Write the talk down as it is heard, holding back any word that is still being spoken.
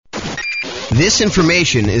This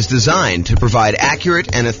information is designed to provide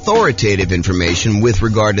accurate and authoritative information with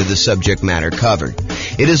regard to the subject matter covered.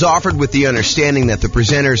 It is offered with the understanding that the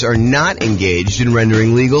presenters are not engaged in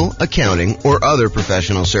rendering legal, accounting, or other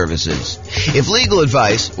professional services. If legal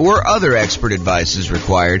advice or other expert advice is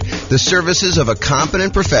required, the services of a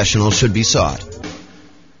competent professional should be sought.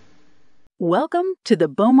 Welcome to the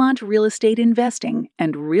Beaumont Real Estate Investing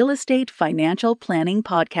and Real Estate Financial Planning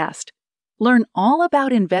Podcast. Learn all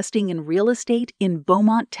about investing in real estate in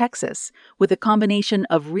Beaumont, Texas, with a combination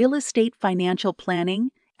of real estate financial planning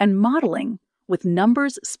and modeling with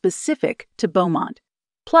numbers specific to Beaumont,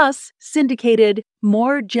 plus syndicated,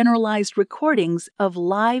 more generalized recordings of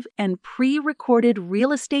live and pre-recorded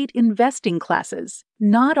real estate investing classes,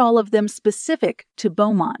 not all of them specific to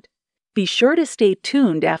Beaumont. Be sure to stay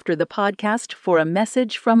tuned after the podcast for a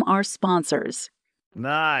message from our sponsors.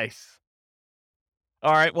 Nice.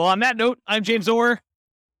 All right. Well, on that note, I'm James Orr.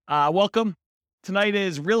 Welcome. Tonight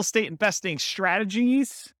is Real Estate Investing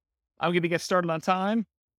Strategies. I'm going to get started on time.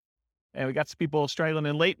 And we got some people straggling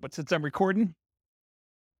in late, but since I'm recording.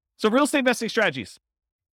 So Real Estate Investing Strategies.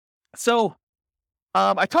 So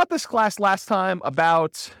I taught this class last time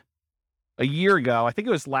about a year ago. I think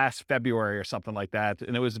it was last February or something like that.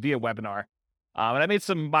 And it was via webinar. And I made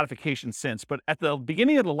some modifications since. But at the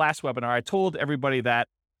beginning of the last webinar, I told everybody that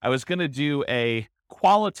I was going to do a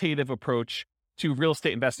qualitative approach to real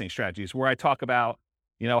estate investing strategies, where I talk about,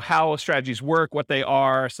 how strategies work, what they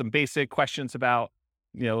are, some basic questions about,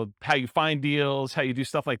 how you find deals, how you do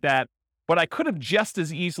stuff like that. But I could have just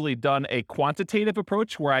as easily done a quantitative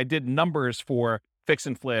approach where I did numbers for fix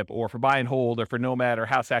and flip or for buy and hold or for nomad or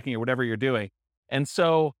house hacking or whatever you're doing. And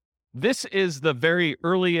so this is the very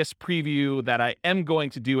earliest preview that I am going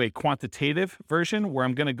to do a quantitative version where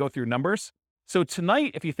I'm going to go through numbers. So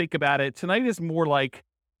tonight, if you think about it, tonight is more like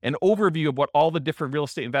an overview of what all the different real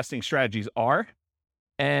estate investing strategies are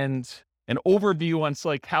and an overview on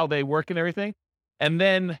like how they work and everything. And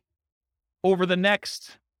then over the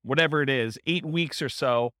next, whatever it is, 8 weeks or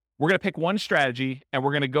so, we're going to pick one strategy and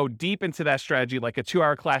we're going to go deep into that strategy, like a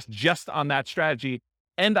 2-hour class just on that strategy.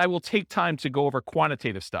 And I will take time to go over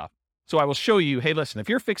quantitative stuff. So I will show you, hey, listen, if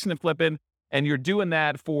you're fixing and flipping and you're doing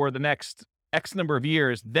that for the next X number of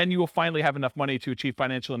years, then you will finally have enough money to achieve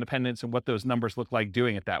financial independence and what those numbers look like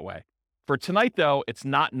doing it that way. For tonight, though, it's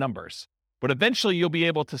not numbers, but eventually you'll be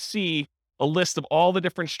able to see a list of all the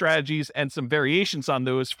different strategies and some variations on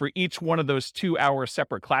those for each one of those 2-hour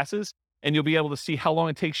separate classes. And you'll be able to see how long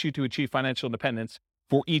it takes you to achieve financial independence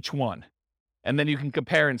for each one. And then you can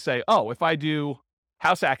compare and say, oh, if I do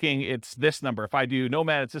house hacking, it's this number. If I do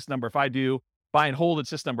nomad, it's this number. If I do buy and hold, it's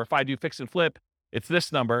this number. If I do fix and flip, it's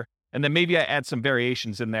this number. And then maybe I add some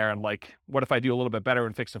variations in there and like, what if I do a little bit better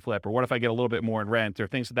in fix and flip? Or what if I get a little bit more in rent or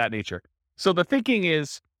things of that nature? So the thinking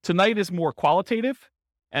is tonight is more qualitative.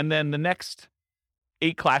 And then the next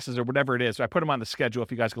 8 classes or whatever it is, I put them on the schedule.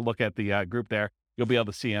 If you guys can look at the group there, you'll be able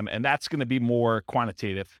to see them. And that's going to be more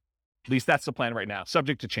quantitative. At least that's the plan right now,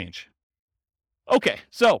 subject to change. Okay,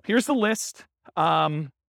 so here's the list.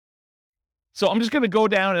 So I'm just going to go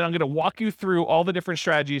down and I'm going to walk you through all the different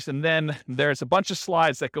strategies. And then there's a bunch of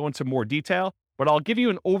slides that go into more detail, but I'll give you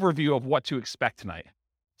an overview of what to expect tonight.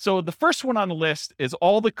 So the first one on the list is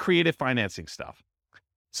all the creative financing stuff.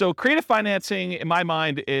 So creative financing, in my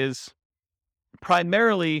mind, is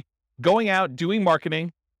primarily going out, doing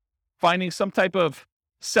marketing, finding some type of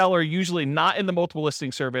seller, usually not in the multiple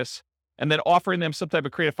listing service, and then offering them some type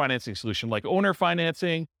of creative financing solution like owner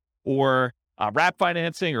financing or wrap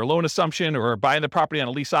financing or loan assumption or buying the property on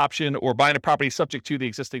a lease option or buying a property subject to the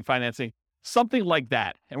existing financing, something like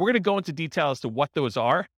that. And we're going to go into detail as to what those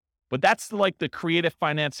are, but that's like the creative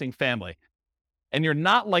financing family. And you're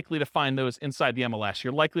not likely to find those inside the MLS.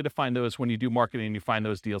 You're likely to find those when you do marketing and you find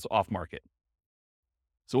those deals off market.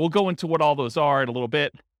 So we'll go into what all those are in a little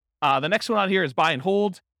bit. The next one on here is buy and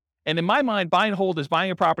hold. And in my mind, buy and hold is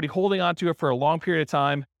buying a property, holding onto it for a long period of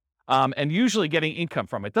time, and usually getting income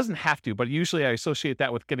from it. It doesn't have to, but usually I associate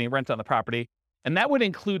that with getting rent on the property. And that would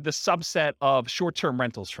include the subset of short-term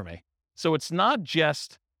rentals for me. So it's not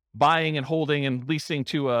just buying and holding and leasing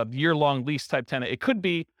to a year-long lease type tenant. It could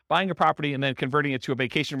be buying a property and then converting it to a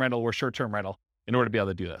vacation rental or short-term rental in order to be able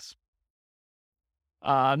to do this.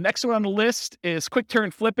 Next one on the list is quick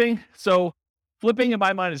turn flipping. So flipping in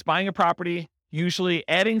my mind is buying a property, usually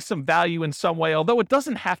adding some value in some way, although it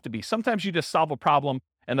doesn't have to be. Sometimes you just solve a problem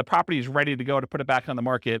and the property is ready to go to put it back on the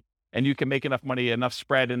market and you can make enough money, enough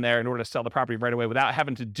spread in there in order to sell the property right away without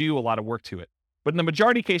having to do a lot of work to it. But in the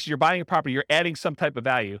majority of cases, you're buying a property, you're adding some type of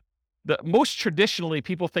value. Most traditionally,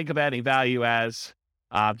 people think of adding value as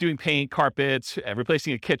doing paint, carpets,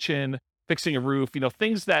 replacing a kitchen, fixing a roof,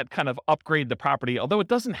 things that kind of upgrade the property. Although it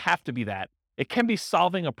doesn't have to be that. It can be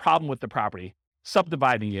solving a problem with the property,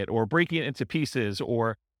 subdividing it or breaking it into pieces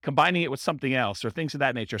or combining it with something else or things of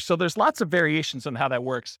that nature. So there's lots of variations on how that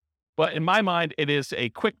works. But in my mind, it is a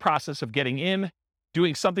quick process of getting in,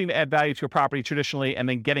 doing something to add value to a property traditionally, and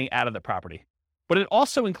then getting out of the property. But it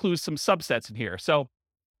also includes some subsets in here. So,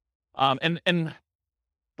 and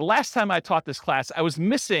the last time I taught this class, I was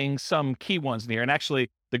missing some key ones in here. And actually,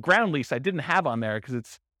 the ground lease I didn't have on there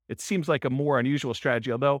because it seems like a more unusual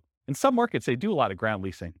strategy, although in some markets, they do a lot of ground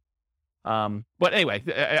leasing. But anyway,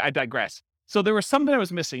 I digress. So there was some that I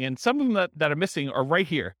was missing, and some of them that are missing are right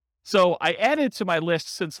here. So I added to my list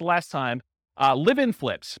since the last time, live-in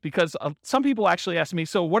flips, because some people actually ask me,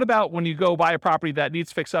 so what about when you go buy a property that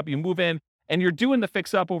needs fix up, you move in, and you're doing the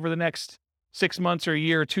fix up over the next 6 months or a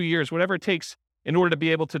year or 2 years, whatever it takes in order to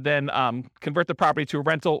be able to then convert the property to a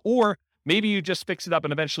rental, or maybe you just fix it up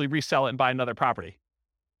and eventually resell it and buy another property.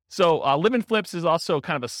 So live-in flips is also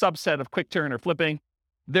kind of a subset of quick turn or flipping.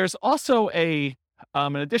 There's also an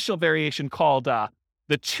additional variation called the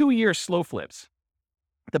 2-year slow flips.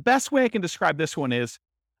 The best way I can describe this one is,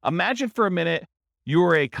 imagine for a minute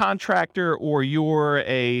you're a contractor or you're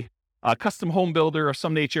a custom home builder of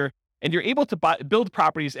some nature, and you're able to build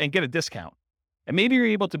properties and get a discount. And maybe you're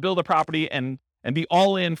able to build a property and be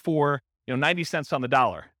all in for 90 cents on the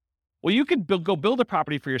dollar. Well, you could go build a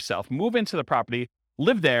property for yourself, move into the property,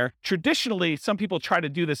 live there. Traditionally, some people try to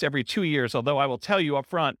do this every 2 years, although I will tell you up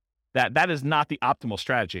front that that is not the optimal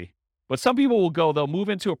strategy. But some people they'll move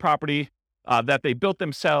into a property that they built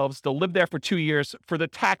themselves. They'll live there for 2 years for the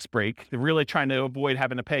tax break. They're really trying to avoid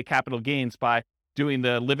having to pay capital gains by doing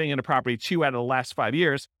the living in a property 2 out of the last 5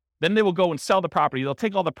 years. Then they will go and sell the property. They'll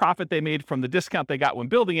take all the profit they made from the discount they got when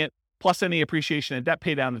building it, plus any appreciation and debt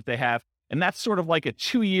pay down that they have. And that's sort of like a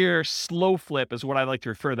 2-year slow flip is what I like to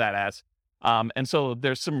refer that as. And so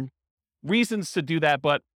there's some reasons to do that,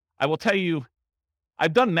 but I will tell you,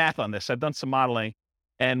 I've done math on this. I've done some modeling,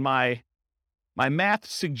 and my math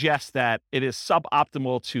suggests that it is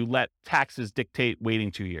suboptimal to let taxes dictate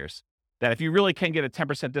waiting 2 years. That if you really can get a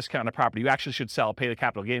 10% discount on a property, you actually should sell, pay the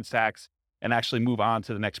capital gains tax, and actually move on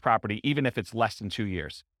to the next property, even if it's less than 2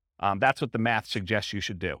 years. That's what the math suggests you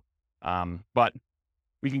should do. But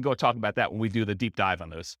we can go talk about that when we do the deep dive on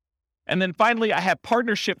those. And then finally, I have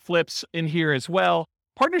partnership flips in here as well.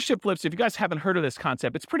 Partnership flips, if you guys haven't heard of this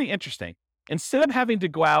concept, it's pretty interesting. Instead of having to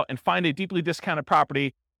go out and find a deeply discounted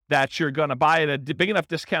property that you're going to buy at a big enough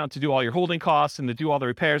discount to do all your holding costs and to do all the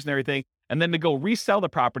repairs and everything, and then to go resell the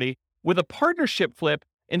property, with a partnership flip,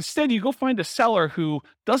 instead you go find a seller who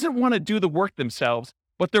doesn't want to do the work themselves,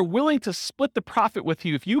 but they're willing to split the profit with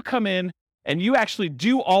you if you come in and you actually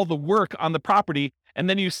do all the work on the property and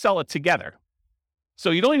then you sell it together. So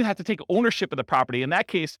you don't even have to take ownership of the property. In that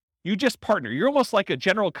case, you just partner. You're almost like a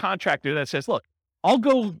general contractor that says, look, I'll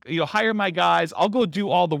go hire my guys. I'll go do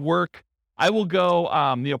all the work. I will go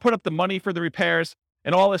put up the money for the repairs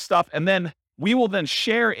and all this stuff. And then we will then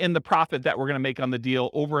share in the profit that we're going to make on the deal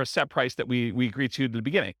over a set price that we agreed to at the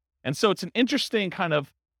beginning. And so it's an interesting kind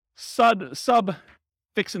of sub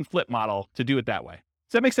fix and flip model to do it that way.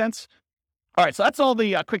 Does that make sense? All right, so that's all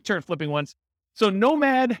the quick turn flipping ones. So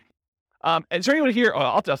Nomad, is there anyone here? Oh,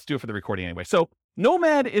 I'll just do it for the recording anyway. So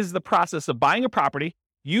Nomad is the process of buying a property,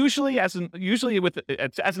 usually as an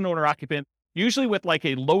owner occupant, usually with like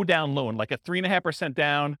a low down loan, like a 3.5%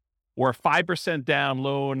 down or a 5% down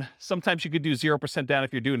loan. Sometimes you could do 0% down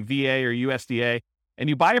if you're doing VA or USDA. And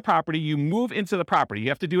you buy a property, you move into the property. You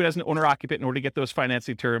have to do it as an owner occupant in order to get those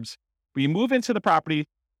financing terms. But you move into the property,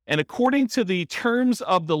 and according to the terms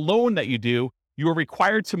of the loan that you do, you are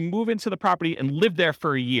required to move into the property and live there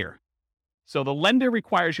for a year. So the lender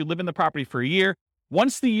requires you live in the property for a year.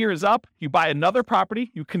 Once the year is up, you buy another property,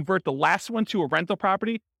 you convert the last one to a rental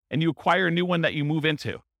property, and you acquire a new one that you move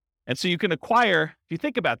into. And so you can acquire, if you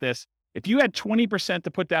think about this, if you had 20%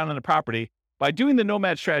 to put down on a property, by doing the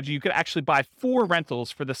Nomad strategy, you could actually buy 4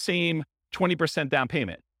 rentals for the same 20% down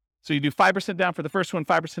payment. So you do 5% down for the first one,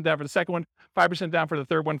 5% down for the second one, 5% down for the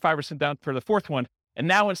third one, 5% down for the fourth one. And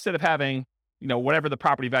now instead of having, whatever the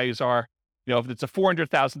property values are, if it's a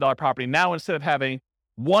 $400,000 property, now instead of having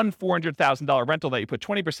one $400,000 rental that you put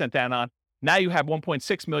 20% down on, now you have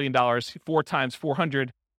 $1.6 million, 4 times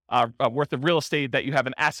 400 worth of real estate that you have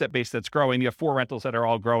an asset base that's growing. You have 4 rentals that are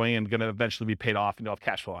all growing and going to eventually be paid off and you'll have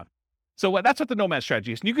cash flow on. So that's what the Nomad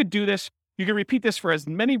strategy is. And you could do this. You can repeat this for as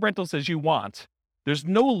many rentals as you want. There's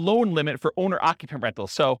no loan limit for owner-occupant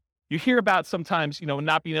rentals. So you hear about sometimes,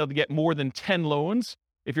 not being able to get more than 10 loans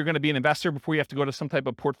if you're going to be an investor before you have to go to some type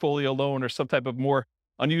of portfolio loan or some type of more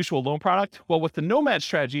unusual loan product. Well, with the Nomad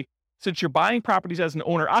strategy, since you're buying properties as an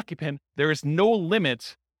owner occupant, there is no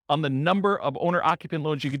limit on the number of owner occupant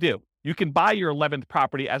loans you could do. You can buy your 11th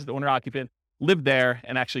property as an owner occupant, live there,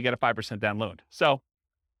 and actually get a 5% down loan. So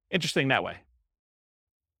interesting that way.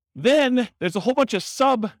 Then there's a whole bunch of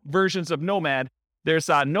sub versions of Nomad. There's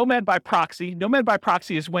Nomad by proxy. Nomad by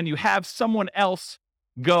proxy is when you have someone else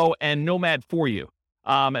go and Nomad for you.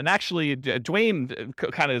 And actually, Dwayne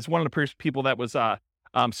kind of is one of the people that was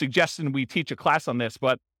suggesting we teach a class on this.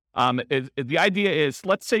 But the idea is,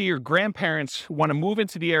 let's say your grandparents want to move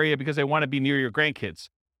into the area because they want to be near your grandkids.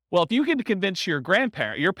 Well, if you can convince your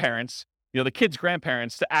parents, the kids'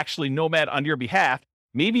 grandparents, to actually Nomad on your behalf,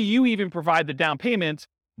 maybe you even provide the down payment.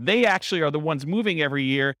 They actually are the ones moving every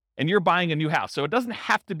year, and you're buying a new house. So it doesn't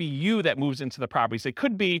have to be you that moves into the properties. It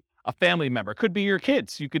could be a family member, it could be your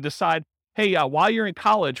kids. You could decide, hey, while you're in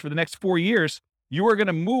college for the next 4 years, you are going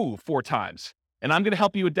to move 4 times. And I'm going to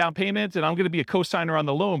help you with down payment, and I'm going to be a co-signer on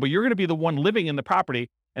the loan, but you're going to be the one living in the property.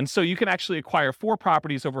 And so you can actually acquire 4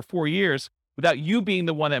 properties over 4 years without you being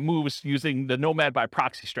the one that moves using the Nomad by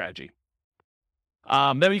proxy strategy.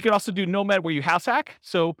 Then you can also do Nomad where you house hack.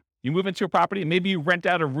 So you move into a property and maybe you rent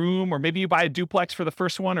out a room, or maybe you buy a duplex for the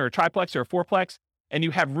first one, or a triplex or a fourplex, and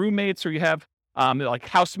you have roommates, or you have like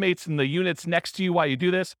housemates in the units next to you while you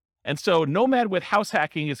do this. And so Nomad with house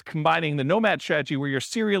hacking is combining the Nomad strategy where you're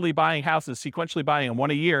serially buying houses, sequentially buying them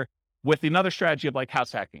 1 a year, with another strategy of like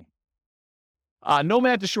house hacking.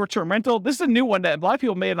 Nomad to short-term rental. This is a new one that a lot of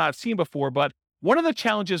people may not have seen before, but one of the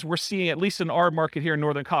challenges we're seeing, at least in our market here in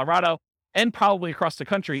Northern Colorado, and probably across the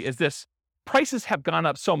country, is this: prices have gone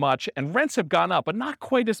up so much and rents have gone up, but not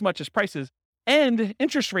quite as much as prices. And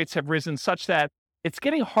interest rates have risen such that it's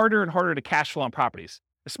getting harder and harder to cash flow on properties,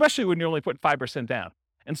 especially when you're only putting 5% down.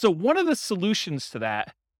 And so one of the solutions to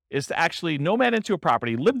that is to actually Nomad into a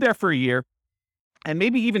property, live there for a year, and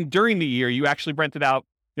maybe even during the year, you actually rent it out,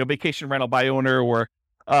 vacation rental by owner, or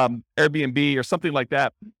Airbnb or something like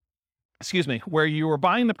that. Where you are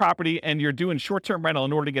buying the property and you're doing short-term rental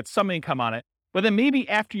in order to get some income on it. But then maybe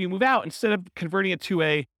after you move out, instead of converting it to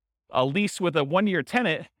a lease with a 1-year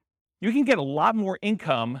tenant, you can get a lot more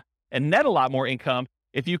income and net a lot more income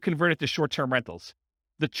if you convert it to short-term rentals.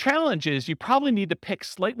 The challenge is you probably need to pick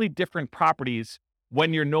slightly different properties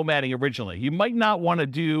when you're nomading originally. You might not want to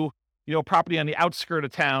do, property on the outskirt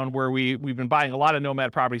of town where we've been buying a lot of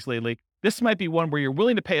nomad properties lately. This might be one where you're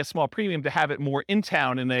willing to pay a small premium to have it more in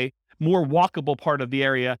town in a more walkable part of the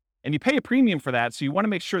area. And you pay a premium for that. So you want to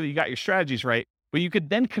make sure that you got your strategies right, but you could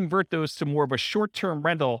then convert those to more of a short-term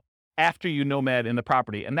rental after you nomad in the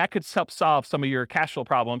property. And that could help solve some of your cash flow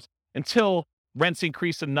problems until rents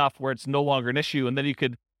increase enough where it's no longer an issue. And then you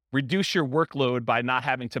could reduce your workload by not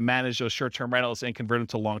having to manage those short-term rentals and convert them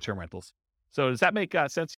to long-term rentals. So does that make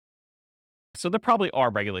sense? So there probably are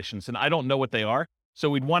regulations, and I don't know what they are. So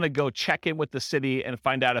we'd want to go check in with the city and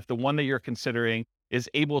find out if the one that you're considering is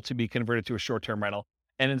able to be converted to a short-term rental.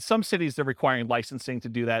 And in some cities, they're requiring licensing to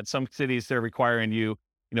do that. Some cities, they're requiring you,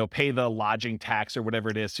 pay the lodging tax or whatever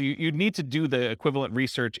it is. So you need to do the equivalent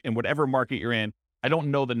research in whatever market you're in. I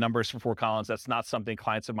don't know the numbers for Fort Collins. That's not something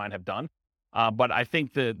clients of mine have done. But I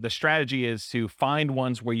think the strategy is to find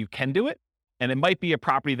ones where you can do it. And it might be a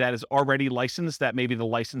property that is already licensed, that maybe the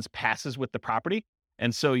license passes with the property.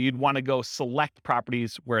 And so you'd want to go select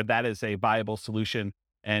properties where that is a viable solution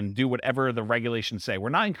and do whatever the regulations say. We're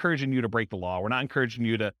not encouraging you to break the law. We're not encouraging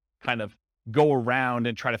you to kind of go around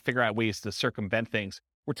and try to figure out ways to circumvent things.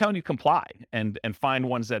 We're telling you comply and find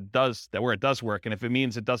ones that where it does work. And if it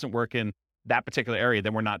means it doesn't work in that particular area,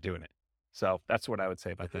 then we're not doing it. So that's what I would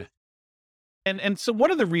say about that. And so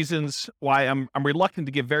one of the reasons why I'm reluctant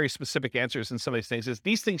to give very specific answers in some of these things is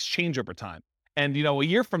these things change over time. And, a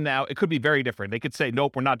year from now, it could be very different. They could say,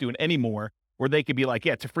 nope, we're not doing any more. Or they could be like,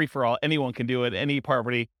 yeah, it's a free for all. Anyone can do it. Any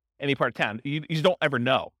property, any part of town. You don't ever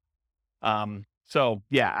know. So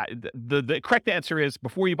yeah, the correct answer is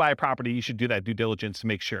before you buy a property, you should do that due diligence to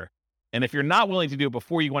make sure. And if you're not willing to do it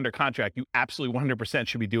before you go under contract, you absolutely 100%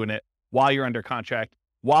 should be doing it while you're under contract,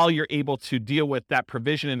 while you're able to deal with that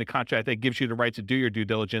provision in the contract that gives you the right to do your due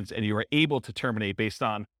diligence, and you are able to terminate based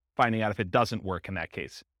on finding out if it doesn't work in that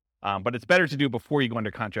case. But it's better to do before you go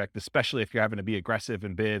under contract, especially if you're having to be aggressive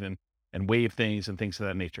and bid and waive things and things of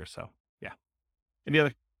that nature. So yeah. Any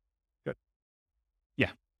other? Good. Yeah.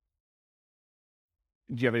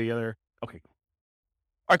 Do you have any other? Okay.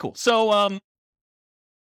 All right, cool. So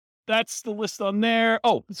that's the list on there.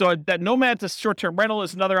 Oh, so that Nomad to short-term rental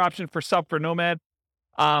is another option for Nomad.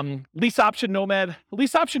 Lease option Nomad.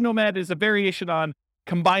 Lease option Nomad is a variation on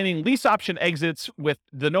combining lease option exits with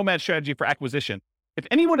the Nomad strategy for acquisition. If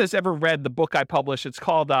anyone has ever read the book I published, it's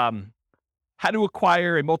called how to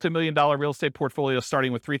acquire a multi-million-dollar real estate portfolio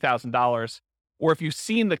starting with $3,000. Or if you've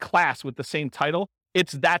seen the class with the same title,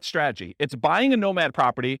 it's that strategy. It's buying a nomad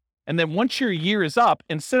property. And then once your year is up,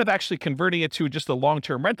 instead of actually converting it to just a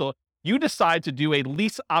long-term rental, you decide to do a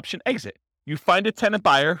lease option exit. You find a tenant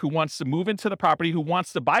buyer who wants to move into the property, who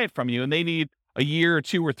wants to buy it from you, and they need a year or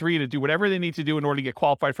 2 or 3 to do whatever they need to do in order to get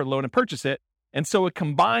qualified for the loan and purchase it. And so it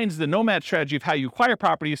combines the nomad strategy of how you acquire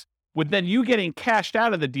properties with then you getting cashed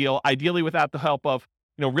out of the deal, ideally without the help of,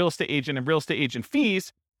 real estate agent and real estate agent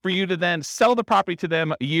fees, for you to then sell the property to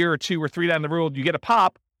them a year or 2 or 3 down the road. You get a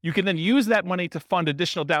pop. You can then use that money to fund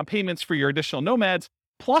additional down payments for your additional nomads,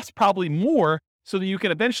 plus probably more, so that you can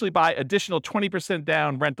eventually buy additional 20%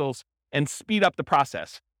 down rentals and speed up the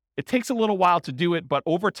process. It takes a little while to do it, but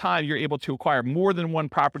over time, you're able to acquire more than one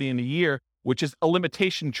property in a year, which is a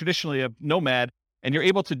limitation traditionally of nomad. And you're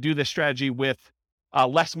able to do this strategy with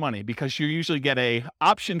less money because you usually get a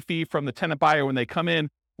option fee from the tenant buyer when they come in,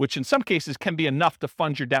 which in some cases can be enough to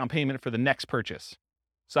fund your down payment for the next purchase.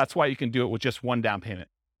 So that's why you can do it with just one down payment.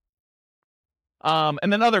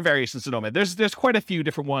 And then other variations of nomad. There's quite a few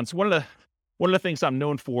different ones. One of the things I'm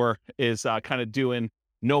known for is kind of doing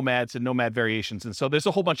nomads and nomad variations. And so there's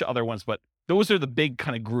a whole bunch of other ones, but those are the big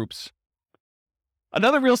kind of groups.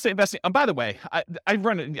 Another real estate investing. And by the way, I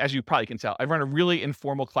run, as you probably can tell, I run a really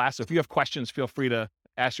informal class. So if you have questions, feel free to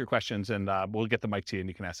ask your questions and we'll get the mic to you and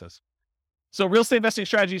you can ask us. So real estate investing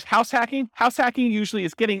strategies, house hacking. House hacking usually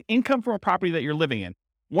is getting income from a property that you're living in.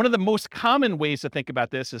 One of the most common ways to think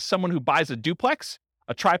about this is someone who buys a duplex,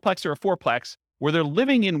 a triplex, or a fourplex, where they're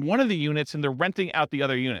living in one of the units and they're renting out the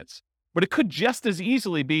other units. But it could just as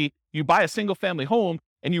easily be you buy a single family home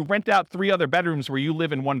and you rent out 3 other bedrooms where you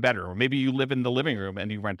live in one bedroom, or maybe you live in the living room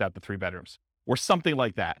and you rent out the 3 bedrooms, or something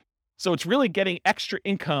like that. So it's really getting extra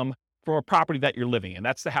income from a property that you're living in.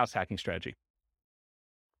 That's the house hacking strategy.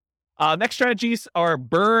 Next strategies are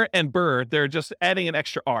BRRRR and BRRRR. They're just adding an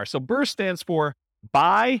extra R. So BRRRR stands for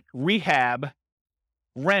buy, rehab,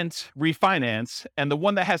 rent, refinance. And the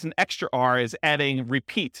one that has an extra R is adding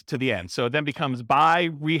repeat to the end. So it then becomes buy,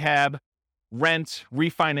 rehab, rent,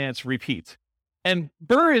 refinance, repeat. And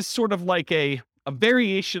BRRRR is sort of like a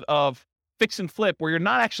variation of fix and flip where you're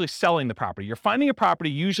not actually selling the property. You're finding a property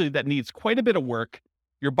usually that needs quite a bit of work.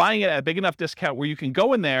 You're buying it at a big enough discount where you can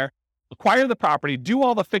go in there, acquire the property, do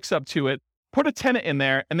all the fix up to it, put a tenant in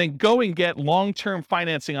there, and then go and get long-term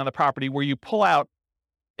financing on the property where you pull out,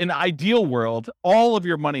 in an ideal world, all of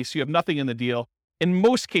your money so you have nothing in the deal. In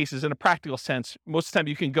most cases, in a practical sense, most of the time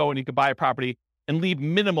you can go and you can buy a property and leave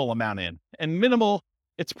minimal amount in. And minimal,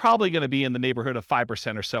 it's probably going to be in the neighborhood of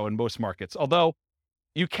 5% or so in most markets. Although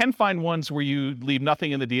you can find ones where you leave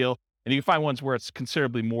nothing in the deal, and you can find ones where it's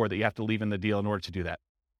considerably more that you have to leave in the deal in order to do that.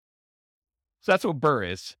 So that's what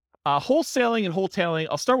BRRRR is. Wholesaling and wholetailing.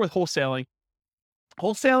 I'll start with wholesaling.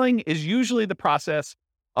 Wholesaling is usually the process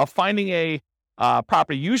of finding a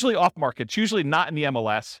property, usually off market. It's usually not in the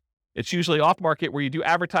MLS. It's usually off market where you do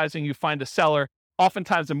advertising, you find a seller,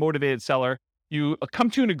 oftentimes a motivated seller. You come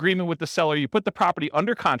to an agreement with the seller, you put the property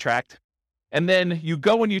under contract, and then you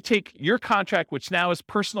go and you take your contract, which now is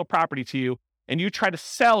personal property to you, and you try to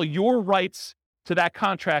sell your rights to that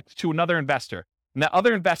contract to another investor. And that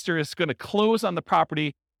other investor is going to close on the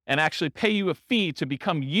property and actually pay you a fee to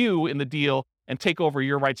become you in the deal and take over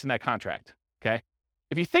your rights in that contract. Okay.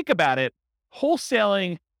 If you think about it,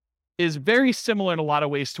 wholesaling is very similar in a lot of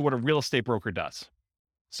ways to what a real estate broker does.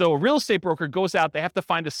 So a real estate broker goes out, they have to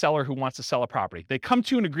find a seller who wants to sell a property. They come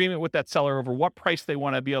to an agreement with that seller over what price they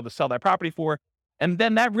want to be able to sell that property for. And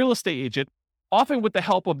then that real estate agent, often with the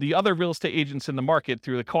help of the other real estate agents in the market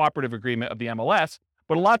through the cooperative agreement of the MLS,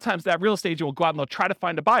 but a lot of times that real estate agent will go out and they'll try to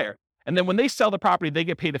find a buyer. And then when they sell the property, they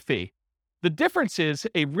get paid a fee. The difference is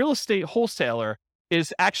a real estate wholesaler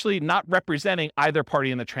is actually not representing either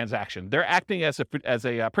party in the transaction. They're acting as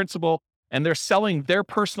a principal, and they're selling their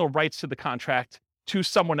personal rights to the contract to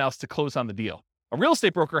someone else to close on the deal. A real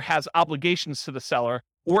estate broker has obligations to the seller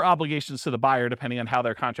or obligations to the buyer, depending on how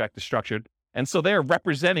their contract is structured. And so they're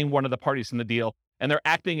representing one of the parties in the deal, and they're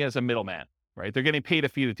acting as a middleman, right? They're getting paid a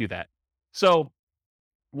fee to do that. So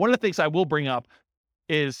one of the things I will bring up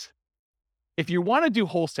is if you want to do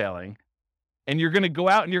wholesaling and you're going to go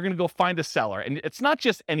out and you're going to go find a seller, and it's not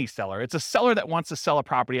just any seller, it's a seller that wants to sell a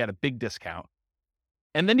property at a big discount.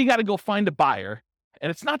 And then you got to go find a buyer. And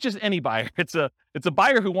it's not just any buyer. It's a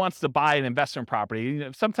buyer who wants to buy an investment property. You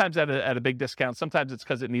know, sometimes at a big discount. Sometimes it's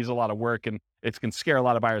because it needs a lot of work and it can scare a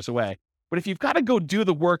lot of buyers away. But if you've got to go do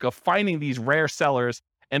the work of finding these rare sellers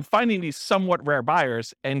and finding these somewhat rare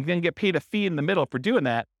buyers and then get paid a fee in the middle for doing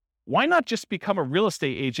that, why not just become a real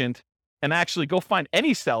estate agent and actually go find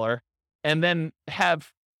any seller and then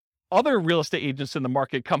have other real estate agents in the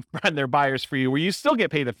market come find their buyers for you, where you still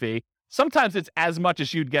get paid a fee. Sometimes it's as much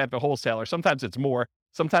as you'd get if a wholesaler. Sometimes it's more.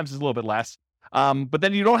 Sometimes it's a little bit less. But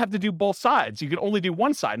then you don't have to do both sides. You can only do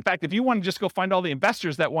one side. In fact, if you want to just go find all the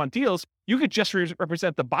investors that want deals, you could just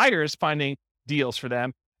represent the buyers finding deals for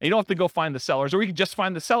them. And you don't have to go find the sellers, or you can just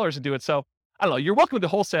find the sellers and do it. So I don't know. You're welcome to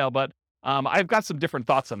wholesale, but I've got some different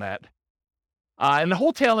thoughts on that. And the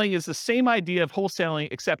wholesaling is the same idea of wholesaling,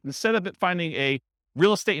 except instead of it finding a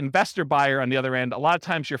real estate investor buyer on the other end, a lot of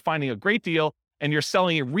times you're finding a great deal and you're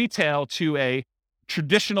selling it retail to a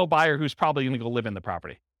traditional buyer who's probably going to go live in the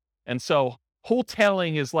property. And so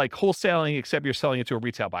wholesaling is like wholesaling, except you're selling it to a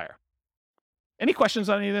retail buyer. Any questions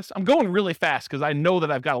on any of this? I'm going really fast because I know that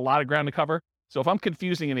I've got a lot of ground to cover. So if I'm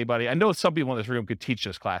confusing anybody, I know some people in this room could teach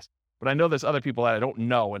this class, but I know there's other people that I don't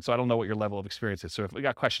know. And so I don't know what your level of experience is. So if we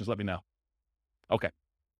got questions, let me know. Okay.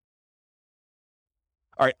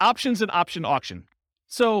 All right. Options and option auction.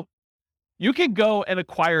 So you can go and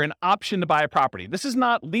acquire an option to buy a property. This is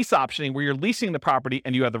not lease optioning where you're leasing the property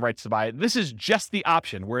and you have the rights to buy it. This is just the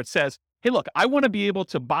option where it says, hey, look, I want to be able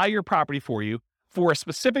to buy your property for you for a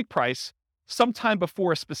specific price sometime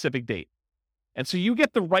before a specific date. And so you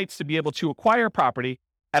get the rights to be able to acquire property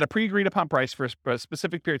at a pre-agreed upon price for a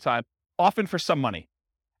specific period of time, often for some money.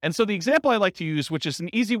 And so the example I like to use, which is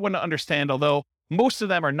an easy one to understand, although most of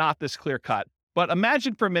them are not this clear cut, but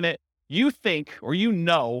imagine for a minute, you think, or you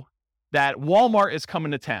know that Walmart is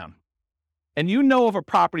coming to town, and you know of a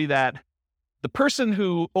property that the person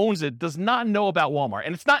who owns it does not know about Walmart,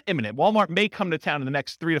 and it's not imminent. Walmart may come to town in the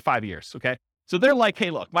next 3 to 5 years, okay? So they're like,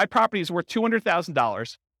 hey, look, my property is worth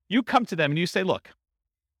 $200,000. You come to them and you say, look,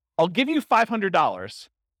 I'll give you $500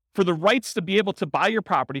 for the rights to be able to buy your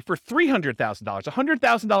property for $300,000,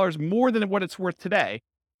 $100,000 more than what it's worth today,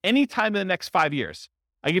 anytime in the next 5 years.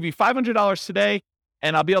 I give you $500 today,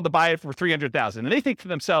 and I'll be able to buy it for $300,000. And they think to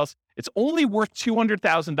themselves, it's only worth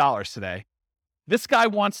 $200,000 today. This guy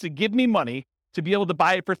wants to give me money to be able to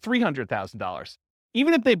buy it for $300,000.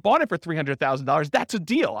 Even if they bought it for $300,000, that's a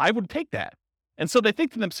deal. I would take that. And so they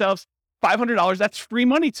think to themselves, $500, that's free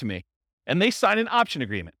money to me. And they sign an option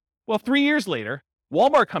agreement. Well, 3 years later,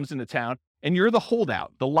 Walmart comes into town and you're the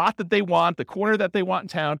holdout. The lot that they want, the corner that they want in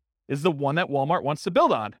town is the one that Walmart wants to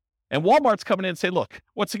build on. And Walmart's coming in and say, look,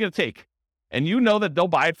 what's it going to take? And you know that they'll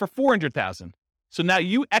buy it for $400,000. So now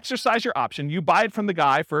you exercise your option. You buy it from the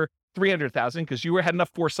guy for $300,000 because you had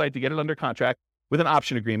enough foresight to get it under contract with an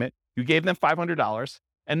option agreement. You gave them $500.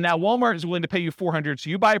 And now Walmart is willing to pay you $400. So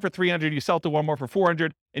you buy it for $300, you sell it to Walmart for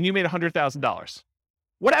 $400, and you made $100,000.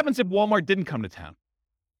 What happens if Walmart didn't come to town?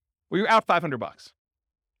 Well, you're out $500.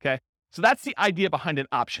 Okay. So that's the idea behind an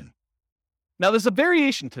option. Now there's a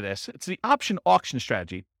variation to this. It's the option auction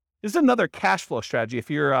strategy. This is another cash flow strategy if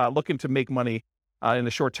you're looking to make money in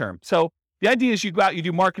the short term. So the idea is you go out, you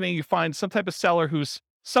do marketing, you find some type of seller who's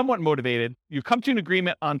somewhat motivated. You come to an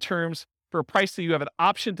agreement on terms for a price that you have an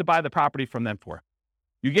option to buy the property from them for.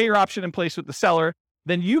 You get your option in place with the seller.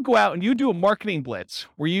 Then you go out and you do a marketing blitz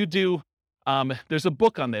where you do, there's a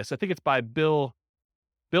book on this. I think it's by Bill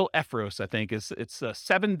Efros, I think. It's a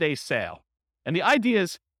 7-day sale. And the idea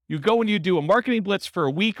is you go and you do a marketing blitz for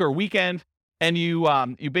a week or a weekend, and you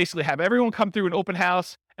basically have everyone come through an open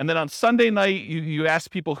house. And then on Sunday night, you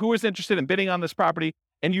ask people who is interested in bidding on this property,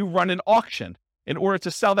 and you run an auction in order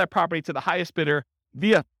to sell that property to the highest bidder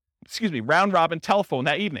via, round robin telephone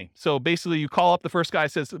that evening. So basically you call up the first guy,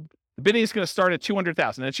 says the bidding is going to start at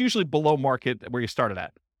 $200,000. And it's usually below market where you started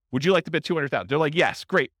at. Would you like to bid $200,000? They're like, yes,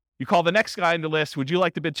 great. You call the next guy in the list. Would you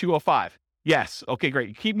like to bid $205,000? Yes. Okay, great.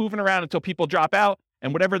 You keep moving around until people drop out,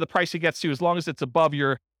 and whatever the price it gets to, as long as it's above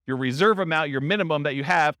your reserve amount, your minimum that you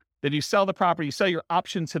have, then you sell the property, you sell your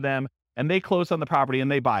option to them, and they close on the property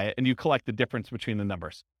and they buy it, and you collect the difference between the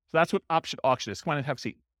numbers. So that's what option auction is. Come on and have a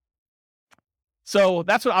seat. So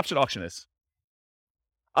that's what option auction is.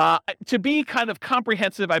 To be kind of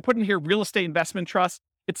comprehensive, I put in here real estate investment trust.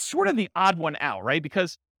 It's sort of the odd one out, right?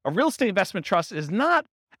 Because a real estate investment trust is not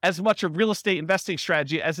as much a real estate investing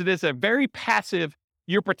strategy as it is a very passive,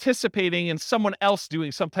 you're participating in someone else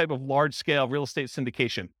doing some type of large scale real estate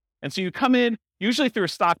syndication. And so you come in, usually through a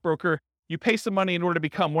stockbroker, you pay some money in order to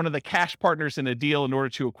become one of the cash partners in a deal in order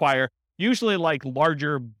to acquire, usually like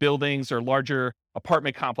larger buildings or larger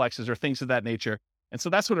apartment complexes or things of that nature. And so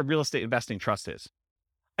that's what a real estate investing trust is.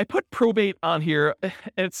 I put probate on here.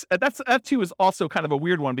 That too is also kind of a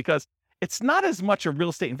weird one because it's not as much a real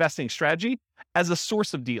estate investing strategy as a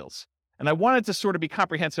source of deals. And I wanted to sort of be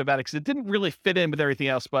comprehensive about it because it didn't really fit in with everything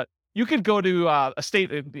else. But you could go to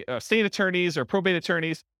estate attorneys or probate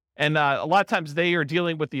attorneys, and a lot of times they are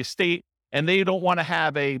dealing with the estate and they don't want to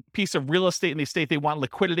have a piece of real estate in the estate. They want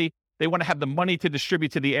liquidity. They want to have the money to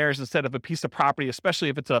distribute to the heirs instead of a piece of property, especially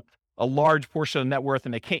if it's a large portion of net worth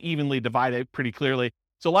and they can't evenly divide it pretty clearly.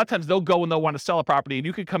 So a lot of times they'll go and they'll want to sell a property, and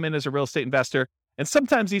you could come in as a real estate investor. And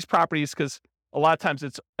sometimes these properties, because a lot of times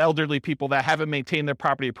it's elderly people that haven't maintained their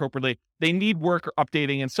property appropriately, they need work or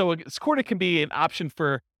updating. And so it's sort of can be an option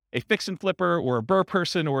for a fix and flipper or a burr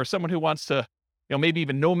person or someone who wants to, maybe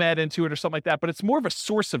even nomad into it or something like that. But it's more of a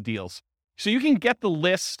source of deals. So you can get the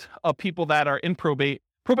list of people that are in probate.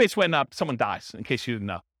 Probate's when someone dies, in case you didn't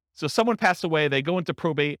know. So someone passed away, they go into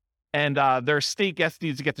probate, and their estate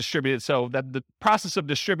needs to get distributed. So that the process of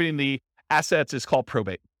distributing the assets is called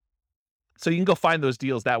probate. So you can go find those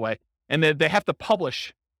deals that way. And then they have to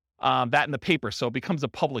publish that in the paper. So it becomes a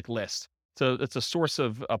public list. So it's a source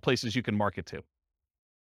of places you can market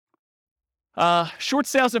to. Short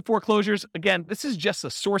sales and foreclosures. Again, this is just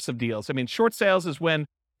a source of deals. I mean, short sales is when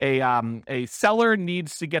a seller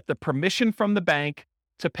needs to get the permission from the bank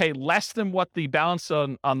to pay less than what the balance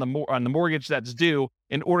on the mortgage that's due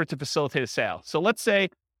in order to facilitate a sale. So let's say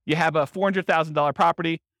you have a $400,000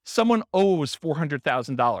 property. Someone owes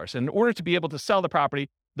 $400,000. In order to be able to sell the property,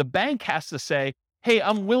 the bank has to say, hey,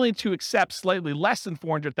 I'm willing to accept slightly less than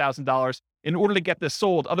 $400,000 in order to get this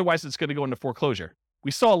sold. Otherwise, it's going to go into foreclosure.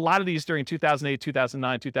 We saw a lot of these during 2008,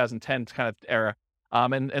 2009, 2010 kind of era.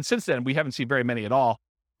 And since then, we haven't seen very many at all.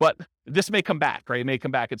 But this may come back, right? It may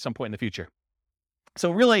come back at some point in the future.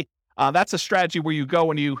 So really, that's a strategy where you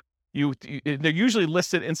go and they're usually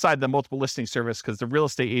listed inside the multiple listing service because the real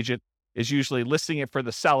estate agent is usually listing it for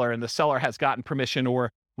the seller, and the seller has gotten permission or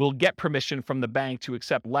will get permission from the bank to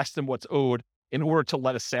accept less than what's owed in order to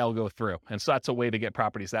let a sale go through. And so that's a way to get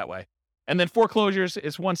properties that way. And then foreclosures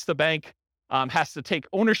is once the bank has to take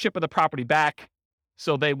ownership of the property back.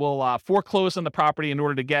 So they will foreclose on the property in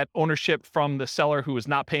order to get ownership from the seller who is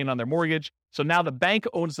not paying on their mortgage. So now the bank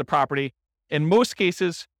owns the property. In most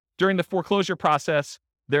cases, during the foreclosure process,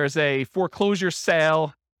 there's a foreclosure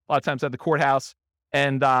sale, a lot of times at the courthouse,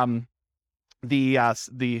 and the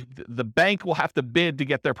bank will have to bid to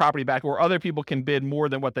get their property back, or other people can bid more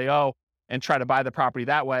than what they owe and try to buy the property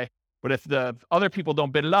that way. But if the other people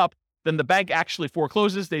don't bid it up, then the bank actually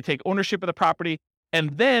forecloses. They take ownership of the property,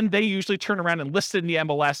 and then they usually turn around and list it in the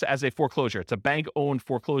MLS as a foreclosure. It's a bank-owned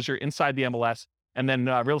foreclosure inside the MLS, and then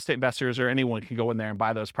real estate investors or anyone can go in there and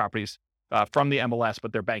buy those properties from the MLS,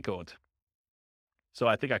 but they're bank-owned. So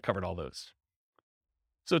I think I covered all those.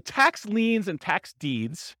 So tax liens and tax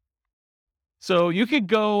deeds. So you could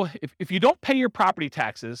go, if you don't pay your property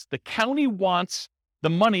taxes, the county wants the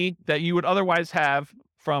money that you would otherwise have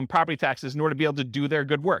from property taxes in order to be able to do their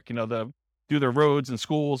good work, do their roads and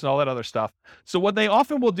schools and all that other stuff. So what they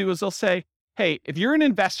often will do is they'll say, hey, if you're an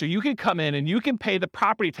investor, you can come in and you can pay the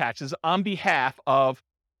property taxes on behalf of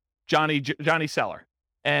Johnny Seller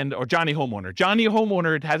or Johnny Homeowner. Johnny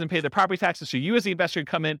Homeowner hasn't paid the property taxes, so you as the investor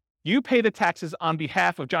come in, you pay the taxes on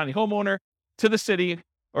behalf of Johnny Homeowner to the city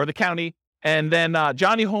or the county, and then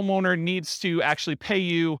Johnny Homeowner needs to actually pay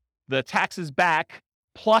you the taxes back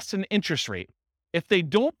plus an interest rate. If they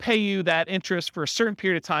don't pay you that interest for a certain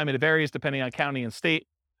period of time, and it varies depending on county and state,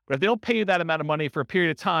 but if they don't pay you that amount of money for a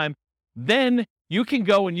period of time, then you can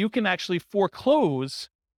go and you can actually foreclose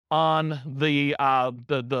on the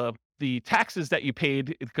taxes that you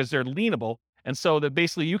paid because they're lienable. And so that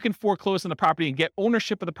basically you can foreclose on the property and get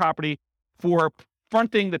ownership of the property for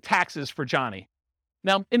fronting the taxes for Johnny.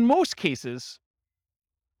 Now, in most cases,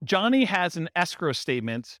 Johnny has an escrow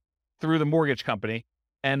statement through the mortgage company,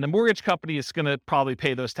 and the mortgage company is going to probably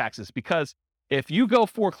pay those taxes because if you go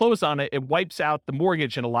foreclose on it, it wipes out the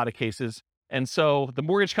mortgage in a lot of cases. And so the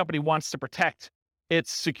mortgage company wants to protect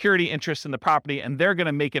its security interest in the property, and they're going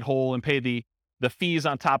to make it whole and pay the fees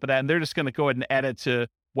on top of that. And they're just going to go ahead and add it to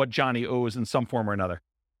what Johnny owes in some form or another.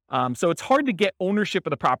 So it's hard to get ownership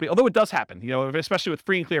of the property, although it does happen, especially with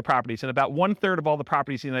free and clear properties. And about 1/3 of all the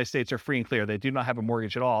properties in the United States are free and clear. They do not have a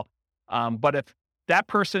mortgage at all. But if that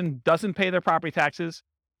person doesn't pay their property taxes,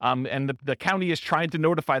 and the county is trying to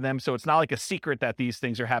notify them, so it's not like a secret that these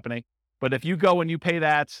things are happening. But if you go and you pay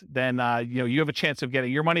that, then you have a chance of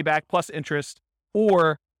getting your money back plus interest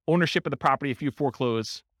or ownership of the property if you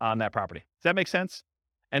foreclose on that property. Does that make sense?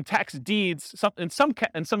 And tax deeds, in some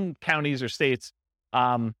counties or states,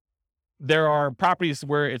 there are properties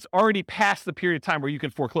where it's already past the period of time where you can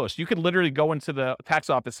foreclose. You could literally go into the tax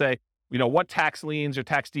office, say, what tax liens or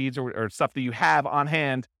tax deeds or stuff that you have on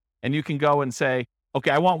hand, and you can go and say,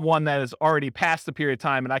 okay, I want one that is already past the period of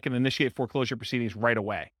time, and I can initiate foreclosure proceedings right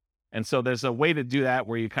away. And so there's a way to do that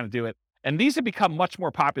where you kind of do it. And these have become much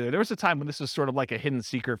more popular. There was a time when this was sort of like a hidden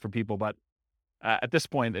secret for people, but at this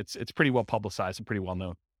point, it's pretty well publicized and pretty well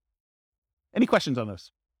known. Any questions on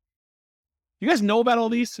this? You guys know about all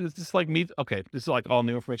these? Is this like me? Okay, this is like all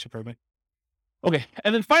new information for everybody. Okay,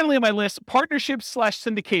 and then finally on my list,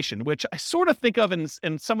 partnership/syndication, which I sort of think of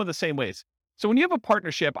in some of the same ways. So when you have a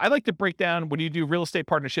partnership, I like to break down when you do real estate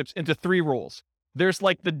partnerships into 3 roles. There's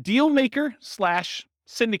like the deal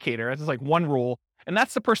maker/syndicator. That's like one role. And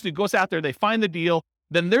that's the person who goes out there, they find the deal,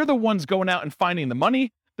 then they're the ones going out and finding the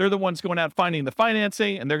money. They're the ones going out finding the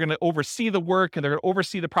financing, and they're going to oversee the work, and they're going to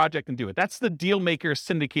oversee the project and do it. That's the deal maker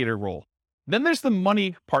syndicator role. Then there's the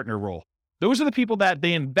money partner role. Those are the people that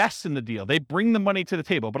they invest in the deal. They bring the money to the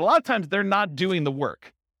table, but a lot of times they're not doing the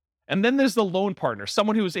work. And then there's the loan partner,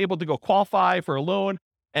 someone who is able to go qualify for a loan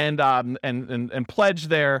and pledge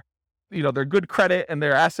their good credit and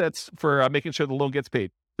their assets for making sure the loan gets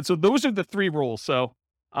paid. And so those are the 3 roles. So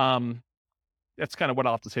that's kind of what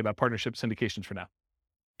I'll have to say about partnership syndications for now.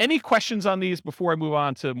 Any questions on these before I move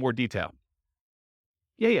on to more detail?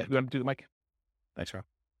 Yeah. You want to do the mic? Thanks, Rob.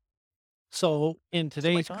 So in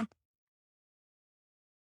today's on?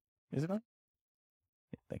 Is it on?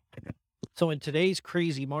 Yeah, so in today's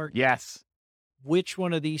crazy market, yes. Which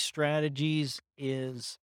one of these strategies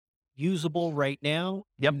is usable right now?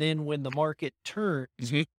 Yep. And then when the market turns,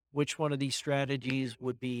 which one of these strategies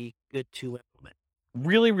would be good to implement?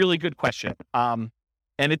 Really, really good question. And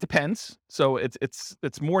it depends. So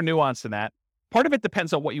it's more nuanced than that. Part of it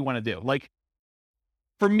depends on what you want to do. Like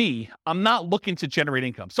for me, I'm not looking to generate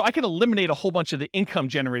income. So I can eliminate a whole bunch of the income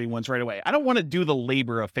generating ones right away. I don't want to do the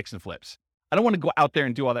labor of fix and flips. I don't want to go out there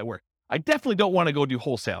and do all that work. I definitely don't want to go do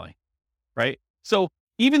wholesaling, right? So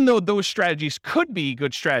even though those strategies could be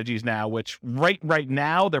good strategies now, which right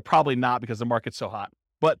now, they're probably not because the market's so hot,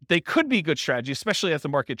 but they could be good strategies, especially as the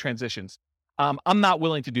market transitions. I'm not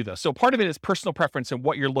willing to do those. So part of it is personal preference and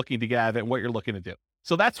what you're looking to get out of it and what you're looking to do.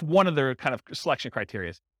 So that's one of the kind of selection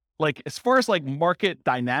criteria. Like as far as like market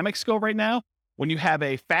dynamics go right now, when you have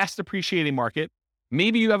a fast appreciating market,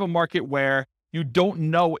 maybe you have a market where you don't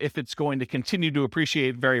know if it's going to continue to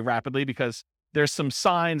appreciate very rapidly because there's some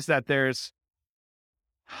signs that there's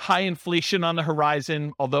high inflation on the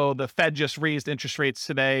horizon, although the Fed just raised interest rates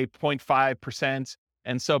today, 0.5%.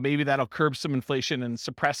 And so maybe that'll curb some inflation and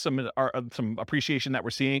suppress some appreciation that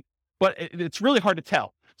we're seeing. But it's really hard to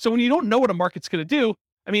tell. So when you don't know what a market's going to do,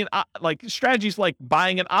 I mean, like strategies like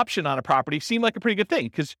buying an option on a property seem like a pretty good thing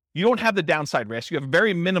because you don't have the downside risk. You have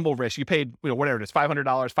very minimal risk. You paid, whatever it is, $500,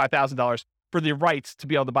 $5,000 for the rights to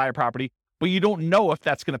be able to buy a property, but you don't know if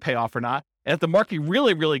that's going to pay off or not. And if the market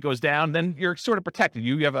really, really goes down, then you're sort of protected.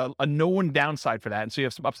 You have a known downside for that. And so you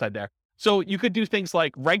have some upside there. So you could do things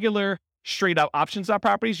like regular straight up options on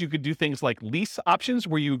properties. You could do things like lease options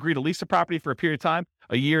where you agree to lease a property for a period of time,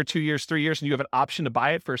 a year, 2 years, 3 years, and you have an option to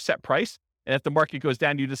buy it for a set price. And if the market goes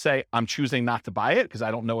down, you just say, I'm choosing not to buy it because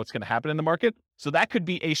I don't know what's going to happen in the market. So that could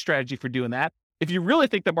be a strategy for doing that. If you really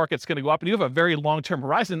think the market's going to go up and you have a very long-term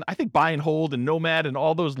horizon, I think buy and hold and nomad and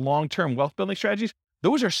all those long-term wealth building strategies,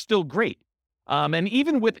 those are still great. And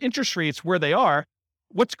even with interest rates where they are,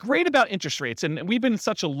 what's great about interest rates, and we've been in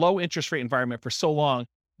such a low interest rate environment for so long,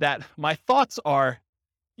 that my thoughts are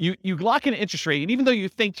you lock in an interest rate, and even though you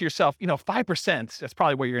think to yourself, 5%, that's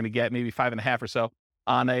probably what you're going to get, maybe 5.5 or so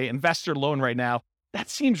on a investor loan right now, that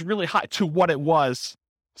seems really high to what it was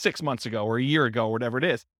 6 months ago or a year ago, or whatever it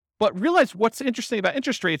is. But realize what's interesting about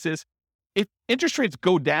interest rates is if interest rates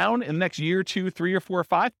go down in the next year, 2, 3, or 4, or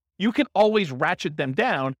 5, you can always ratchet them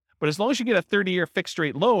down. But as long as you get a 30-year fixed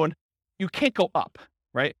rate loan, you can't go up,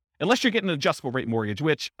 right? Unless you're getting an adjustable rate mortgage,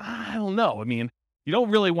 which I don't know. I mean, you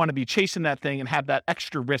don't really want to be chasing that thing and have that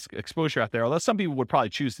extra risk exposure out there. Although some people would probably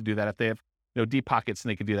choose to do that if they have, deep pockets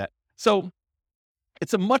and they can do that. So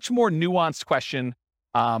it's a much more nuanced question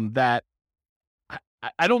that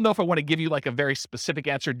I don't know if I want to give you like a very specific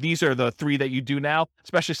answer. These are the 3 that you do now,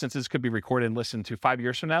 especially since this could be recorded and listened to 5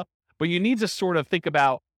 years from now. But you need to sort of think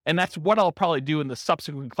about, and that's what I'll probably do in the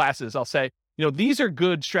subsequent classes. I'll say, these are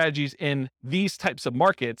good strategies in these types of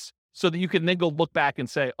markets so that you can then go look back and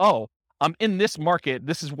say, oh, I'm in this market.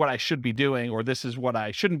 This is what I should be doing, or this is what I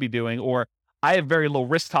shouldn't be doing, or I have very low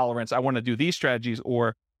risk tolerance. I want to do these strategies,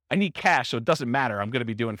 or I need cash, so it doesn't matter. I'm going to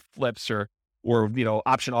be doing flips or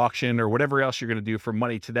option auction or whatever else you're going to do for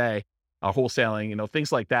money today, wholesaling,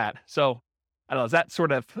 things like that. So I don't know, is that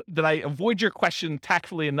sort of, did I avoid your question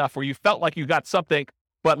tactfully enough where you felt like you got something,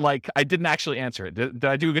 but like I didn't actually answer it? Did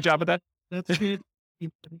I do a good job at that? That's good.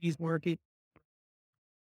 He's working.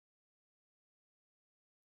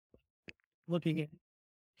 Looking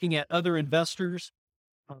at other investors,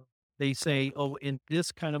 they say, oh, in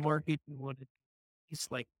this kind of market, you want to, it's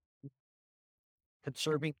like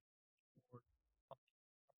conserving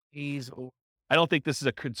or I don't think this is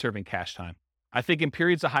a conserving cash time. I think in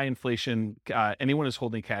periods of high inflation, anyone who's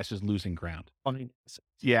holding cash is losing ground.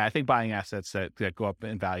 Yeah, I think buying assets that go up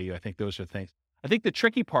in value, I think those are things. I think the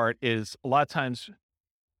tricky part is a lot of times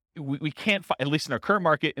we can't, at least in our current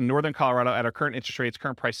market in Northern Colorado, at our current interest rates,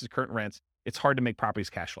 current prices, current rents, it's hard to make properties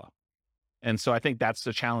cash flow. And so I think that's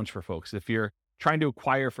the challenge for folks. If you're trying to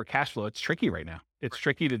acquire for cash flow, it's tricky right now. It's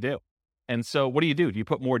tricky to do. And so what do? Do you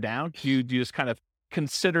put more down? Do you just kind of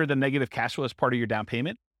consider the negative cash flow as part of your down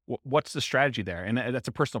payment? What's the strategy there? And that's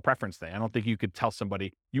a personal preference thing. I don't think you could tell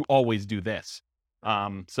somebody you always do this.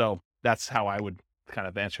 So that's how I would kind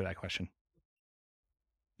of answer that question.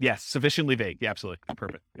 Yes, sufficiently vague. Yeah, absolutely.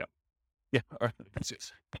 Perfect. Yep. Yeah. All right.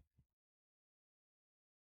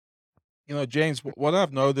 You know, James, what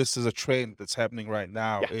I've noticed is a trend that's happening right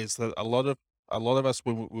now is that a lot of us,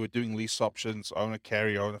 when we were doing lease options, owner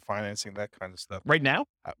carry, owner financing, that kind of stuff. Right now?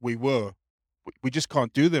 We just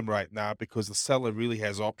can't do them right now because the seller really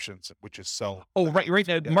has options, which is sell. Oh, right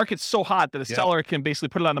now. The market's so hot that a seller can basically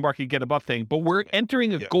put it on the market and get above thing. But we're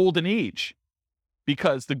entering a golden age,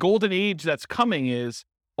 because the golden age that's coming is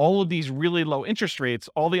all of these really low interest rates,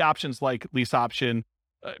 all the options like lease option,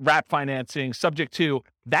 wrap financing, subject to,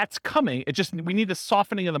 that's coming. We need a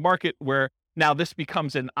softening of the market where now this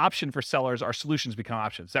becomes an option for sellers. Our solutions become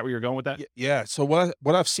options. Is that where you're going with that? Yeah. So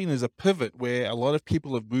what I've seen is a pivot where a lot of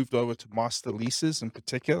people have moved over to master leases in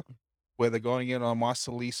particular, where they're going in on a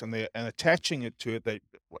master lease and attaching it to it.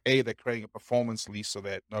 They're creating a performance lease so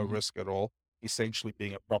that no risk at all, essentially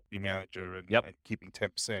being a property manager and keeping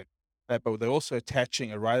 10%. But they're also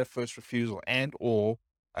attaching a right of first refusal and or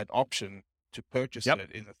an option to purchase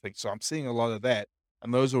it in the thing. So I'm seeing a lot of that.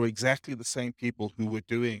 And those are exactly the same people who were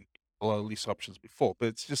doing a lot of lease options before. But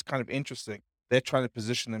it's just kind of interesting. They're trying to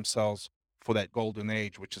position themselves for that golden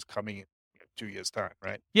age, which is coming in 2 years' time,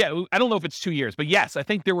 right? Yeah, I don't know if it's 2 years, but yes, I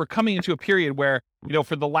think we're coming into a period where,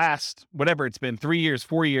 for the last, whatever it's been, 3 years,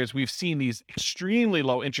 4 years, we've seen these extremely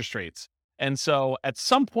low interest rates. And so at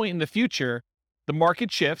some point in the future, the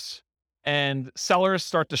market shifts and sellers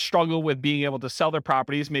start to struggle with being able to sell their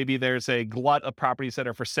properties. Maybe there's a glut of properties that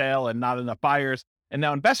are for sale and not enough buyers. And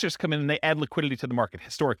now investors come in and they add liquidity to the market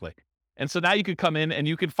historically. And so now you could come in and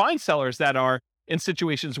you can find sellers that are in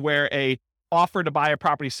situations where a offer to buy a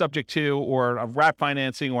property subject to, or a wrap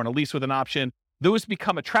financing, or a lease with an option, those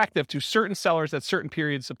become attractive to certain sellers at certain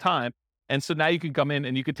periods of time. And so now you can come in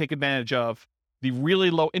and you can take advantage of the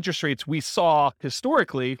really low interest rates we saw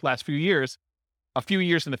historically last few years, a few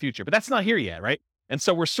years in the future. But that's not here yet, right? And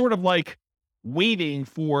so we're sort of like waiting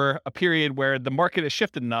for a period where the market has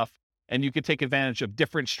shifted enough and you can take advantage of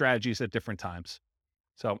different strategies at different times.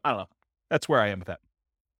 So I don't know. That's where I am with that.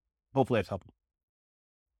 Hopefully that's helpful.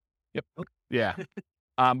 Yep. Yeah.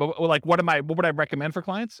 But like, what would I recommend for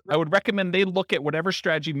clients? I would recommend they look at whatever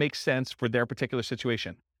strategy makes sense for their particular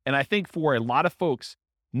situation. And I think for a lot of folks,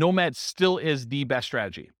 Nomad still is the best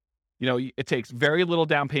strategy. It takes very little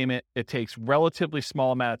down payment. It takes relatively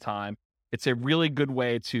small amount of time. It's a really good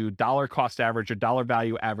way to dollar cost average or dollar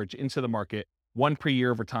value average into the market, one per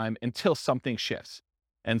year over time until something shifts.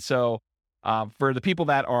 And so for the people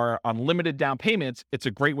that are on limited down payments, it's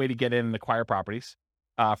a great way to get in and acquire properties.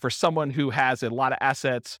 For someone who has a lot of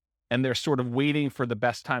assets and they're sort of waiting for the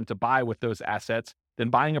best time to buy with those assets, then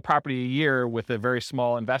buying a property a year with a very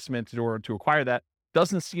small investment in order to acquire that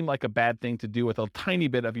doesn't seem like a bad thing to do with a tiny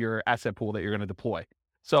bit of your asset pool that you're going to deploy.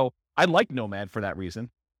 So I like Nomad for that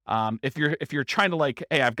reason. If you're trying to like,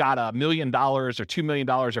 hey, I've got $1 million or $2 million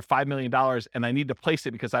or $5 million and I need to place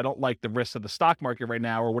it because I don't like the risks of the stock market right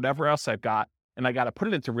now or whatever else I've got, and I got to put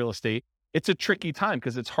it into real estate, it's a tricky time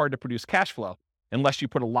because it's hard to produce cash flow unless you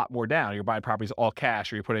put a lot more down. You're buying properties all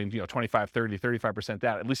cash or you're putting 25, 30, 35%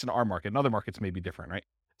 down, at least in our market. In other markets may be different, right?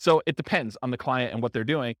 So it depends on the client and what they're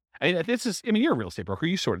doing. You're a real estate broker.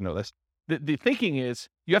 You sort of know this. The thinking is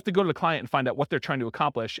you have to go to the client and find out what they're trying to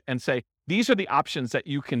accomplish and say, these are the options that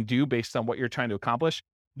you can do based on what you're trying to accomplish.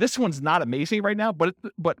 This one's not amazing right now, but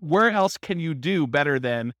where else can you do better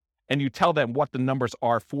than, and you tell them what the numbers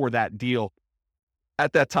are for that deal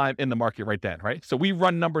at that time in the market right then, right? So we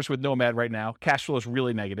run numbers with Nomad right now. Cash flow is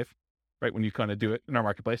really negative, right? When you kind of do it in our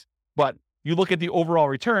marketplace, but you look at the overall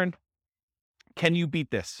return. Can you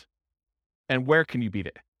beat this? And where can you beat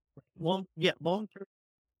it? Long term.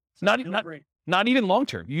 Not even long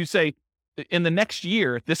term. You say in the next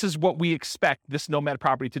year, this is what we expect this Nomad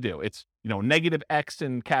property to do. It's, negative X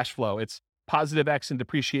in cash flow. It's positive X in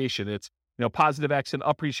depreciation. It's, positive X in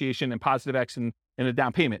appreciation and positive X in a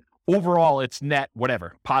down payment. Overall, it's net,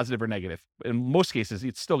 whatever, positive or negative. In most cases,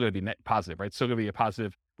 it's still going to be net positive, right? It's still going to be a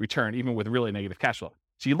positive return, even with really negative cash flow.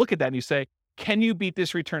 So you look at that and you say, can you beat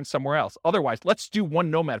this return somewhere else? Otherwise, let's do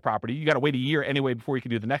one Nomad property. You got to wait a year anyway before you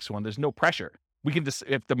can do the next one. There's no pressure. We can just,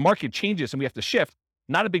 if the market changes and we have to shift,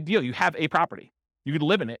 not a big deal. You have a property. You could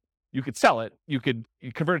live in it. You could sell it. You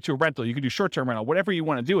convert it to a rental. You could do short-term rental, whatever you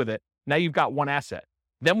want to do with it. Now you've got one asset.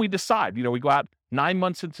 Then we decide, we go out 9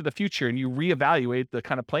 months into the future and you reevaluate the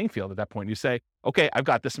kind of playing field at that point. You say, okay, I've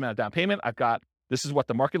got this amount of down payment. This is what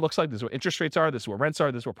the market looks like. This is what interest rates are. This is what rents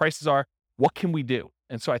are. This is what prices are. What can we do?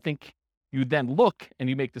 And so I think you then look and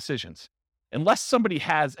you make decisions. Unless somebody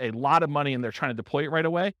has a lot of money and they're trying to deploy it right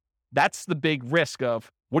away, that's the big risk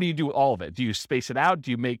of what do you do with all of it? Do you space it out?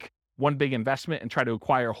 Do you make one big investment and try to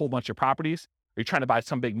acquire a whole bunch of properties? Are you trying to buy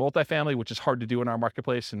some big multifamily, which is hard to do in our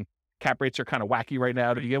marketplace and cap rates are kind of wacky right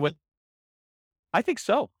now to begin with? I think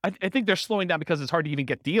so. I think they're slowing down because it's hard to even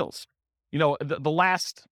get deals. The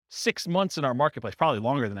last 6 months in our marketplace, probably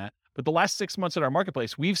longer than that, but the last 6 months in our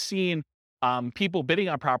marketplace, we've seen people bidding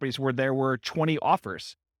on properties where there were 20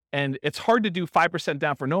 offers. And it's hard to do 5%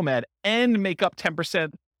 down for Nomad and make up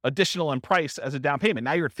 10% additional in price as a down payment.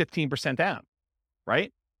 Now you're at 15% down,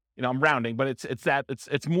 right? I'm rounding, but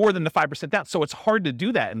it's more than the 5% down. So it's hard to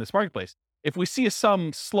do that in this marketplace. If we see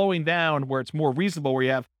some slowing down where it's more reasonable, where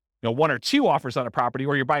you have 1 or 2 offers on a property,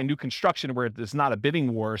 or you're buying new construction where there's not a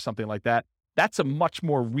bidding war or something like that, that's a much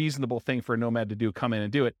more reasonable thing for a Nomad to do, come in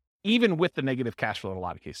and do it, even with the negative cash flow in a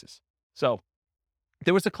lot of cases. So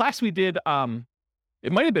there was a class we did,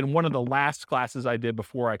 it might have been one of the last classes I did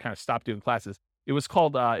before I kind of stopped doing classes. It was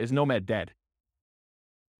called, Is Nomad Dead?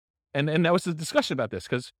 And that was a discussion about this,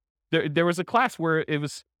 because there was a class where it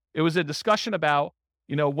was a discussion about,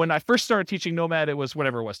 when I first started teaching Nomad, it was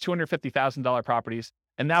whatever it was, $250,000 properties.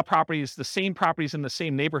 And now properties, the same properties in the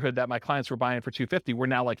same neighborhood that my clients were buying for $250 were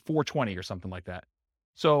now like $420 or something like that.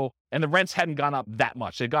 So, and the rents hadn't gone up that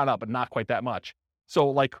much. They'd gone up, but not quite that much. So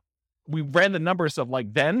like we ran the numbers of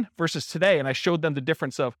like then versus today. And I showed them the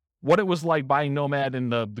difference of what it was like buying Nomad in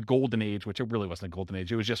the golden age, which it really wasn't a golden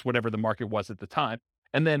age. It was just whatever the market was at the time.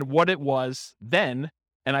 And then what it was then.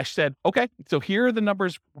 And I said, okay, so here are the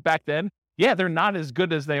numbers back then. Yeah, they're not as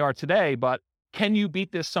good as they are today, but can you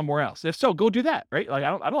beat this somewhere else? If so, go do that, right? Like I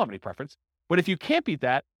don't have any preference. But if you can't beat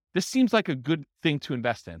that, this seems like a good thing to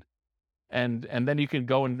invest in. And then you can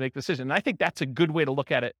go and make a decision. And I think that's a good way to look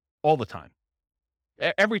at it all the time.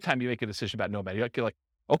 Every time you make a decision about Nomad, you're like,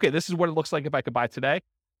 okay, this is what it looks like if I could buy today.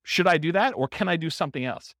 Should I do that? Or can I do something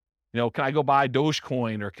else? Can I go buy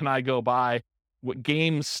Dogecoin, or can I go buy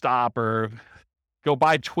GameStop, or go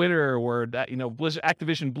buy Twitter, or that,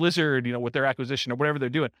 Activision Blizzard, with their acquisition or whatever they're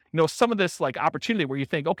doing. Some of this like opportunity where you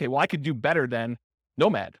think, okay, well, I could do better than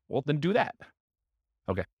Nomad. Well, then do that.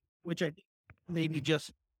 Okay. Which I think maybe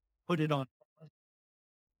just put it on.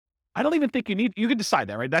 I don't even think you can decide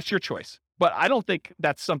that, right? That's your choice. But I don't think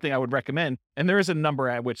that's something I would recommend. And there is a number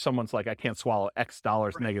at which someone's like, I can't swallow X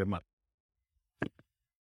dollars negative money.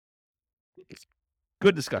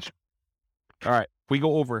 Good discussion. All right. We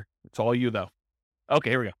go over. It's all you though. Okay,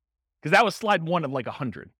 here we go. Because that was slide 1 of like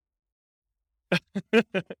 100. All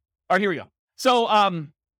right, here we go. So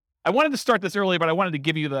I wanted to start this early, but I wanted to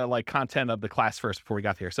give you the like content of the class first before we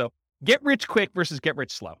got here. So get rich quick versus get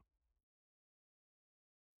rich slow.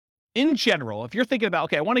 In general, if you're thinking about,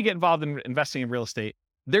 okay, I want to get involved in investing in real estate,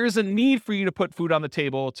 there's a need for you to put food on the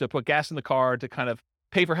table, to put gas in the car, to kind of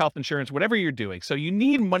pay for health insurance, whatever you're doing. So you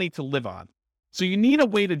need money to live on. So you need a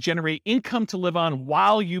way to generate income to live on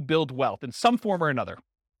while you build wealth in some form or another.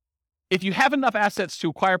 If you have enough assets to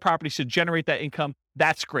acquire properties to generate that income,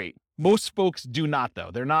 that's great. Most folks do not,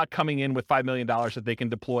 though. They're not coming in with $5 million that they can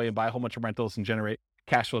deploy and buy a whole bunch of rentals and generate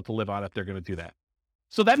cash flow to live on if they're going to do that.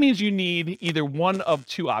 So that means you need either one of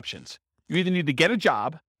 2 options. You either need to get a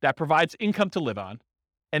job that provides income to live on,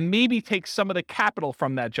 and maybe take some of the capital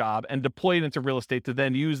from that job and deploy it into real estate to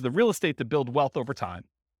then use the real estate to build wealth over time.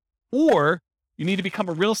 Or you need to become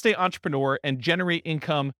a real estate entrepreneur and generate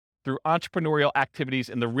income through entrepreneurial activities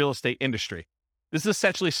in the real estate industry. This is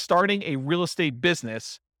essentially starting a real estate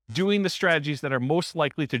business, doing the strategies that are most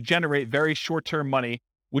likely to generate very short-term money,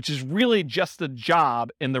 which is really just a job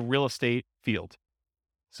in the real estate field.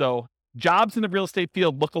 So jobs in the real estate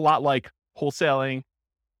field look a lot like wholesaling,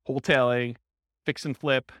 fix and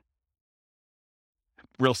flip,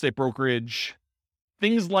 real estate brokerage,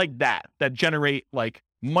 things like that generate like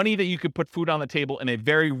money that you could put food on the table in a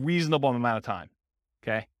very reasonable amount of time.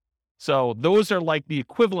 Okay. So those are like the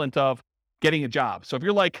equivalent of getting a job. So if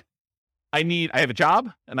you're like, I have a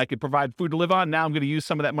job and I could provide food to live on. Now I'm going to use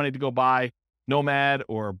some of that money to go buy Nomad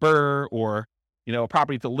or Burr or, a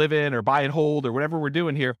property to live in or buy and hold or whatever we're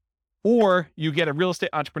doing here. Or you get a real estate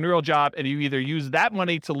entrepreneurial job and you either use that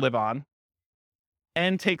money to live on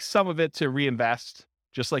and take some of it to reinvest,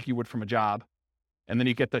 just like you would from a job. And then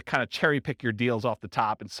you get to kind of cherry pick your deals off the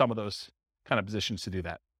top in some of those kind of positions to do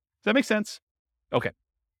that. Does that make sense? Okay.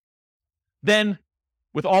 Then,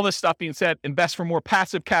 with all this stuff being said, invest for more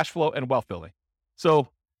passive cash flow and wealth building. So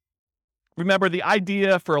remember, the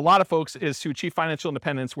idea for a lot of folks is to achieve financial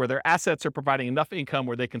independence where their assets are providing enough income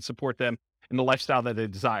where they can support them in the lifestyle that they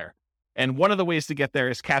desire. And one of the ways to get there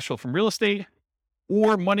is cash flow from real estate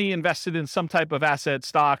or money invested in some type of asset,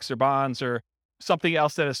 stocks or bonds or something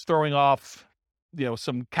else that is throwing off,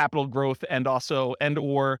 some capital growth and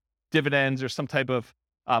or dividends or some type of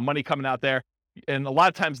money coming out there. And a lot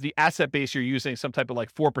of times the asset base, you're using some type of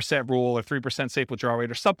like 4% rule or 3% safe withdrawal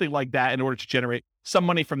rate or something like that in order to generate some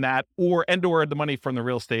money from that or the money from the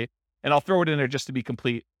real estate. And I'll throw it in there just to be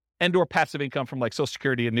complete, or passive income from like Social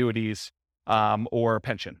Security, annuities, or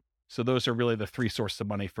pension. So those are really the three sources of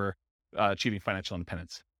money for achieving financial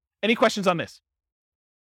independence. Any questions on this?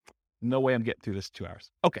 No way I'm getting through this 2 hours.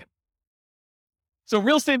 Okay. So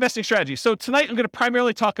real estate investing strategy. So tonight I'm going to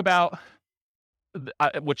primarily talk about,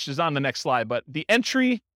 which is on the next slide, but the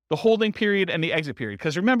entry, the holding period, and the exit period.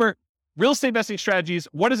 Because remember, real estate investing strategies,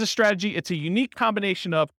 what is a strategy? It's a unique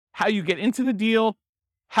combination of how you get into the deal,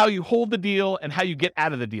 how you hold the deal, and how you get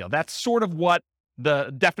out of the deal. That's sort of what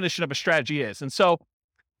the definition of a strategy is. And so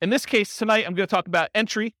in this case, tonight, I'm going to talk about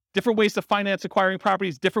entry, different ways to finance acquiring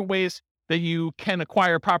properties, different ways that you can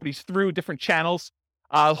acquire properties through different channels,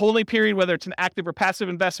 holding period, whether it's an active or passive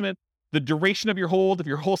investment, the duration of your hold, if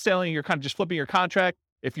you're wholesaling, you're kind of just flipping your contract,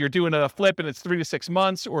 if you're doing a flip and it's 3 to 6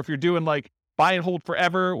 months, or if you're doing like buy and hold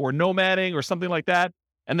forever or nomading or something like that.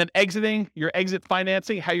 And then exiting, your exit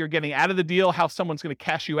financing, how you're getting out of the deal, how someone's going to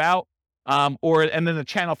cash you out, and then the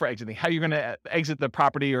channel for exiting, how you're going to exit the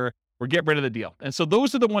property or get rid of the deal. And so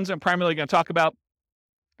those are the ones I'm primarily going to talk about.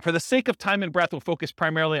 For the sake of time and breath, we'll focus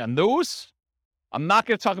primarily on those. I'm not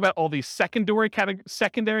going to talk about all these secondary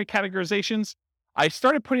categorizations. I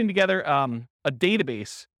started putting together a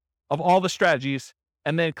database of all the strategies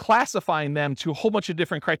and then classifying them to a whole bunch of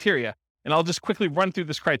different criteria. And I'll just quickly run through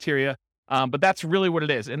this criteria, but that's really what it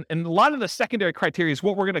is. And a lot of the secondary criteria is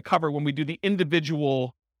what we're going to cover when we do the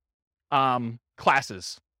individual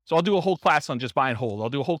classes. So I'll do a whole class on just buy and hold. I'll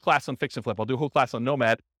do a whole class on fix and flip. I'll do a whole class on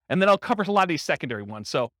nomad. And then I'll cover a lot of these secondary ones.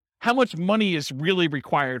 So how much money is really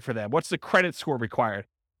required for them? What's the credit score required?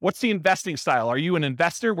 What's the investing style? Are you an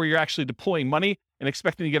investor where you're actually deploying money and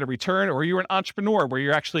expecting to get a return? Or are you an entrepreneur where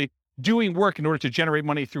you're actually doing work in order to generate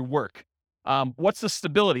money through work? What's the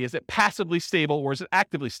stability? Is it passively stable or is it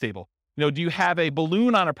actively stable? Do you have a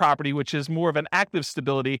balloon on a property, which is more of an active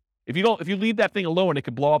stability? If you leave that thing alone, it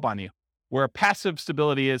could blow up on you. Where a passive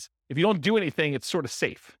stability is, if you don't do anything, it's sort of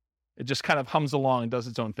safe. It just kind of hums along and does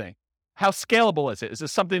its own thing. How scalable is it? Is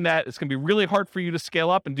this something that is going to be really hard for you to scale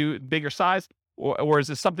up and do bigger size? Or is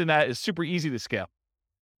this something that is super easy to scale?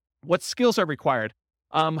 What skills are required?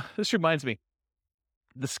 This reminds me,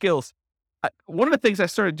 the skills. One of the things I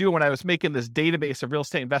started doing when I was making this database of real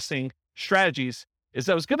estate investing strategies is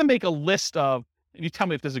I was going to make a list of, and you tell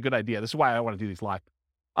me if this is a good idea. This is why I want to do these live.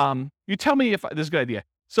 You tell me if this is a good idea.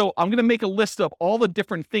 So I'm going to make a list of all the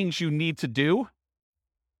different things you need to do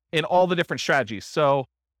in all the different strategies. So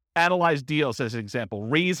analyze deals as an example,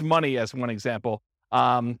 raise money as one example,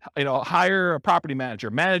 hire a property manager,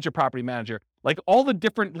 manage a property manager, like all the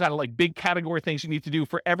different kind of like big category things you need to do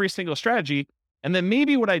for every single strategy. And then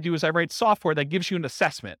maybe what I do is I write software that gives you an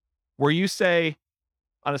assessment where you say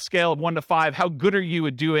on a scale of 1 to 5, how good are you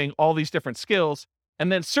at doing all these different skills? And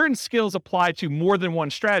then certain skills apply to more than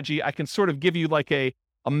one strategy. I can sort of give you like a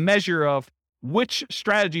measure of which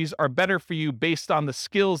strategies are better for you based on the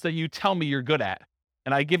skills that you tell me you're good at.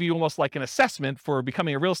 And I give you almost like an assessment for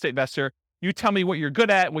becoming a real estate investor. You tell me what you're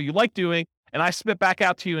good at, what you like doing, and I spit back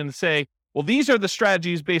out to you and say, well, these are the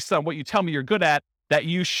strategies based on what you tell me you're good at that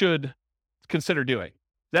you should consider doing. Is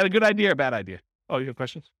that a good idea or a bad idea? Oh, you have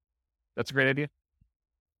questions? That's a great idea.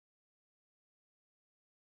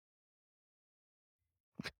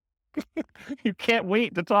 You can't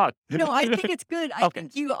wait to talk. No, I think it's good. I Okay.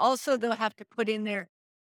 think you also, though, have to put in there,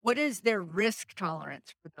 what is their risk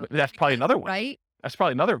tolerance for those That's probably people, another one. right? That's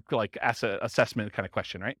probably another like asset assessment kind of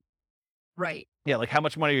question, right? Right. Yeah, like how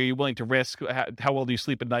much money are you willing to risk? How well do you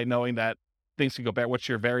sleep at night knowing that things can go bad? What's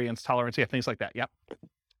your variance tolerance? Yeah, things like that. Yeah.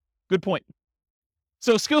 Good point.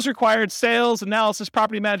 So skills required, sales, analysis,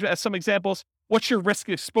 property management as some examples. What's your risk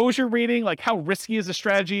exposure rating? Like how risky is the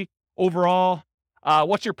strategy overall?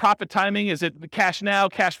 What's your profit timing? Is it cash now,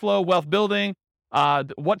 cash flow, wealth building?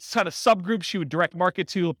 What kind of subgroups you would direct market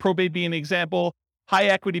to? Probate being an example, high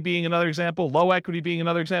equity being another example, low equity being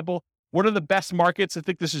another example. What are the best markets? I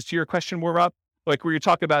think this is to your question more, Rob. Like where you're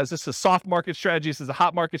talking about, is this a soft market strategy? Is this a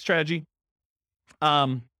hot market strategy?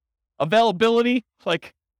 Availability,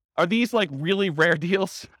 like, are these like really rare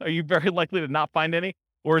deals? Are you very likely to not find any?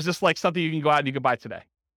 Or is this like something you can go out and you can buy today?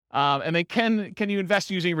 And then can you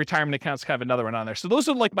invest using retirement accounts? Kind of another one on there. So those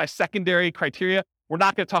are like my secondary criteria. We're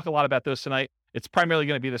not going to talk a lot about those tonight. It's primarily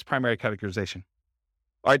going to be this primary categorization.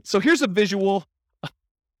 All right, so here's a visual.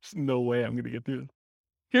 There's no way I'm going to get through this.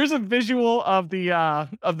 Here's a visual of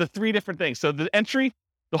the three different things. So the entry,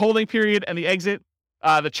 the holding period, and the exit.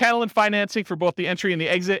 The channel and financing for both the entry and the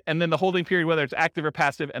exit, and then the holding period, whether it's active or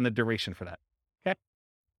passive, and the duration for that. Okay?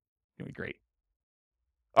 Gonna be great.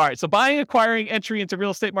 All right, so buying, acquiring, entry into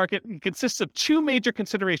real estate market consists of two major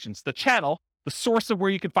considerations: the channel, the source of where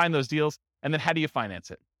you can find those deals, and then how do you finance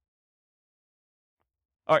it?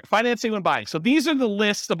 All right, financing when buying. So these are the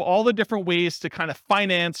list of all the different ways to kind of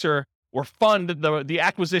finance or fund the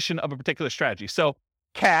acquisition of a particular strategy. So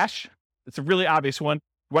cash, it's a really obvious one.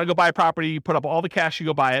 You want to go buy a property, you put up all the cash, you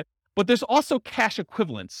go buy it. But there's also cash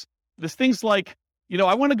equivalents. There's things like,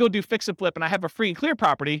 I want to go do fix and flip and I have a free and clear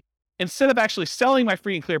property. Instead of actually selling my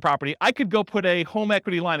free and clear property, I could go put a home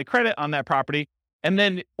equity line of credit on that property and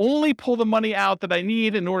then only pull the money out that I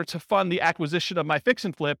need in order to fund the acquisition of my fix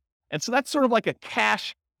and flip. And so that's sort of like a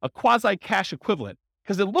quasi-cash equivalent,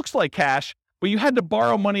 because it looks like cash, but you had to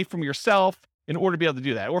borrow money from yourself in order to be able to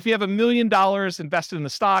do that. Or if you have $1 million invested in the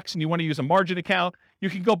stocks and you want to use a margin account, you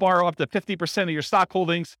can go borrow up to 50% of your stock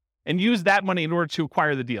holdings and use that money in order to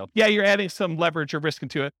acquire the deal. Yeah, you're adding some leverage or risk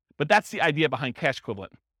into it, but that's the idea behind cash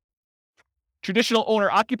equivalent. Traditional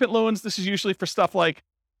owner-occupant loans, this is usually for stuff like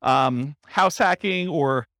house hacking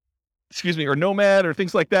or Nomad or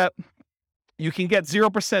things like that. You can get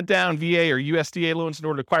 0% down VA or USDA loans in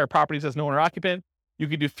order to acquire properties as an owner-occupant. You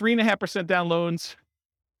can do 3.5% down loans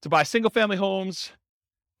to buy single-family homes,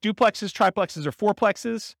 duplexes, triplexes, or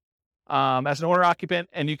fourplexes as an owner-occupant,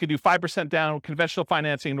 and you can do 5% down conventional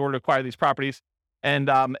financing in order to acquire these properties. And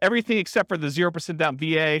everything except for the 0% down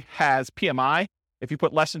VA has PMI. If you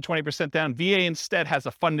put less than 20% down, VA instead has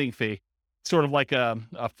a funding fee, sort of like a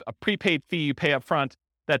prepaid fee you pay up front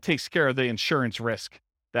that takes care of the insurance risk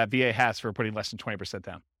that VA has for putting less than 20%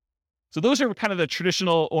 down. So those are kind of the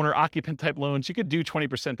traditional owner-occupant type loans. You could do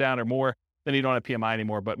 20% down or more, then you don't have PMI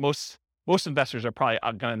anymore, but most investors are probably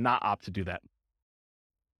going to not opt to do that.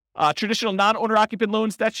 Traditional non-owner-occupant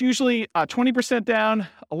loans, that's usually 20% down.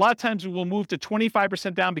 A lot of times we'll move to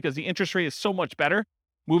 25% down because the interest rate is so much better,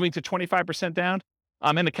 moving to 25% down.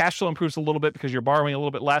 And the cash flow improves a little bit because you're borrowing a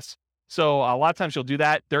little bit less. So a lot of times you'll do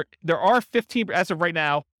that. There are 15, as of right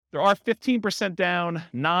now, there are 15% down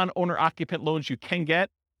non-owner-occupant loans you can get.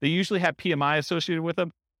 They usually have PMI associated with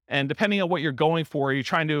them. And depending on what you're going for, are you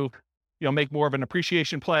trying to make more of an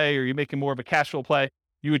appreciation play, or you're making more of a cash flow play,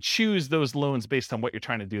 you would choose those loans based on what you're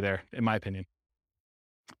trying to do there, in my opinion.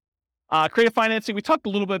 Creative financing, we talked a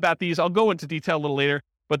little bit about these. I'll go into detail a little later,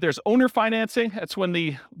 but there's owner financing. That's when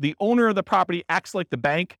the owner of the property acts like the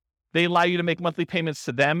bank. They allow you to make monthly payments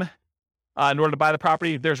to them in order to buy the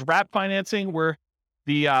property. There's wrap financing, where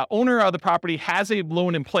the owner of the property has a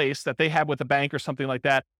loan in place that they have with a bank or something like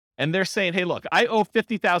that. And they're saying, hey, look, I owe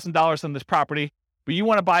 $50,000 on this property, but you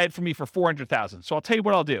want to buy it from me for $400,000. So I'll tell you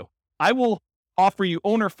what I'll do. I will offer you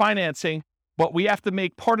owner financing, but we have to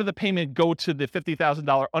make part of the payment go to the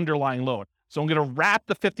 $50,000 underlying loan. So I'm going to wrap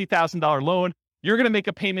the $50,000 loan. You're going to make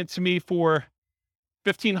a payment to me for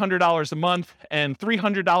 $1,500 a month, and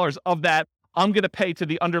 $300 of that I'm going to pay to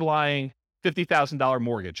the underlying $50,000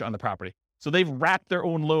 mortgage on the property. So they've wrapped their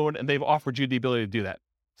own loan and they've offered you the ability to do that.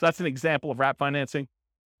 So that's an example of wrap financing.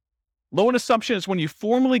 Loan assumption is when you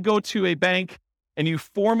formally go to a bank and you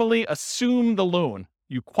formally assume the loan.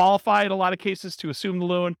 You qualify in a lot of cases to assume the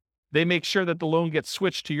loan. They make sure that the loan gets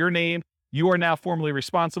switched to your name. You are now formally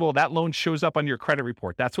responsible. That loan shows up on your credit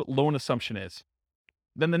report. That's what loan assumption is.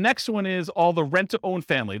 Then the next one is all the rent-to-own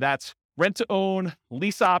family. That's rent-to-own,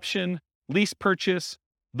 lease option, lease purchase.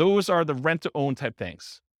 Those are the rent-to-own type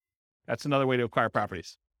things. That's another way to acquire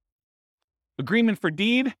properties. Agreement for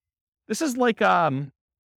deed. This is like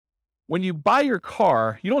when you buy your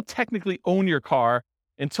car, you don't technically own your car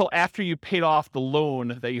until after you paid off the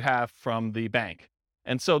loan that you have from the bank.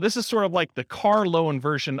 And so this is sort of like the car loan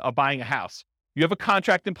version of buying a house. You have a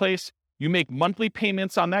contract in place, you make monthly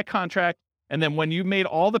payments on that contract, and then when you made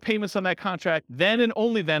all the payments on that contract, then and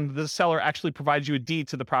only then the seller actually provides you a deed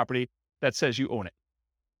to the property that says you own it.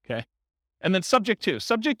 Okay. And then subject to.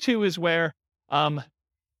 Subject to is where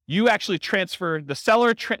you actually transfer, the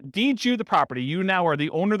seller deeds you the property. You now are the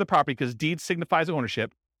owner of the property because deed signifies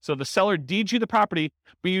ownership. So the seller deeds you the property,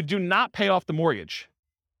 but you do not pay off the mortgage.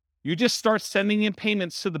 You just start sending in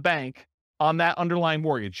payments to the bank on that underlying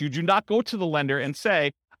mortgage. You do not go to the lender and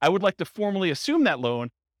say, I would like to formally assume that loan.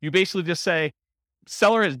 You basically just say,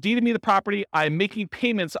 seller has deeded me the property. I'm making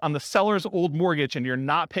payments on the seller's old mortgage, and you're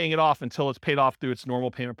not paying it off until it's paid off through its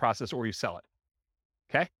normal payment process or you sell it.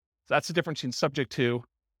 Okay? So that's the difference between subject to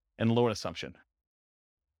and loan assumption.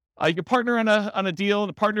 You can partner on a deal.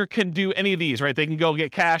 The partner can do any of these, right? They can go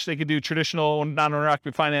get cash. They can do traditional non-owner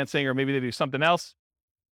occupied financing, or maybe they do something else.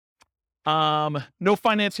 No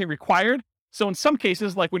financing required. So in some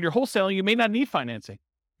cases, like when you're wholesaling, you may not need financing.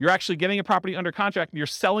 You're actually getting a property under contract and you're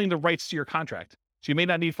selling the rights to your contract. So you may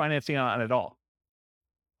not need financing on it at all.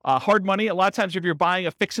 Hard money. A lot of times if you're buying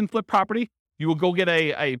a fix and flip property, you will go get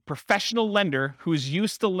a professional lender who's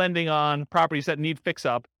used to lending on properties that need fix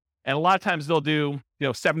up. And a lot of times they'll do,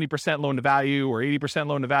 70% loan to value or 80%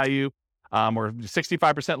 loan to value, or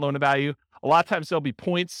 65% loan to value. A lot of times there'll be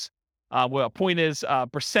points. Well, a point is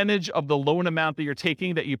percentage of the loan amount that you're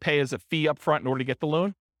taking that you pay as a fee up front in order to get the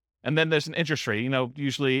loan. And then there's an interest rate,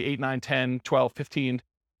 usually 8, 9, 10, 12, 15,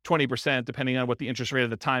 20%, depending on what the interest rate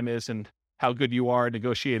at the time is and how good you are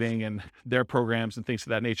negotiating and their programs and things of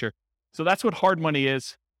that nature. So that's what hard money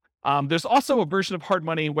is. There's also a version of hard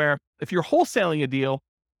money where if you're wholesaling a deal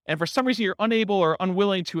and for some reason you're unable or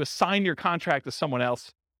unwilling to assign your contract to someone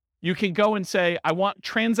else, you can go and say, I want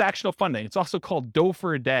transactional funding. It's also called dough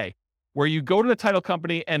for a day, where you go to the title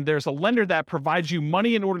company and there's a lender that provides you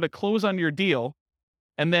money in order to close on your deal.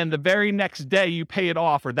 And then the very next day you pay it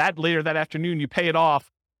off, or later that afternoon, you pay it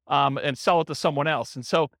off and sell it to someone else. And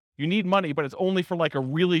so you need money, but it's only for like a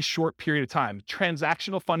really short period of time.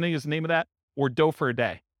 Transactional funding is the name of that, or dough for a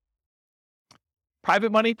day.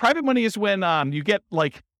 Private money. Private money is when you get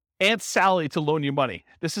like Aunt Sally to loan you money.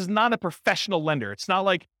 This is not a professional lender. It's not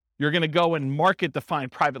like you're going to go and market to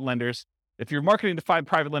find private lenders. If you're marketing to find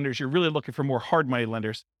private lenders, you're really looking for more hard money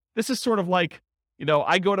lenders. This is sort of like,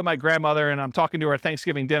 I go to my grandmother and I'm talking to her at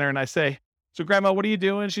Thanksgiving dinner and I say, so Grandma, what are you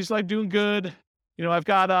doing? She's like, doing good. I've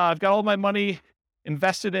got all my money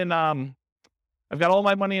invested in, CDs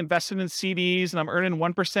and I'm earning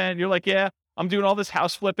 1%. You're like, yeah, I'm doing all this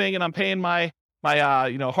house flipping and I'm paying my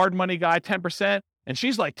hard money guy 10%. And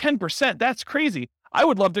she's like, 10%? That's crazy. I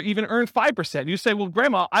would love to even earn 5%. You say, well,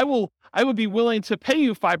 Grandma, I would be willing to pay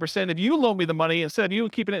you 5% if you loan me the money instead of you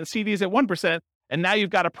keeping it in CDs at 1%. And now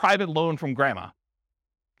you've got a private loan from Grandma.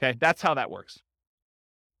 Okay, that's how that works.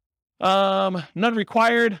 None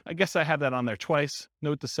required. I guess I have that on there twice.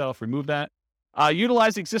 Note to self, remove that.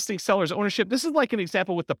 Utilize existing seller's ownership. This is like an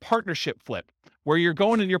example with the partnership flip, where you're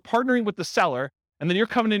going and you're partnering with the seller, and then you're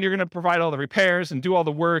coming in, you're going to provide all the repairs and do all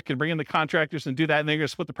the work and bring in the contractors and do that, and then you're going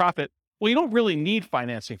to split the profit. Well, you don't really need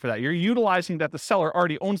financing for that. You're utilizing that the seller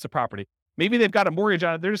already owns the property. Maybe they've got a mortgage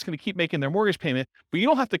on it. They're just going to keep making their mortgage payment, but you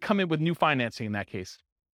don't have to come in with new financing in that case.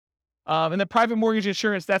 And then private mortgage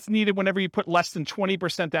insurance, that's needed whenever you put less than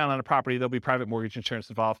 20% down on a property. There'll be private mortgage insurance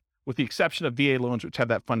involved, with the exception of VA loans, which have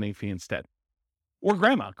that funding fee instead. Or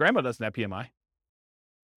Grandma. Grandma doesn't have PMI.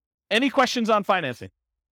 Any questions on financing?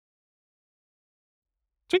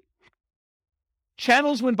 Sweet.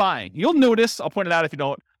 Channels when buying. You'll notice, I'll point it out if you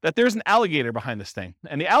don't, that there's an alligator behind this thing.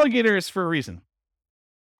 And the alligator is for a reason.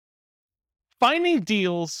 Finding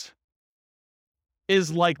deals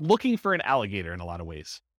is like looking for an alligator in a lot of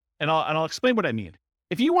ways. And I'll explain what I mean.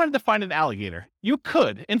 If you wanted to find an alligator, you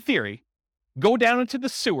could, in theory, go down into the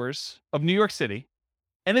sewers of New York City,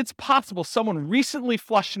 and it's possible someone recently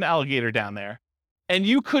flushed an alligator down there, and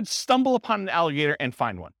you could stumble upon an alligator and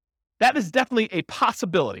find one. That is definitely a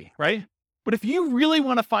possibility, right? But if you really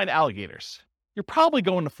want to find alligators, you're probably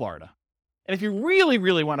going to Florida. And if you really,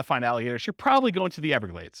 really want to find alligators, you're probably going to the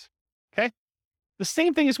Everglades, okay? The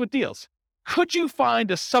same thing is with deals. Could you find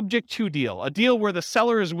a subject to deal, a deal where the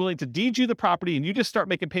seller is willing to deed you the property and you just start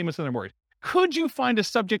making payments on their mortgage? Could you find a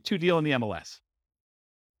subject to deal in the MLS?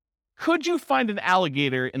 Could you find an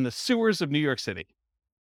alligator in the sewers of New York City?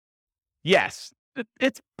 Yes,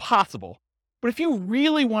 it's possible. But if you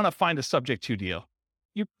really want to find a subject to deal,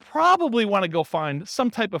 you probably want to go find some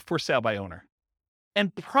type of for sale by owner.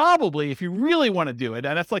 And probably, if you really want to do it,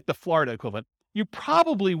 and that's like the Florida equivalent, you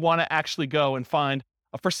probably want to actually go and find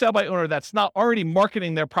a for sale by owner that's not already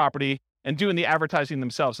marketing their property and doing the advertising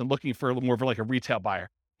themselves and looking for more of like a retail buyer.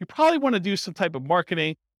 You probably want to do some type of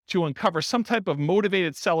marketing to uncover some type of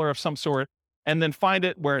motivated seller of some sort, and then find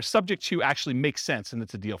it where subject to actually makes sense and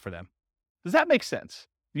it's a deal for them. Does that make sense?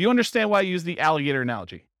 Do you understand why I use the alligator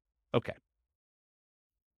analogy? Okay.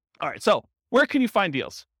 All right, so where can you find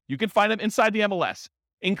deals? You can find them inside the MLS,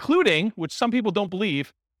 including, which some people don't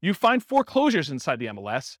believe, you find foreclosures inside the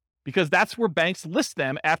MLS, because that's where banks list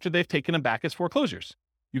them after they've taken them back as foreclosures.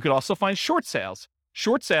 You could also find short sales.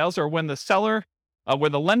 Short sales are when the seller, where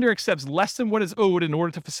the lender accepts less than what is owed in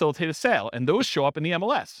order to facilitate a sale, and those show up in the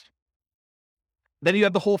MLS. Then you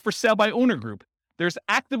have the whole for sale by owner group. there's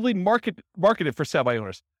actively marketed for sale by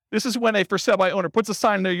owners. This is when a for sale by owner puts a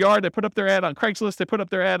sign in their yard, they put up their ad on Craigslist, they put up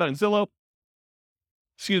their ad on Zillow,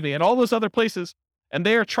 and all those other places, and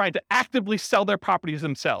they are trying to actively sell their properties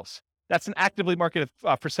themselves. That's an actively marketed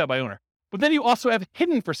for sale by owner. But then you also have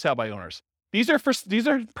hidden for sale by owners. These are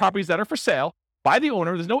properties that are for sale by the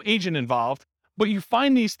owner. There's no agent involved, but you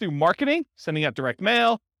find these through marketing, sending out direct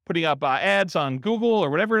mail, putting up ads on Google or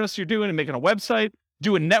whatever else you're doing, and making a website,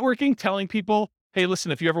 doing networking, telling people, hey,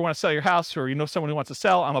 listen, if you ever want to sell your house, or you know someone who wants to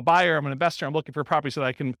sell, I'm a buyer, I'm an investor, I'm looking for properties that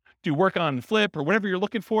I can do work on and flip, or whatever you're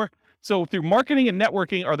looking for. So through marketing and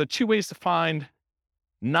networking are the two ways to find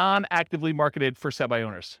non-actively marketed for sale by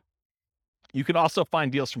owners. You can also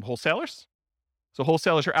find deals from wholesalers. So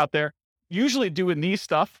wholesalers are out there usually doing these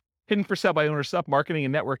stuff, hidden for sale by owner stuff, marketing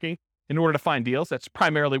and networking in order to find deals. That's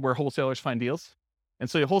primarily where wholesalers find deals. And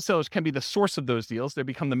so the wholesalers can be the source of those deals. They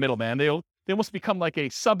become the middleman. They almost become like a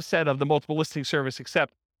subset of the multiple listing service,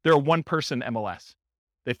 except they're a one-person MLS.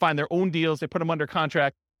 They find their own deals, they put them under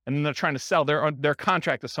contract, and then they're trying to sell their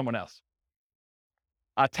contract to someone else.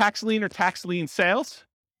 Tax lien or tax lien sales.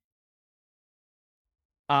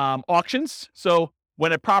 Auctions. So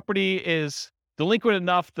when a property is delinquent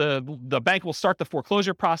enough, the bank will start the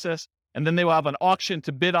foreclosure process, and then they will have an auction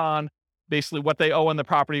to bid on basically what they owe on the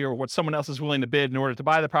property or what someone else is willing to bid in order to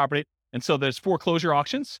buy the property. And so there's foreclosure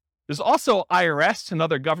auctions. There's also IRS and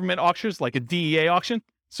other government auctions, like a DEA auction.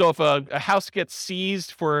 So if a house gets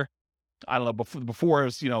seized for, I don't know, before it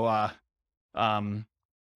was,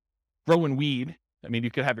 growing weed. I mean,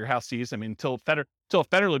 you could have your house seized. I mean, until it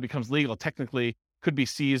federally becomes legal, technically could be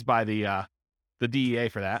seized by the DEA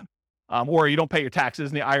for that. Or you don't pay your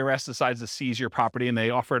taxes and the IRS decides to seize your property and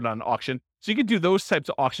they offer it on auction. So you could do those types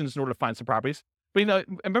of auctions in order to find some properties. But I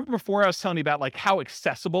remember before I was telling you about like how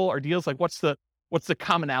accessible are deals, like what's the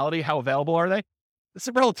commonality, how available are they? It's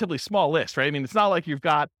a relatively small list, right? I mean, it's not like you've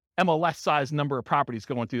got MLS size number of properties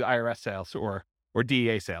going through the IRS sales or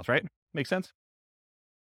DEA sales, right? Make sense?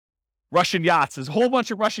 Russian yachts. There's a whole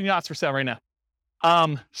bunch of Russian yachts for sale right now.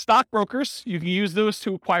 Stockbrokers, you can use those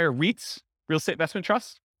to acquire REITs, real estate investment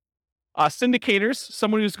trusts. Syndicators,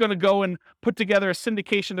 someone who's going to go and put together a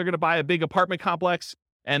syndication. They're going to buy a big apartment complex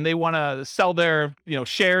and they want to sell their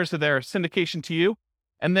shares of their syndication to you.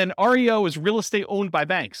 And then REO is real estate owned by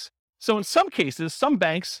banks. So in some cases, some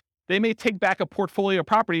banks, they may take back a portfolio of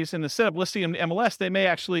properties and instead of listing them in MLS, they may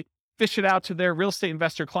actually fish it out to their real estate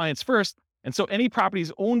investor clients first. And so any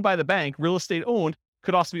properties owned by the bank, real estate owned,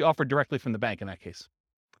 could also be offered directly from the bank in that case.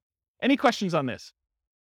 Any questions on this?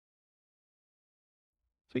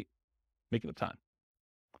 Sweet. Making up time.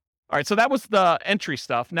 All right, so that was the entry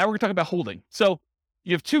stuff. Now we're going to talk about holding. So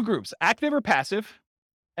you have two groups, active or passive,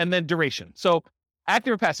 and then duration. So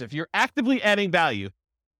active or passive, you're actively adding value,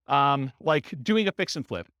 like doing a fix and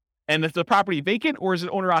flip. And is the property vacant or is it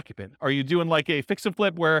owner occupant? Are you doing like a fix and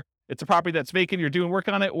flip where it's a property that's vacant, you're doing work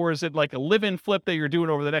on it, or is it like a live-in flip that you're doing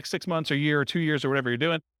over the next 6 months or year or 2 years or whatever you're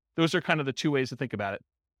doing? Those are kind of the two ways to think about it.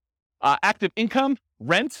 Active income,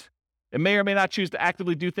 rent. It may or may not choose to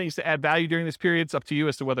actively do things to add value during this period. It's up to you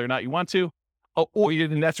as to whether or not you want to.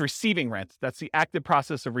 And that's receiving rent. That's the active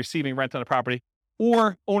process of receiving rent on a property.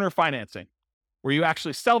 Or owner financing, where you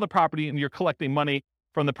actually sell the property and you're collecting money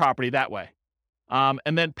from the property that way.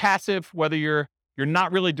 And then passive, whether you're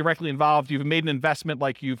not really directly involved, you've made an investment,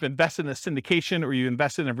 like you've invested in a syndication or you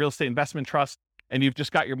invested in a real estate investment trust, and you've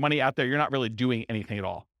just got your money out there. You're not really doing anything at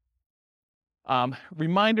all.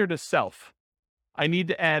 Reminder to self, I need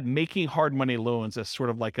to add making hard money loans as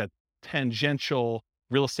sort of like a tangential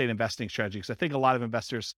real estate investing strategy, because I think a lot of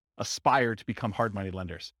investors aspire to become hard money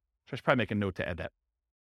lenders. So I should probably make a note to add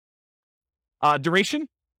that. Duration.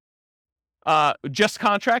 Just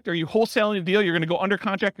contract. Are you wholesaling a deal? You're going to go under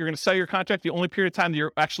contract. You're going to sell your contract. The only period of time that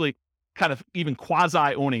you're actually kind of even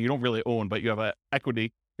quasi owning, you don't really own, but you have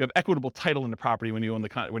equitable title in the property when you own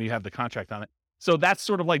when you have the contract on it. So that's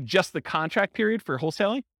sort of like just the contract period for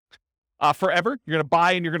wholesaling. Forever. You're going to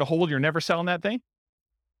buy and you're going to hold. You're never selling that thing.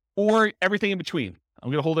 Or everything in between. I'm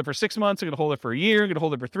going to hold it for 6 months. I'm going to hold it for a year. I'm going to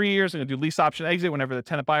hold it for 3 years. I'm going to do lease option exit whenever the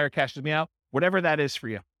tenant buyer cashes me out. Whatever that is for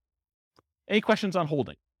you. Any questions on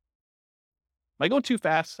holding? Am I going too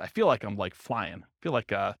fast? I feel like I'm like flying. I feel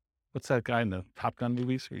like, what's that guy in the Top Gun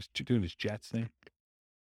movies where he's doing his jets thing?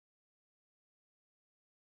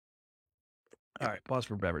 All right, pause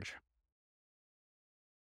for beverage.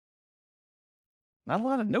 Not a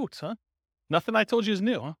lot of notes, huh? Nothing I told you is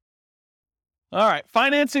new, huh? All right,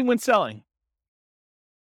 financing when selling.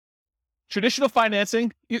 Traditional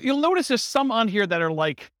financing, you'll notice there's some on here that are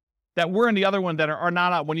like, that were in the other one that are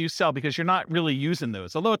not out when you sell because you're not really using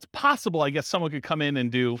those. Although it's possible, I guess someone could come in and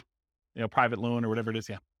do, private loan or whatever it is.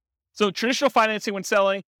 Yeah. So traditional financing when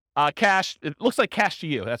selling, cash, it looks like cash to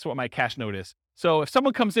you. That's what my cash note is. So if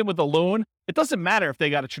someone comes in with a loan, it doesn't matter if they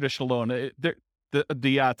got a traditional loan.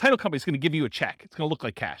 The title company is going to give you a check. It's going to look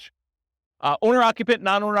like cash. Owner-occupant,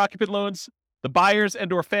 non-owner-occupant loans, the buyers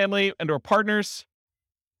and/or family and/or partners,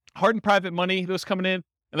 hard and private money, those coming in,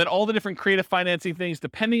 and then all the different creative financing things,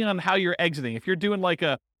 depending on how you're exiting. If you're doing like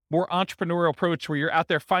a more entrepreneurial approach where you're out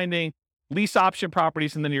there finding lease option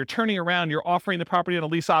properties and then you're turning around, you're offering the property on a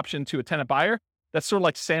lease option to a tenant buyer, that's sort of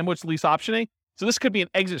like sandwich lease optioning. So this could be an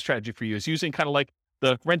exit strategy for you, is using kind of like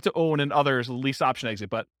the rent to own and others lease option exit.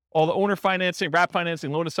 But all the owner financing, wrap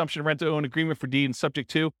financing, loan assumption, rent to own, agreement for deed, and subject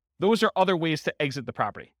to, those are other ways to exit the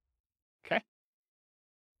property. Okay.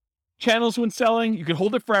 Channels when selling, you can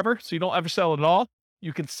hold it forever, so you don't ever sell it at all.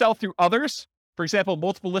 You can sell through others. For example,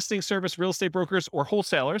 multiple listing service, real estate brokers, or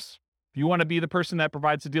wholesalers. If you want to be the person that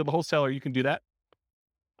provides the deal to the wholesaler, you can do that.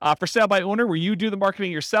 For sale by owner, where you do the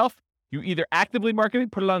marketing yourself, you either actively market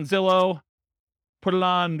it, put it on Zillow, put it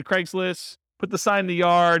on Craigslist, put the sign in the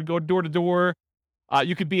yard, go door to door.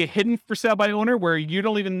 You could be a hidden for sale by owner where you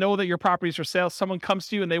don't even know that your property is for sale. Someone comes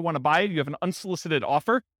to you and they want to buy it. You have an unsolicited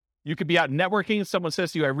offer. You could be out networking and someone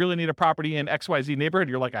says to you, I really need a property in XYZ neighborhood.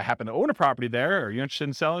 You're like, I happen to own a property there. Are you interested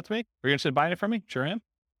in selling it to me? Are you interested in buying it from me? Sure am.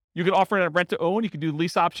 You can offer it at rent to own. You can do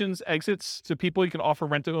lease options, exits to people. You can offer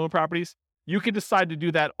rent to own properties. You could decide to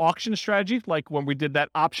do that auction strategy, like when we did that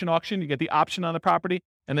option auction. You get the option on the property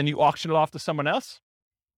and then you auction it off to someone else.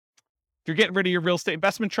 If you're getting rid of your real estate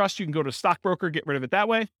investment trust, you can go to a stockbroker, get rid of it that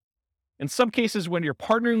way. In some cases, when you're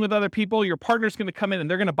partnering with other people, your partner's going to come in and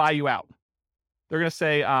they're going to buy you out. They're going to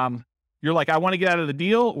say, you're like, I want to get out of the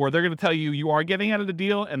deal, or they're going to tell you you are getting out of the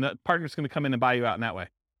deal, and the partner's going to come in and buy you out in that way.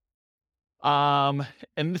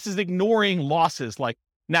 And this is ignoring losses like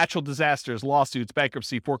natural disasters, lawsuits,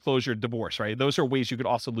 bankruptcy, foreclosure, divorce, right? Those are ways you could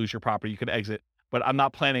also lose your property. You could exit, but I'm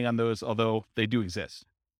not planning on those, although they do exist.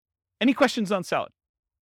 Any questions on selling?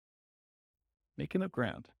 Making up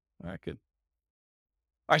ground. All right, good.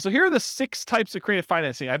 All right, so here are the 6 types of creative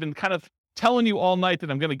financing. I've been kind of telling you all night that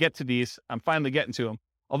I'm going to get to these. I'm finally getting to them,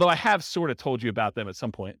 although I have sort of told you about them at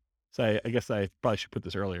some point. So I guess I probably should put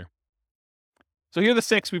this earlier. So here are the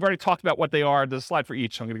 6. We've already talked about what they are. There's a slide for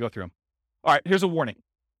each, so I'm going to go through them. All right, here's a warning.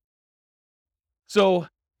 So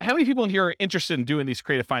how many people in here are interested in doing these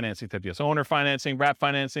creative financing type deals? Owner financing, wrap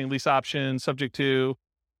financing, lease option, subject to,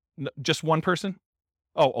 just one person?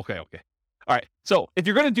 Oh, okay. All right, so if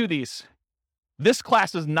you're going to do these, this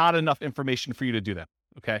class is not enough information for you to do them,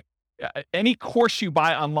 okay? Any course you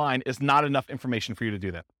buy online is not enough information for you to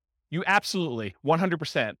do that. You absolutely,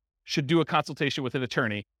 100%, should do a consultation with an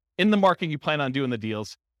attorney in the market you plan on doing the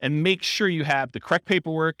deals and make sure you have the correct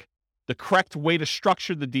paperwork, the correct way to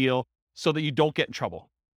structure the deal so that you don't get in trouble,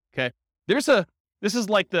 okay? There's a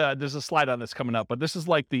slide on this coming up, but this is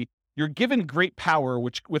like you're given great power,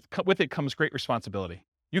 which with it comes great responsibility.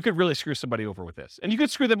 You could really screw somebody over with this. And you could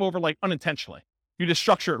screw them over like unintentionally. You just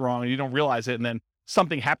structure it wrong and you don't realize it, and then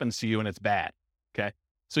something happens to you and it's bad, okay?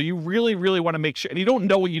 So you really, really want to make sure, and you don't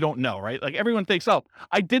know what you don't know, right? Like everyone thinks, oh,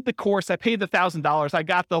 I did the course, I paid the $1,000, I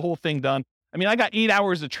got the whole thing done. I mean, I got 8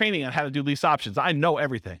 hours of training on how to do lease options. I know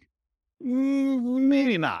everything.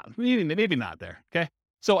 Maybe not there, okay?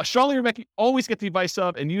 So I strongly recommend you always get the advice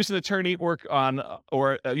of and use an attorney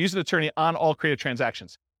use an attorney on all creative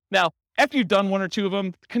transactions. Now, after you've done 1 or 2 of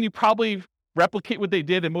them, can you probably replicate what they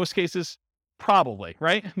did in most cases? Probably,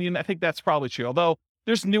 right? I mean, I think that's probably true. Although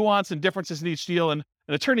there's nuance and differences in each deal, and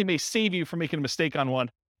an attorney may save you from making a mistake on one.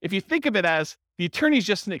 If you think of it as the attorney is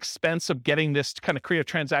just an expense of getting this kind of creative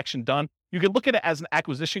transaction done, you could look at it as an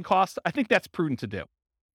acquisition cost. I think that's prudent to do.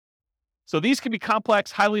 So these can be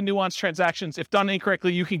complex, highly nuanced transactions. If done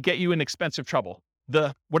incorrectly, you can get you in expensive trouble.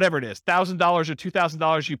 Whatever it is, $1,000 or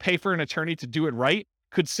 $2,000 you pay for an attorney to do it right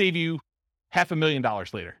could save you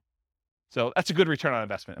 $500,000 later. So that's a good return on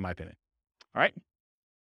investment, in my opinion. All right.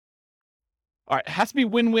 It has to be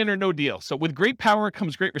win-win or no deal. So with great power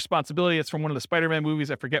comes great responsibility. It's from one of the Spider-Man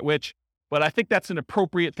movies. I forget which, but I think that's an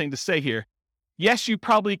appropriate thing to say here. Yes, you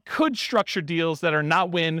probably could structure deals that are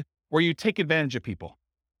not win, where you take advantage of people,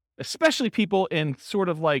 especially people in sort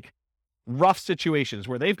of like rough situations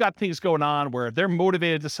where they've got things going on, where they're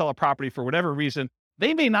motivated to sell a property for whatever reason.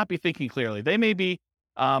 They may not be thinking clearly. They may be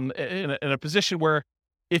in a position where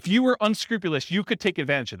if you were unscrupulous, you could take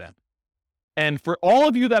advantage of them. And for all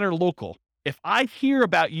of you that are local, if I hear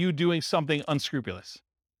about you doing something unscrupulous,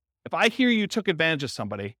 if I hear you took advantage of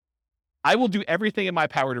somebody, I will do everything in my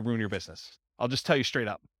power to ruin your business. I'll just tell you straight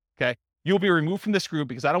up, okay? You'll be removed from this group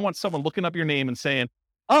because I don't want someone looking up your name and saying,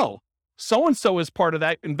 oh, so-and-so is part of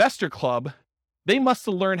that investor club. They must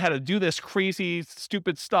have learned how to do this crazy,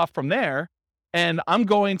 stupid stuff from there. And I'm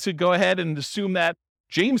going to go ahead and assume that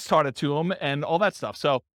James taught it to him and all that stuff.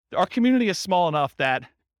 So our community is small enough that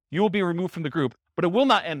you will be removed from the group, but it will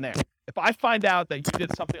not end there. If I find out that you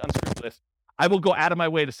did something unscrupulous, I will go out of my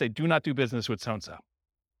way to say, do not do business with so-and-so.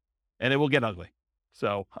 And it will get ugly.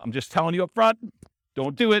 So I'm just telling you up front,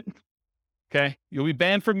 don't do it. Okay. You'll be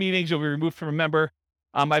banned from meetings. You'll be removed from a member.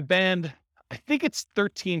 I banned, I think it's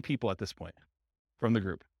 13 people at this point from the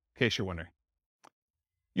group, in case you're wondering.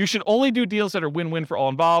 You should only do deals that are win-win for all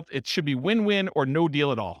involved. It should be win-win or no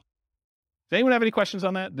deal at all. Does anyone have any questions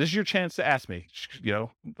on that? This is your chance to ask me. Yeah,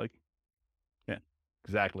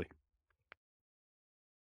 exactly.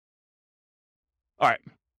 All right.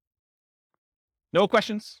 No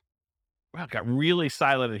questions? Wow, it got really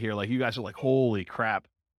silent in here. Like, you guys are like, holy crap.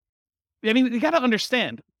 I mean, you got to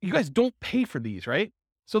understand, you guys don't pay for these, right?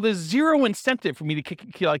 So there's zero incentive for me to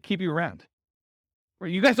keep you around.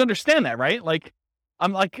 You guys understand that, right? Like,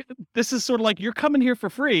 I'm like, this is sort of like, you're coming here for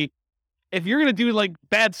free. If you're going to do like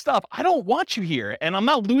bad stuff, I don't want you here. And I'm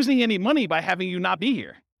not losing any money by having you not be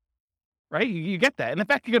here. Right? You get that. And in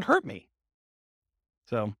fact, you could hurt me.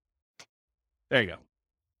 So there you go.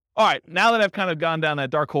 All right. Now that I've kind of gone down that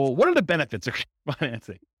dark hole, what are the benefits of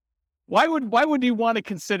financing? Why would you want to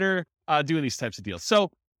consider doing these types of deals? So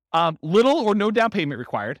little or no down payment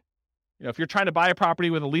required. If you're trying to buy a property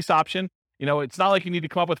with a lease option, it's not like you need to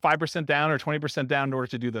come up with 5% down or 20% down in order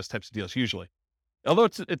to do those types of deals usually. Although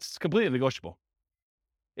it's completely negotiable.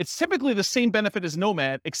 It's typically the same benefit as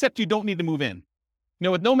Nomad, except you don't need to move in.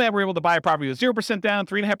 With Nomad, we're able to buy a property with 0% down,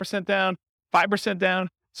 3.5% down, 5% down.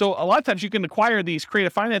 So a lot of times you can acquire these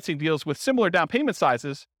creative financing deals with similar down payment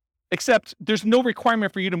sizes, except there's no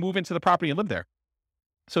requirement for you to move into the property and live there.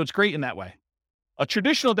 So it's great in that way. A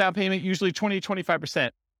traditional down payment, usually 20 to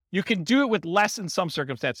 25%. You can do it with less in some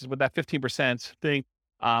circumstances with that 15% thing.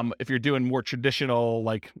 If you're doing more traditional,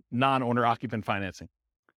 like non-owner occupant financing.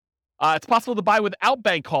 It's possible to buy without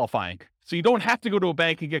bank qualifying. So you don't have to go to a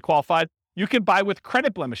bank and get qualified. You can buy with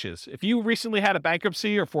credit blemishes. If you recently had a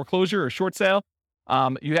bankruptcy or foreclosure or short sale,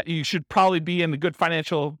 you should probably be in a good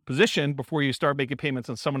financial position before you start making payments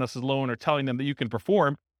on someone else's loan or telling them that you can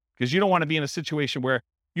perform, because you don't want to be in a situation where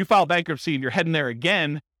you file bankruptcy and you're heading there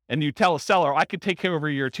again and you tell a seller, I could take care of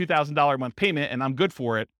your $2,000 a month payment and I'm good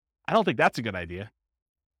for it. I don't think that's a good idea.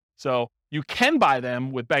 So you can buy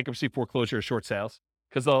them with bankruptcy, foreclosure, or short sales,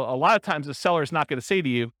 because a lot of times the seller is not going to say to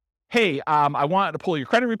you, hey, I want to pull your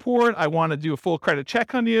credit report. I want to do a full credit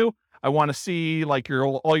check on you. I want to see like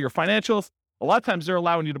all your financials. A lot of times they're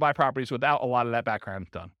allowing you to buy properties without a lot of that background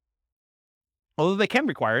done. Although they can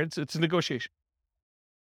require it, it's a negotiation.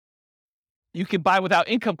 You can buy without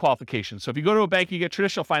income qualification. So if you go to a bank, you get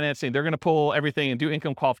traditional financing, they're going to pull everything and do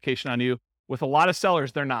income qualification on you. With a lot of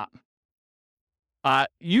sellers, they're not.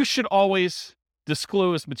 You should always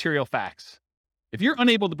disclose material facts. If you're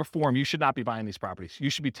unable to perform, you should not be buying these properties. You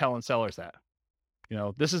should be telling sellers that,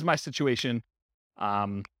 this is my situation.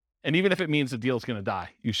 And even if it means the deal is going to die,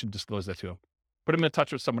 you should disclose that to them. Put them in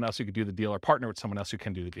touch with someone else who could do the deal or partner with someone else who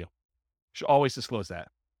can do the deal. You should always disclose that.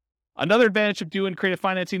 Another advantage of doing creative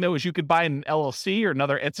financing, though, is you could buy an LLC or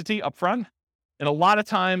another entity up front. And a lot of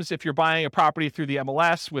times, if you're buying a property through the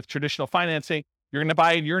MLS with traditional financing, you're going to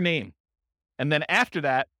buy in your name. And then after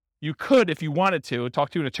that, you could, if you wanted to, talk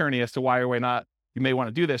to an attorney as to why or why not you may want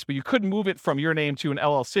to do this, but you could move it from your name to an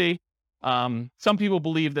LLC. Some people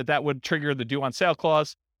believe that would trigger the due on sale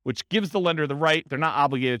clause, which gives the lender the right, they're not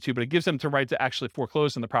obligated to, but it gives them the right to actually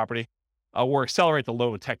foreclose on the property or accelerate the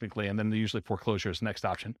loan technically, and then usually foreclosure is the next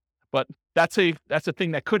option. But that's a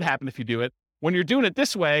thing that could happen if you do it. When you're doing it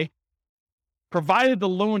this way, provided the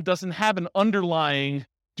loan doesn't have an underlying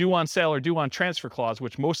due on sale or due on transfer clause,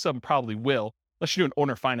 which most of them probably will, unless you're doing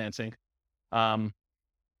owner financing.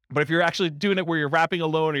 But if you're actually doing it where you're wrapping a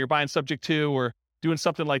loan or you're buying subject to or doing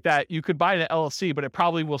something like that, you could buy an LLC, but it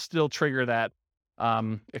probably will still trigger that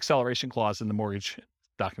acceleration clause in the mortgage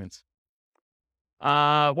documents.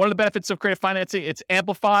 One of the benefits of creative financing, it's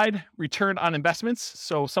amplified return on investments.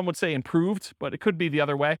 So some would say improved, but it could be the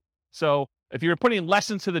other way. So if you're putting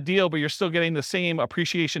less into the deal, but you're still getting the same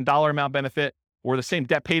appreciation dollar amount benefit or the same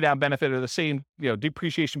debt pay down benefit or the same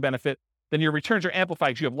depreciation benefit, then your returns are amplified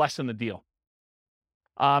because you have less in the deal.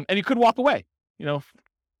 And you could walk away.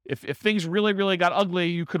 If things really, really got ugly,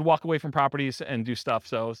 you could walk away from properties and do stuff.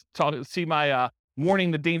 So see my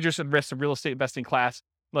warning the dangers and risks of real estate investing class.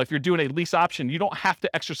 Well, if you're doing a lease option, you don't have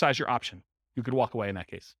to exercise your option. You could walk away in that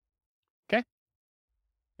case. Okay.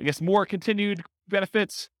 I guess more continued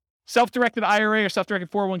benefits, self-directed IRA or self-directed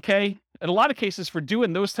 401k. In a lot of cases for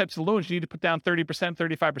doing those types of loans, you need to put down 30%,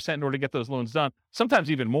 35% in order to get those loans done. Sometimes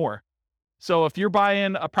even more. So if you're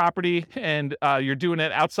buying a property and you're doing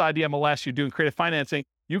it outside the MLS, you're doing creative financing,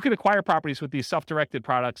 you can acquire properties with these self-directed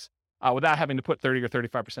products without having to put 30 or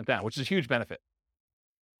 35% down, which is a huge benefit.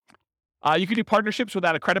 You can do partnerships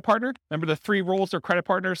without a credit partner. Remember the three roles of credit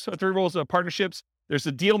partners, three roles of partnerships. There's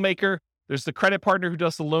the deal maker, there's the credit partner who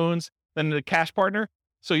does the loans, then the cash partner.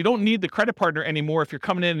 So you don't need the credit partner anymore if you're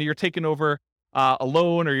coming in and you're taking over a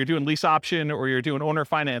loan, or you're doing lease option, or you're doing owner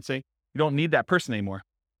financing. You don't need that person anymore.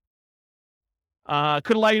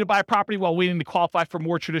 Could allow you to buy a property while waiting to qualify for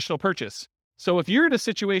more traditional purchase. So if you're in a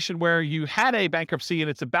situation where you had a bankruptcy and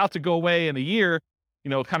it's about to go away in a year,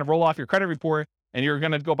 kind of roll off your credit report, and you're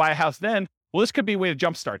going to go buy a house then, well, this could be a way to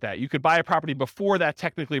jumpstart that. You could buy a property before that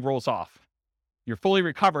technically rolls off. You're fully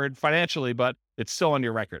recovered financially, but it's still on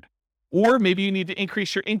your record. Or maybe you need to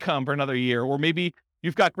increase your income for another year, or maybe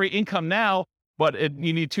you've got great income now, but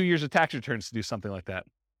you need 2 years of tax returns to do something like that.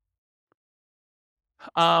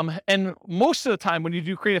 And most of the time when you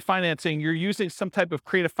do creative financing, you're using some type of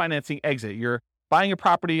creative financing exit. You're buying a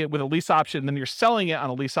property with a lease option, and then you're selling it on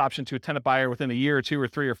a lease option to a tenant buyer within a year or 2 or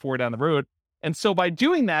 3 or 4 down the road. And so by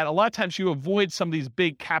doing that, a lot of times you avoid some of these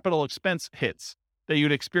big capital expense hits that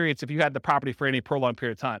you'd experience if you had the property for any prolonged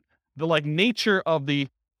period of time. The nature of the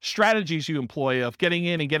strategies you employ of getting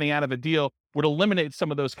in and getting out of a deal would eliminate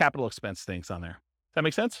some of those capital expense things on there. Does that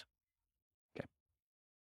make sense? Okay.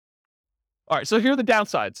 All right, so here are the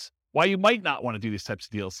downsides. Why you might not want to do these types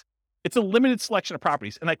of deals. It's a limited selection of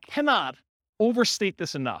properties, and I cannot overstate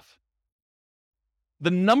this enough. The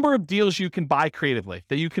number of deals you can buy creatively,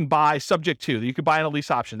 that you can buy subject to, that you can buy on a lease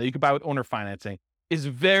option, that you can buy with owner financing, is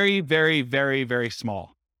very, very, very, very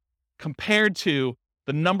small compared to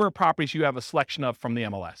the number of properties you have a selection of from the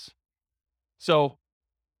MLS. So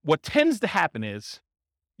what tends to happen is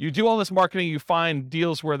you do all this marketing, you find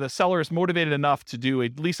deals where the seller is motivated enough to do a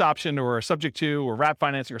lease option or a subject to or wrap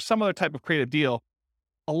financing or some other type of creative deal.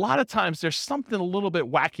 A lot of times there's something a little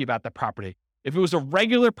bit wacky about that property. If it was a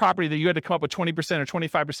regular property that you had to come up with 20% or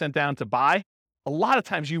 25% down to buy, a lot of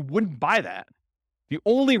times you wouldn't buy that. The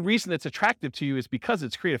only reason it's attractive to you is because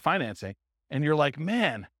it's creative financing. And you're like,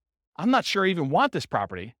 man, I'm not sure I even want this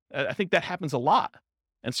property. I think that happens a lot.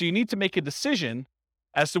 And so you need to make a decision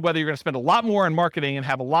as to whether you're going to spend a lot more on marketing and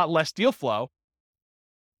have a lot less deal flow,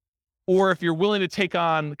 or if you're willing to take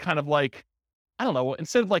on kind of like, I don't know,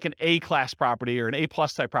 instead of like an A-class property or an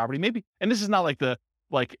A-plus type property, maybe, and this is not like the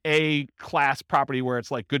A-class property where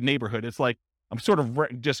it's like good neighborhood. It's like, I'm sort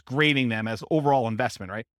of just grading them as overall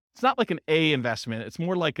investment, right? It's not like an A investment. It's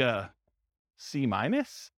more like a C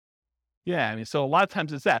minus. Yeah, I mean, so a lot of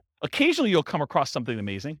times it's that. Occasionally you'll come across something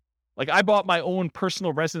amazing. Like I bought my own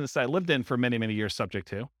personal residence that I lived in for many, many years subject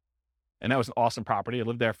to. And that was an awesome property. I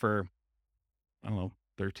lived there for,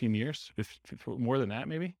 13 years, more than that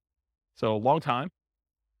maybe. So a long time,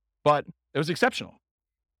 but it was exceptional.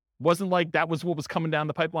 It wasn't like that was what was coming down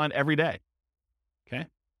the pipeline every day. Okay.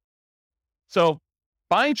 So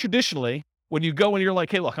buying traditionally, when you go and you're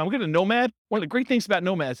like, hey, look, I'm going to Nomad. One of the great things about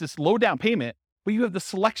Nomad is this low down payment, but you have the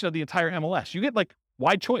selection of the entire MLS. You get like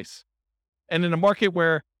wide choice. And in a market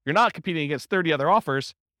where you're not competing against 30 other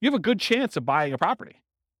offers, you have a good chance of buying a property,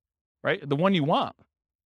 right? The one you want.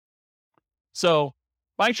 So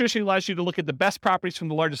buying traditionally allows you to look at the best properties from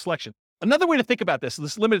the largest selection. Another way to think about this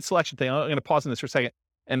limited selection thing, I'm going to pause on this for a second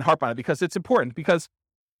and harp on it because it's important, because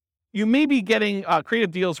you may be getting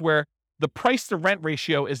creative deals where the price to rent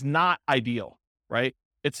ratio is not ideal, right?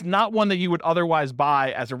 It's not one that you would otherwise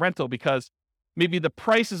buy as a rental because maybe the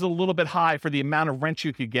price is a little bit high for the amount of rent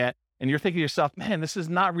you could get. And you're thinking to yourself, man, this is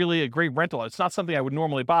not really a great rental. It's not something I would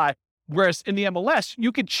normally buy. Whereas in the MLS,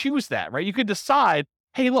 you could choose that, right? You could decide,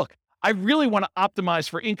 hey, look, I really want to optimize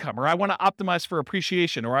for income, or I want to optimize for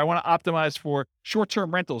appreciation, or I want to optimize for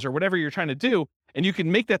short-term rentals, or whatever you're trying to do. And you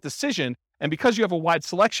can make that decision. And because you have a wide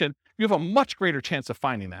selection, you have a much greater chance of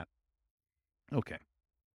finding that. Okay.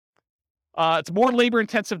 It's more labor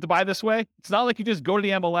intensive to buy this way. It's not like you just go to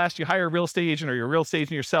the MLS, you hire a real estate agent or you're a real estate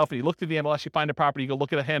agent yourself, and you look through the MLS, you find a property, you go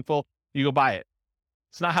look at a handful, you go buy it.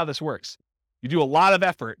 It's not how this works. You do a lot of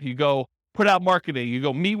effort. You go put out marketing, you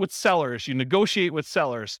go meet with sellers, you negotiate with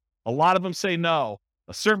sellers. A lot of them say no.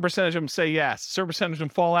 A certain percentage of them say yes. A certain percentage of them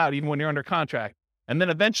fall out even when you're under contract. And then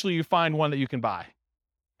eventually you find one that you can buy.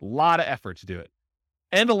 A lot of effort to do it.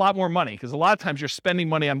 And a lot more money, because a lot of times you're spending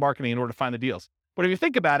money on marketing in order to find the deals. But if you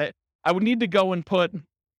think about it, I would need to go and put,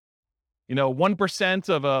 1%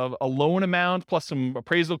 of a loan amount plus some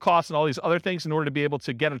appraisal costs and all these other things in order to be able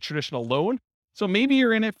to get a traditional loan. So maybe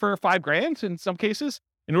you're in it for $5,000 in some cases.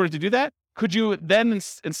 In order to do that, could you then,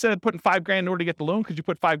 instead of putting $5,000 in order to get the loan, could you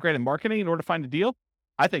put $5,000 in marketing in order to find a deal?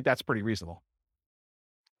 I think that's pretty reasonable.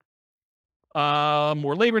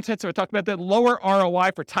 More labor intensive. I talked about that. Lower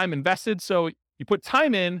ROI for time invested. So you put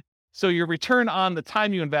time in, so your return on the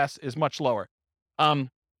time you invest is much lower.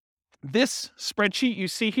 This spreadsheet you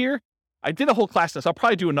see here, I did a whole class on this. I'll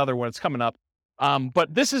probably do another one. It's coming up.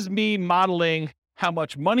 But this is me modeling how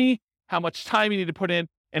much money, how much time you need to put in,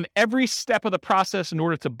 and every step of the process in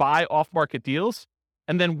order to buy off-market deals,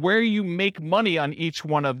 and then where you make money on each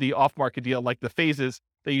one of the off-market deal, like the phases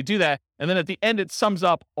that you do that. And then at the end, it sums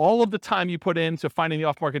up all of the time you put into finding the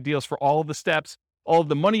off-market deals for all of the steps, all of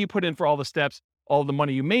the money you put in for all the steps, all of the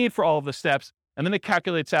money you made for all of the steps. And then it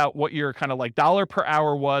calculates out what your kind of like dollar per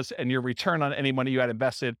hour was and your return on any money you had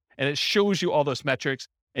invested. And it shows you all those metrics.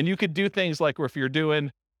 And you could do things like, or if you're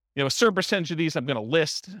doing, a certain percentage of these, I'm going to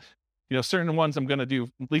list, certain ones I'm going to do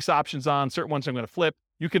lease options on, certain ones I'm going to flip.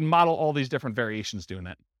 You can model all these different variations doing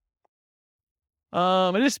that.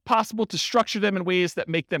 It is possible to structure them in ways that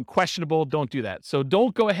make them questionable. Don't do that. So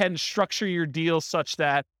don't go ahead and structure your deals such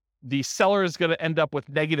that the seller is going to end up with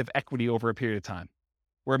negative equity over a period of time,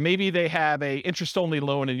 where maybe they have a interest-only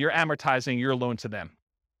loan and you're amortizing your loan to them.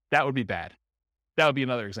 That would be bad. That would be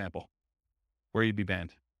another example where you'd be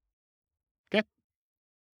banned. Okay.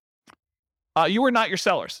 You are not your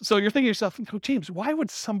sellers. So you're thinking to yourself, James, why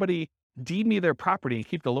would somebody deed me their property and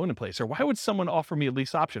keep the loan in place? Or why would someone offer me a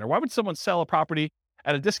lease option? Or why would someone sell a property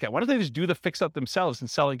at a discount? Why don't they just do the fix up themselves and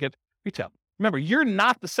sell and get retail? Remember, you're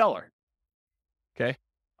not the seller. Okay.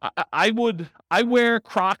 I wear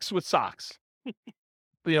Crocs with socks.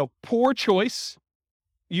 Poor choice.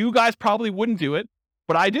 You guys probably wouldn't do it,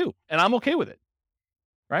 but I do, and I'm okay with it.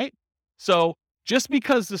 Right? So just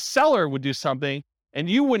because the seller would do something and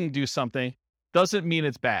you wouldn't do something doesn't mean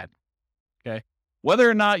it's bad. Okay? Whether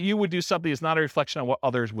or not you would do something is not a reflection on what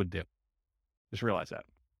others would do. Just realize that.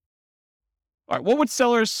 All right, why would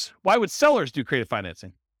sellers do creative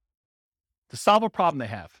financing? To solve a problem they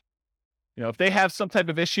have. If they have some type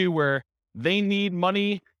of issue where they need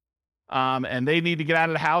money and they need to get out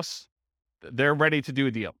of the house, they're ready to do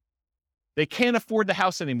a deal. They can't afford the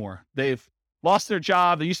house anymore. They've lost their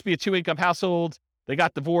job. They used to be a 2-income household. They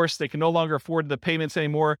got divorced. They can no longer afford the payments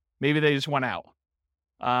anymore. Maybe they just went out.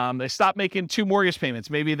 They stopped making 2 mortgage payments.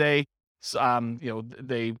 Maybe they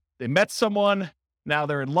met someone. Now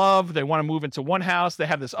they're in love. They want to move into one house. They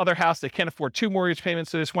have this other house. They can't afford 2 mortgage payments.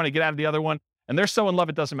 So they just want to get out of the other one. And they're so in love,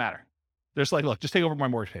 it doesn't matter. They're just like, look, just take over my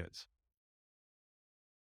mortgage payments.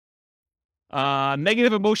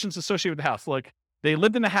 Negative emotions associated with the house. Like they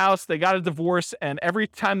lived in the house, they got a divorce, and every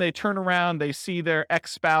time they turn around, they see their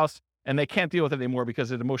ex-spouse and they can't deal with it anymore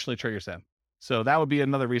because it emotionally triggers them. So that would be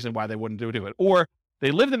another reason why they wouldn't do it. Or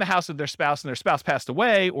they lived in the house with their spouse and their spouse passed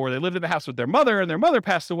away, or they lived in the house with their mother and their mother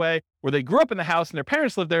passed away, or they grew up in the house and their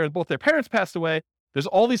parents lived there and both their parents passed away. There's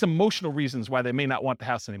all these emotional reasons why they may not want the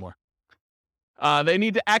house anymore. They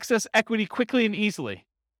need to access equity quickly and easily.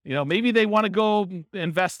 Maybe they want to go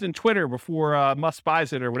invest in Twitter before Musk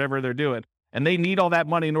buys it or whatever they're doing, and they need all that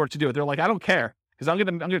money in order to do it. They're like, I don't care because I'm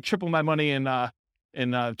gonna triple my money in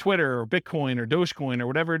Twitter or Bitcoin or Dogecoin or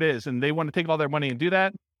whatever it is, and they want to take all their money and do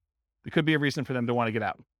that. It could be a reason for them to want to get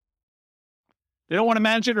out. They don't want to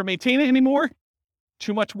manage it or maintain it anymore.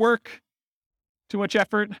 Too much work, too much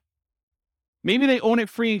effort. Maybe they own it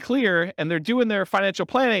free and clear and they're doing their financial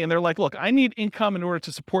planning and they're like, look, I need income in order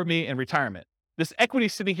to support me in retirement. This equity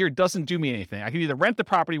sitting here doesn't do me anything. I can either rent the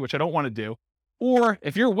property, which I don't want to do, or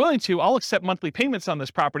if you're willing to, I'll accept monthly payments on this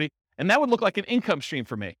property and that would look like an income stream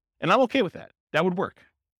for me. And I'm okay with that. That would work.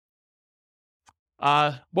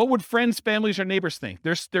 What would friends, families, or neighbors think?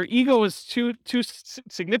 Their ego is too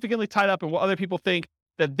significantly tied up in what other people think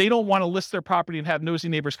that they don't want to list their property and have nosy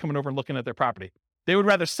neighbors coming over and looking at their property. They would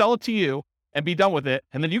rather sell it to you and be done with it,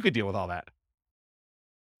 and then you could deal with all that.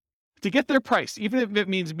 To get their price, even if it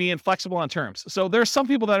means being flexible on terms. So there are some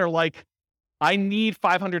people that are like, I need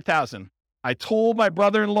 $500,000. I told my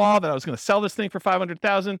brother-in-law that I was going to sell this thing for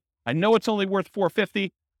 $500,000. I know it's only worth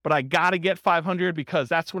 $450, but I got to get $500 because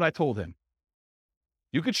that's what I told him.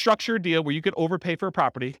 You could structure a deal where you could overpay for a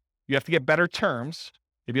property. You have to get better terms,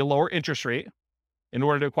 maybe a lower interest rate in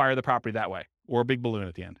order to acquire the property that way, or a big balloon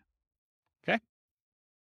at the end. Okay?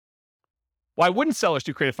 Why wouldn't sellers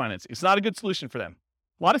do creative financing? It's not a good solution for them.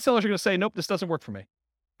 A lot of sellers are going to say, nope, this doesn't work for me.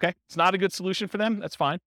 Okay? It's not a good solution for them. That's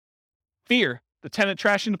fine. Fear, the tenant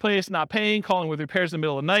trashing the place, not paying, calling with repairs in the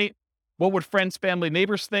middle of the night. What would friends, family,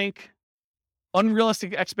 neighbors think?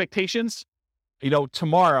 Unrealistic expectations.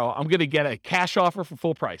 Tomorrow I'm going to get a cash offer for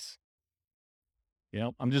full price.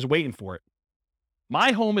 I'm just waiting for it.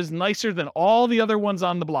 My home is nicer than all the other ones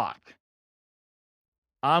on the block.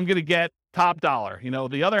 I'm going to get top dollar.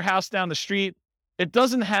 The other house down the street, it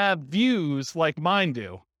doesn't have views like mine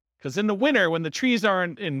do. Because in the winter, when the trees are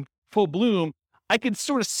in full bloom, I can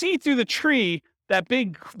sort of see through the tree that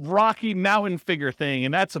big rocky mountain figure thing,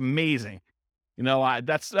 and that's amazing.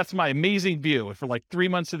 That's my amazing view for like 3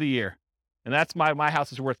 months of the year, and that's my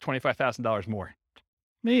house is worth $25,000 more.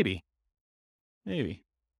 Maybe.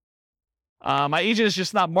 My agent is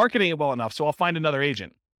just not marketing it well enough, so I'll find another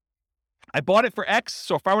agent. I bought it for X,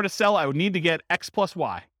 so if I were to sell, I would need to get X plus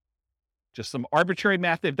Y. Just some arbitrary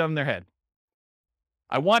math they've done in their head.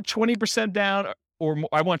 I want 20% down, or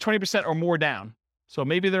I want 20% or more down. So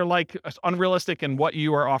maybe they're like unrealistic in what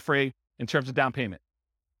you are offering in terms of down payment.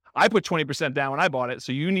 I put 20% down when I bought it,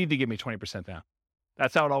 so you need to give me 20% down.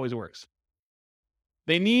 That's how it always works.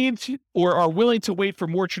 They need to, or are willing to wait for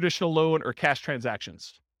more traditional loan or cash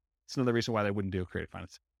transactions. It's another reason why they wouldn't do creative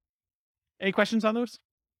finance. Any questions on those?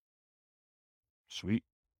 Sweet.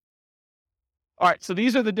 All right, so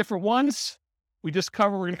these are the different ones we're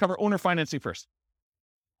going to cover owner financing first.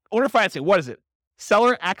 Owner financing, what is it?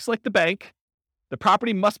 Seller acts like the bank. The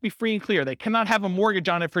property must be free and clear. They cannot have a mortgage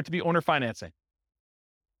on it for it to be owner financing.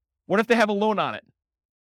 What if they have a loan on it?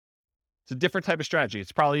 It's a different type of strategy.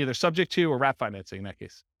 It's probably either subject to or wrap financing in that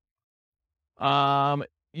case.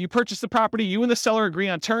 You purchase the property. You and the seller agree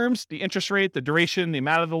on terms, the interest rate, the duration, the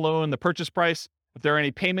amount of the loan, the purchase price, if there are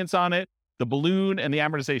any payments on it, the balloon, and the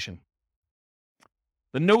amortization.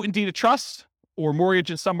 The note and deed of trust or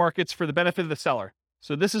mortgage in some markets for the benefit of the seller.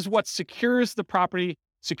 So this is what secures the property,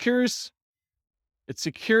 it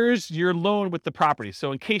secures your loan with the property.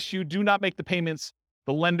 So in case you do not make the payments,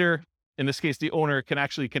 the lender, in this case, the owner, can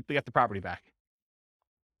actually get the property back.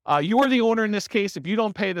 You are the owner in this case. If you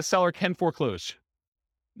don't pay, the seller can foreclose.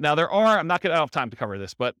 Now I don't have time to cover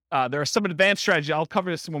this, but there are some advanced strategies. I'll cover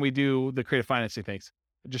this when we do the creative financing things.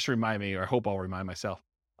 Just remind me, or I hope I'll remind myself.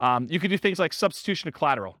 You could do things like substitution of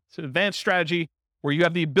collateral. It's an advanced strategy where you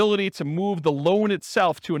have the ability to move the loan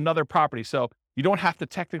itself to another property. So you don't have to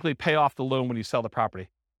technically pay off the loan when you sell the property.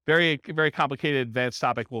 Very, very complicated, advanced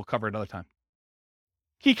topic we'll cover another time.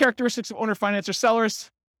 Key characteristics of owner finance or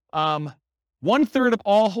sellers. 1/3 of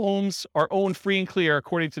all homes are owned free and clear,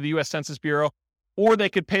 according to the U.S. Census Bureau, or they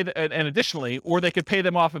could pay, they could pay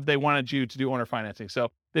them off if they wanted you to do owner financing.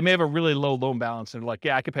 So they may have a really low loan balance and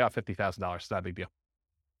yeah, I could pay off $50,000. It's not a big deal.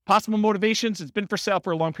 Possible motivations. It's been for sale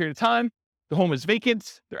for a long period of time. The home is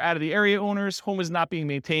vacant. They're out of the area owners. Home is not being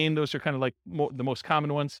maintained. Those are kind of like the most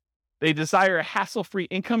common ones. They desire a hassle-free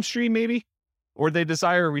income stream, maybe, or they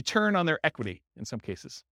desire a return on their equity in some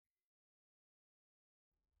cases.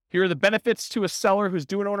 Here are the benefits to a seller who's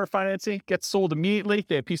doing owner financing. Gets sold immediately.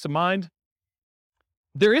 They have peace of mind.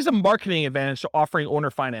 There is a marketing advantage to offering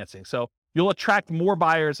owner financing. So you'll attract more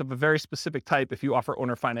buyers of a very specific type if you offer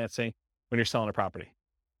owner financing when you're selling a property.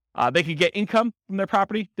 They can get income from their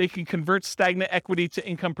property. They can convert stagnant equity to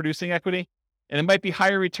income-producing equity. And it might be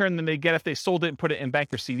higher return than they get if they sold it and put it in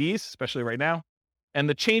bank or CDs, especially right now.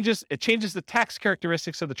 And it changes the tax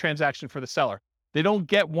characteristics of the transaction for the seller. They don't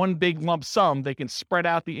get one big lump sum. They can spread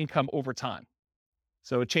out the income over time.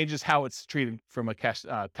 So it changes how it's treated from a cash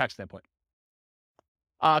tax standpoint.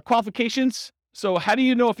 Qualifications. So how do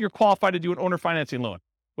you know if you're qualified to do an owner financing loan?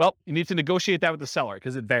 Well, you need to negotiate that with the seller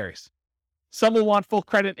because it varies. Some will want full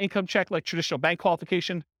credit income check like traditional bank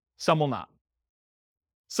qualification. Some will not.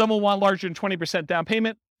 Some will want larger than 20% down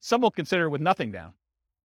payment. Some will consider with nothing down.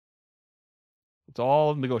 It's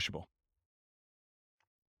all negotiable.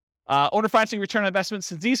 Owner financing return on investment.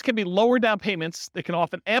 Since these can be lower down payments, they can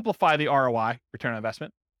often amplify the ROI, return on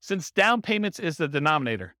investment, since down payments is the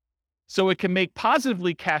denominator. So it can make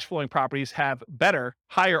positively cash flowing properties have better,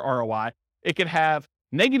 higher ROI. It can have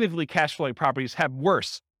negatively cash flowing properties have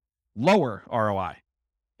worse, lower ROI.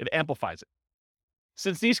 It amplifies it.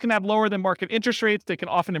 Since these can have lower than market interest rates, they can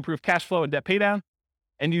often improve cash flow and debt paydown.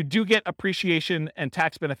 And you do get appreciation and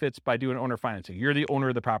tax benefits by doing owner financing. You're the owner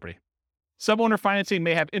of the property. Some owner financing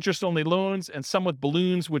may have interest-only loans and some with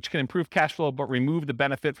balloons, which can improve cash flow but remove the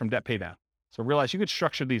benefit from debt paydown. So realize you could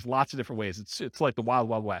structure these lots of different ways. It's like the wild,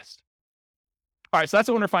 wild west. All right, so that's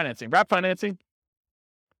owner financing. Wrap financing.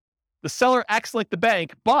 The seller acts like the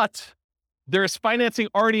bank, but there is financing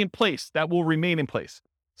already in place that will remain in place.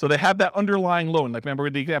 So they have that underlying loan. Like remember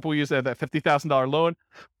the example we used, that $50,000 loan,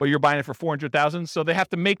 but you're buying it for $400,000. So they have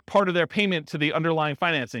to make part of their payment to the underlying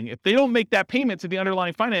financing. If they don't make that payment to the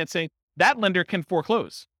underlying financing, that lender can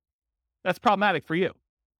foreclose. That's problematic for you.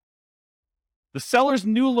 The seller's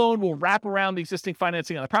new loan will wrap around the existing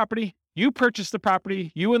financing on the property. You purchase the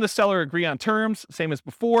property. You and the seller agree on terms, same as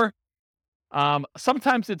before.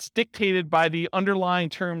 Sometimes it's dictated by the underlying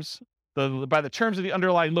terms, by the terms of the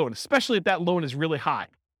underlying loan, especially if that loan is really high.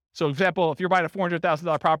 So, for example, if you're buying a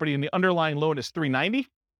 $400,000 property and the underlying loan is $390,000,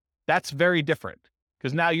 that's very different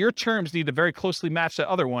because now your terms need to very closely match that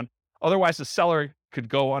other one. Otherwise, the seller could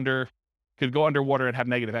go underwater and have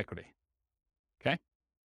negative equity. Okay.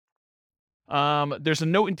 There's a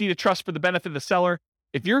note in deed of trust for the benefit of the seller.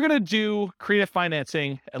 If you're going to do creative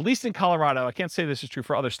financing, at least in Colorado, I can't say this is true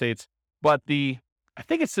for other states, but I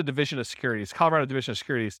think it's the Division of Securities, Colorado Division of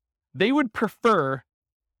Securities, they would prefer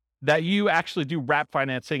that you actually do wrap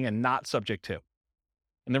financing and not subject to.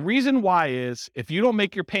 And the reason why is if you don't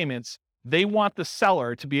make your payments, they want the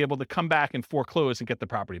seller to be able to come back and foreclose and get the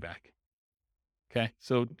property back. Okay.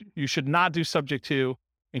 So you should not do subject to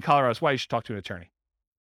in Colorado. That's why you should talk to an attorney.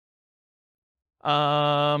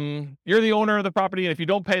 You're the owner of the property, and if you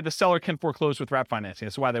don't pay, the seller can foreclose with wrap financing.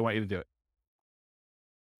 That's why they want you to do it.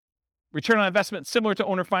 Return on investment, similar to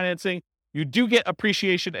owner financing. You do get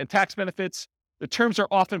appreciation and tax benefits. The terms are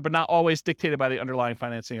often, but not always, dictated by the underlying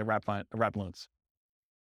financing of wrap loans.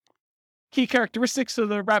 Key characteristics of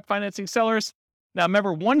the wrap financing sellers. Now,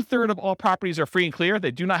 remember, 1/3 of all properties are free and clear. They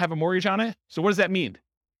do not have a mortgage on it. So what does that mean?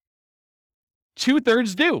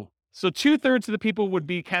 2/3 do. So 2/3 of the people would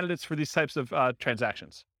be candidates for these types of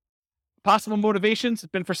transactions. Possible motivations: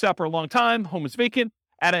 it's been for sale for a long time, home is vacant,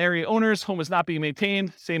 out-of-area owners, home is not being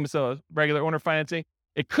maintained, same as a regular owner financing.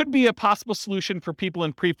 It could be a possible solution for people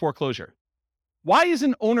in pre-foreclosure. Why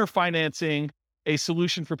isn't owner financing a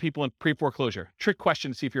solution for people in pre-foreclosure? Trick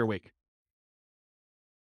question to see if you're awake.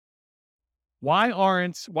 Why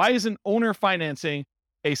isn't owner financing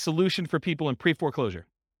a solution for people in pre-foreclosure?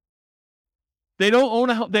 They don't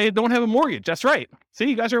have a mortgage. That's right. See,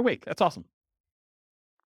 you guys are awake. That's awesome.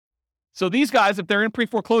 So these guys, if they're in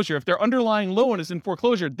pre-foreclosure, if their underlying loan is in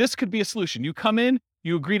foreclosure, this could be a solution. You come in,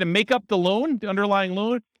 you agree to make up the loan, the underlying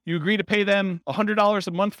loan, you agree to pay them $100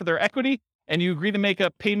 a month for their equity, and you agree to make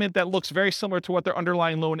a payment that looks very similar to what their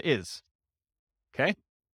underlying loan is. Okay?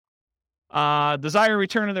 Desire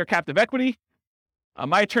return of their captive equity.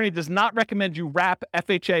 My attorney does not recommend you wrap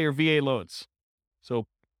FHA or VA loans. So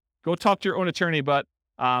go talk to your own attorney, but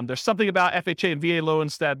there's something about FHA and VA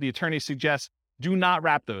loans that the attorney suggests do not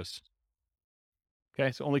wrap those.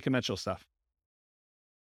 Okay, so only conventional stuff.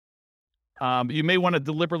 You may want to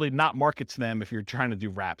deliberately not market to them if you're trying to do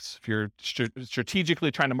wraps. If you're strategically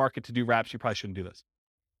trying to market to do wraps, you probably shouldn't do this.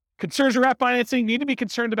 Concerns of wrap financing: need to be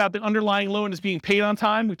concerned about the underlying loan is being paid on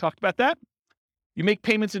time. We talked about that. You make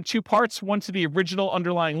payments in two parts, one to the original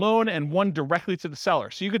underlying loan and one directly to the seller.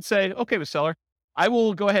 So you could say, okay, the seller, I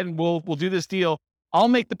will go ahead and we'll do this deal. I'll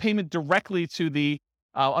make the payment directly to the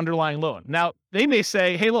underlying loan. Now, they may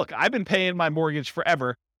say, hey, look, I've been paying my mortgage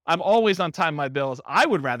forever. I'm always on time with my bills. I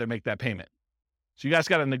would rather make that payment. So you guys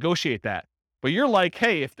got to negotiate that. But you're like,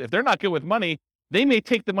 hey, if they're not good with money, they may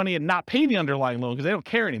take the money and not pay the underlying loan because they don't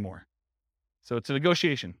care anymore. So it's a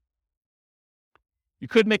negotiation. You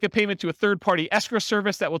could make a payment to a third-party escrow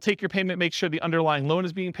service that will take your payment, make sure the underlying loan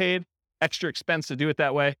is being paid. Extra expense to do it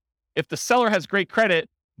that way. If the seller has great credit,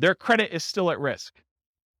 their credit is still at risk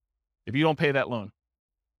if you don't pay that loan.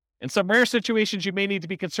 In some rare situations, you may need to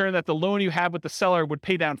be concerned that the loan you have with the seller would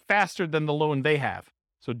pay down faster than the loan they have.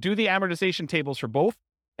 So do the amortization tables for both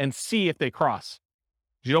and see if they cross.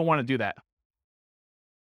 You don't want to do that.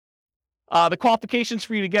 The qualifications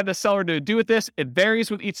for you to get the seller to do with this, it varies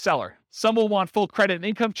with each seller. Some will want full credit and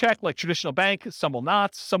income check like traditional bank. Some will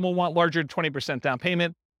not. Some will want larger than 20% down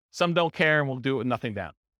payment. Some don't care and will do it with nothing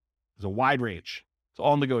down. There's a wide range. It's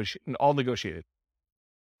all negotiated.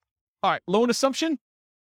 All right, loan assumption.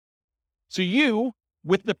 So you,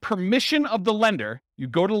 with the permission of the lender, you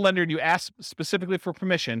go to the lender and you ask specifically for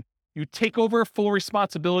permission. You take over full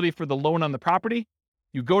responsibility for the loan on the property.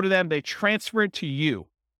 You go to them, they transfer it to you.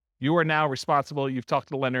 You are now responsible. You've talked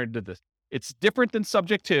to the lender and did this. It's different than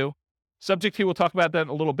subject to. Subject to, we'll talk about that in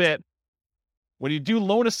a little bit. When you do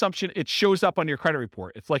loan assumption, it shows up on your credit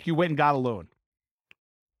report. It's like you went and got a loan.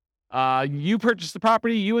 You purchase the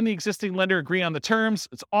property. You and the existing lender agree on the terms.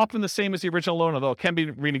 It's often the same as the original loan, although it can be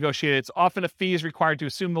renegotiated. It's often a fee is required to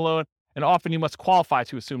assume the loan, and often you must qualify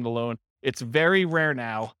to assume the loan. It's very rare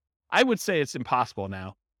now. I would say it's impossible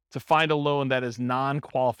now to find a loan that is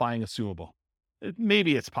non-qualifying assumable.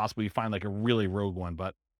 Maybe it's possible you find like a really rogue one,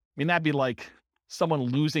 but I mean, that'd be like someone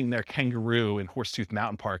losing their kangaroo in Horsetooth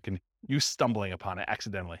Mountain Park and you stumbling upon it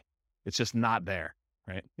accidentally. It's just not there,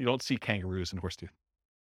 right? You don't see kangaroos in Horsetooth.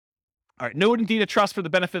 All right, note and deed of trust for the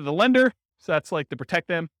benefit of the lender. So that's like to protect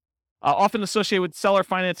them. Often associated with seller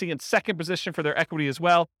financing in second position for their equity as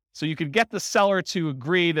well. So you could get the seller to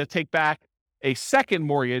agree to take back a second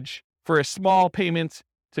mortgage for a small payment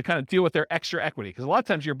to kind of deal with their extra equity. Because a lot of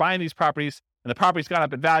times you're buying these properties and the property's gone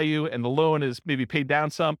up in value and the loan is maybe paid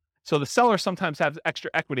down some. So the seller sometimes has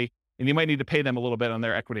extra equity and you might need to pay them a little bit on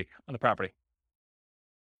their equity on the property.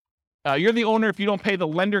 You're the owner. If you don't pay, the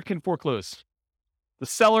lender can foreclose. The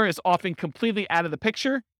seller is often completely out of the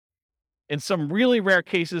picture. In some really rare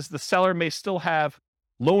cases, the seller may still have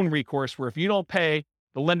loan recourse where if you don't pay,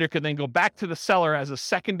 the lender could then go back to the seller as a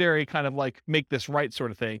secondary kind of like make this right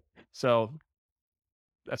sort of thing. So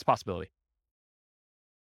that's a possibility.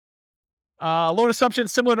 Loan assumption,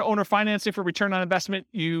 similar to owner financing for return on investment,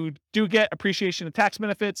 you do get appreciation and tax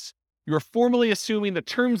benefits. You're formally assuming the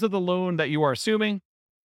terms of the loan that you are assuming.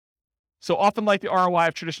 So often like the ROI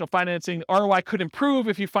of traditional financing, ROI could improve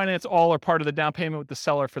if you finance all or part of the down payment with the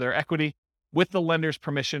seller for their equity with the lender's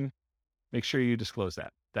permission. Make sure you disclose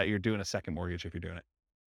that you're doing a second mortgage if you're doing it.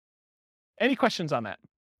 Any questions on that?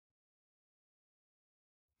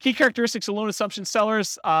 Key characteristics of loan assumption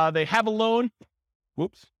sellers, they have a loan.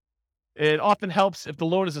 Whoops. It often helps if the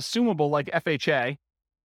loan is assumable, like FHA.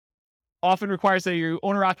 Often requires that you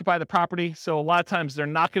owner occupy the property. So a lot of times they're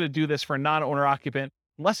not going to do this for a non-owner occupant,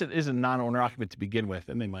 unless it is a non-owner occupant to begin with,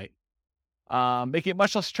 and they might. Make it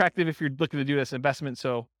much less attractive if you're looking to do this investment.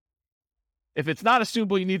 So if it's not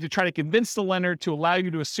assumable, you need to try to convince the lender to allow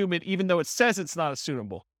you to assume it, even though it says it's not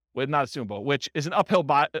assumable, which is an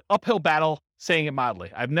uphill battle, saying it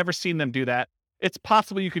mildly. I've never seen them do that. It's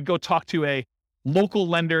possible you could go talk to a local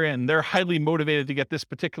lender and they're highly motivated to get this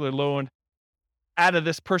particular loan out of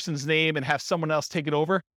this person's name and have someone else take it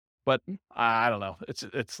over. But I don't know.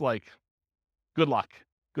 It's like, good luck.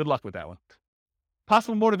 Good luck with that one.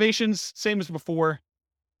 Possible motivations, same as before.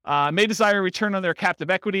 May desire a return on their captive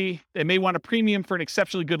equity. They may want a premium for an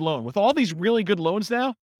exceptionally good loan. With all these really good loans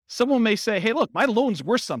now, someone may say, hey, look, my loan's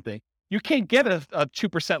worth something. You can't get a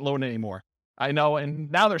 2% loan anymore. I know,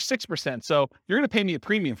 and now they're 6%. So you're going to pay me a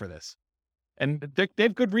premium for this. And they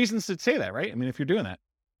have good reasons to say that, right? I mean, if you're doing that.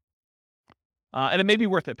 And it may be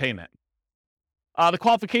worth it paying that. The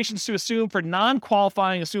qualifications to assume for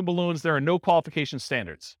non-qualifying assumable loans, there are no qualification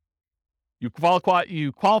standards. You qualify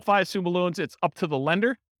assumable loans, it's up to the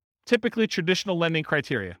lender, typically traditional lending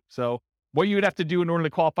criteria. So what you would have to do in order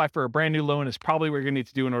to qualify for a brand new loan is probably what you're going to need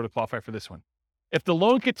to do in order to qualify for this one. If the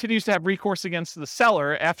loan continues to have recourse against the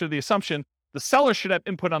seller after the assumption, the seller should have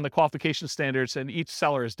input on the qualification standards, and each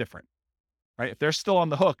seller is different, right? If they're still on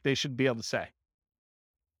the hook, they should be able to say.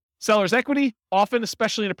 Seller's equity, often,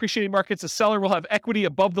 especially in appreciating markets, a seller will have equity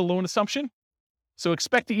above the loan assumption. So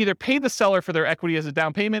expect to either pay the seller for their equity as a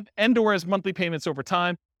down payment and or as monthly payments over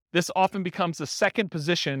time. This often becomes the second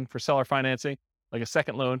position for seller financing, like a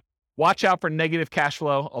second loan. Watch out for negative cash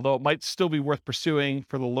flow, although it might still be worth pursuing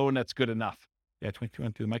for the loan that's good enough. Yeah, 22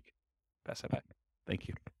 on to the mic. Pass that back. Thank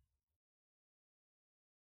you.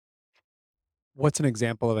 What's an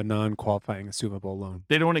example of a non-qualifying assumable loan?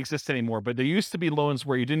 They don't exist anymore, but there used to be loans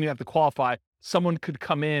where you didn't even have to qualify. Someone could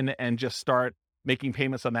come in and just start making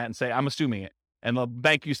payments on that and say, I'm assuming it. And the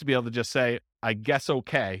bank used to be able to just say, I guess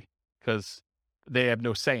okay, because they have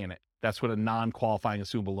no say in it. That's what a non-qualifying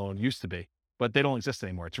assumable loan used to be, but they don't exist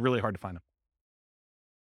anymore. It's really hard to find them.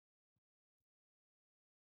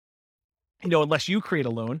 You know, unless you create a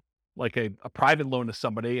loan, like a private loan to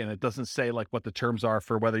somebody, and it doesn't say like what the terms are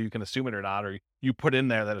for whether you can assume it or not, or you put in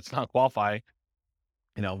there that it's not qualifying,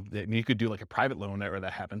 you know, you could do like a private loan where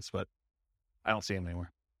that happens, but I don't see them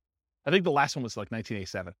anymore. I think the last one was like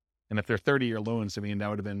 1987. And if they're 30-year loans, I mean, that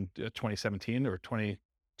would have been 2017 or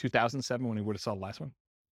 2007 when we would have saw the last one.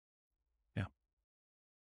 Yeah.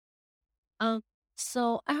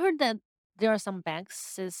 So I heard that there are some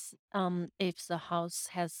banks if the house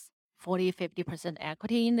has 40-50%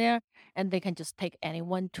 equity in there, and they can just take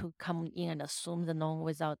anyone to come in and assume the loan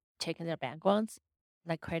without checking their backgrounds,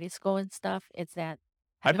 like credit score and stuff. Is that?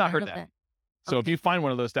 I've not heard of that. So if you find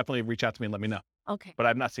one of those, definitely reach out to me and let me know. Okay. But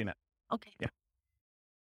I've not seen it. Okay. Yeah.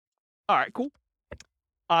 All right, cool.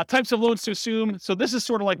 Types of loans to assume. So this is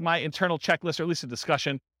sort of like my internal checklist, or at least a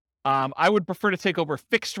discussion. I would prefer to take over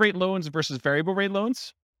fixed rate loans versus variable rate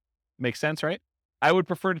loans. Makes sense, right? I would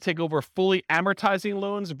prefer to take over fully amortizing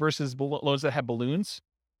loans versus loans that have balloons,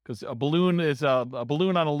 because a balloon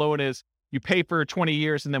on a loan is you pay for 20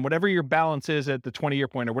 years, and then whatever your balance is at the 20-year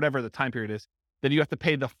point or whatever the time period is, then you have to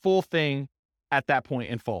pay the full thing at that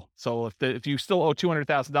point in full. So if you still owe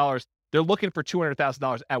 $200,000, they're looking for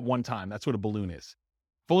 $200,000 at one time. That's what a balloon is.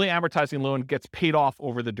 Fully amortizing loan gets paid off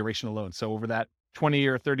over the duration of the loan. So over that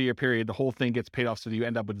 20-year, 30-year period, the whole thing gets paid off, so you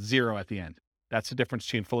end up with zero at the end. That's the difference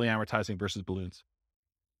between fully amortizing versus balloons.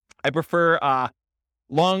 I prefer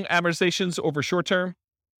long amortizations over short term.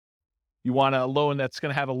 You want a loan that's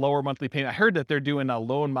going to have a lower monthly payment. I heard that they're doing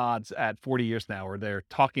loan mods at 40 years now, or they're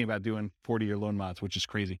talking about doing 40-year loan mods, which is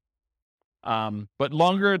crazy. But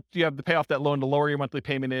longer you have to pay off that loan, the lower your monthly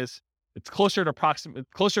payment is. It's closer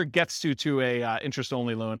it gets to a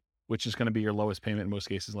interest-only loan, which is going to be your lowest payment in most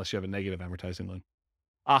cases, unless you have a negative amortizing loan.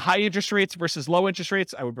 High interest rates versus low interest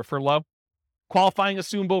rates, I would prefer low. Qualifying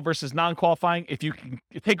assumable versus non-qualifying. If you can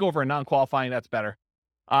take over a non-qualifying, that's better.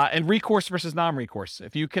 And recourse versus non-recourse.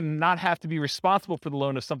 If you cannot have to be responsible for the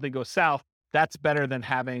loan if something goes south, that's better than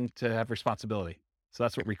having to have responsibility. So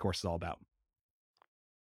that's what recourse is all about.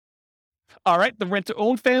 All right, the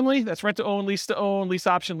rent-to-own family. That's rent-to-own, lease-to-own, lease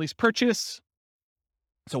option, lease purchase.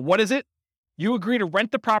 So what is it? You agree to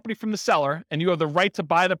rent the property from the seller, and you have the right to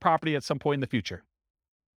buy the property at some point in the future.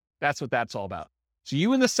 That's what that's all about. So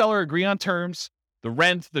you and the seller agree on terms, the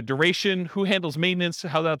rent, the duration, who handles maintenance,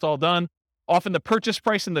 how that's all done. Often the purchase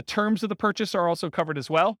price and the terms of the purchase are also covered as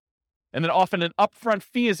well. And then often an upfront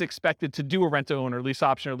fee is expected to do a rent-to-own or lease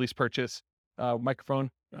option or lease purchase.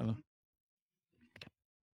 Microphone. I'm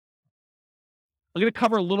going to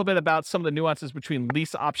cover a little bit about some of the nuances between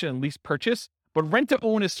lease option and lease purchase. But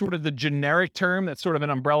rent-to-own is sort of the generic term. That's sort of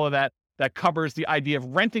an umbrella that covers the idea of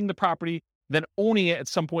renting the property, then owning it at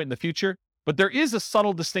some point in the future. But there is a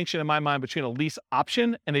subtle distinction in my mind between a lease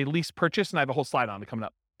option and a lease purchase, and I have a whole slide on it coming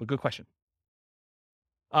up. But good question.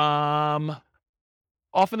 Often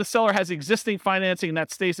the seller has existing financing, and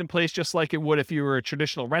that stays in place just like it would if you were a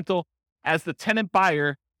traditional rental. As the tenant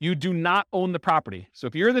buyer, you do not own the property. So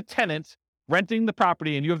if you're the tenant renting the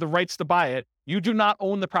property and you have the rights to buy it, you do not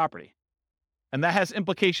own the property. And that has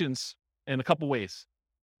implications in a couple ways.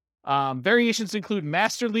 Variations include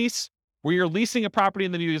master lease, where you're leasing a property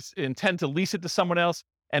and then you intend to lease it to someone else,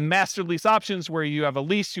 and master lease options, where you have a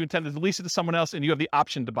lease, you intend to lease it to someone else, and you have the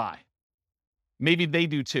option to buy. Maybe they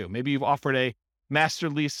do too. Maybe you've offered a master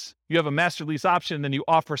lease, you have a master lease option, and then you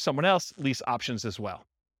offer someone else lease options as well.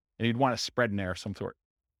 And you'd want a spread in there of some sort.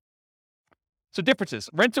 So differences.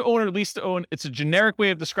 Rent to own or lease to own, it's a generic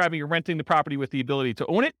way of describing you're renting the property with the ability to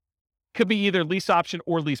own it. Could be either lease option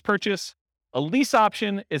or lease purchase. A lease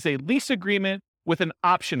option is a lease agreement with an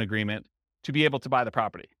option agreement to be able to buy the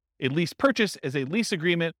property. A lease purchase is a lease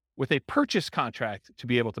agreement with a purchase contract to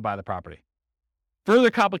be able to buy the property.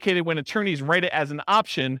 Further complicated when attorneys write it as an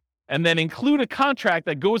option and then include a contract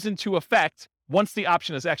that goes into effect once the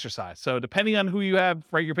option is exercised. So depending on who you have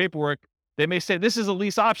write your paperwork, they may say, this is a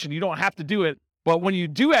lease option. You don't have to do it. But when you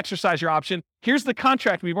do exercise your option, here's the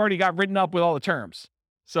contract we've already got written up with all the terms.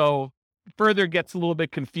 So further gets a little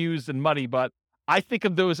bit confused and muddy, but I think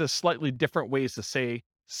of those as slightly different ways to say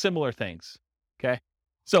similar things. Okay.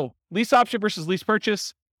 So lease option versus lease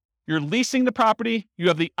purchase. You're leasing the property. You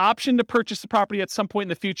have the option to purchase the property at some point in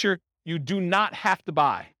the future. You do not have to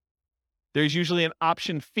buy. There's usually an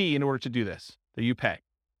option fee in order to do this that you pay.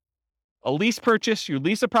 A lease purchase, you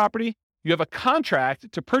lease a property. You have a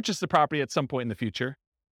contract to purchase the property at some point in the future.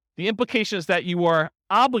 The implication is that you are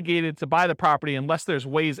obligated to buy the property unless there's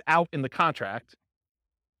ways out in the contract,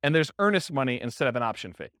 and there's earnest money instead of an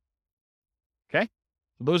option fee. Okay?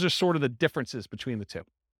 So those are sort of the differences between the two.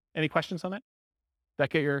 Any questions on that? Did that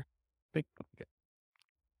get your big? Okay.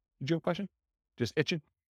 Did you have a question? Just itching?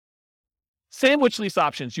 Sandwich lease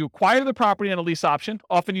options. You acquire the property on a lease option,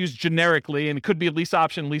 often used generically, and it could be a lease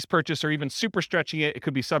option, lease purchase, or even super stretching it. It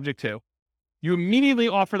could be subject to. You immediately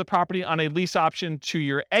offer the property on a lease option to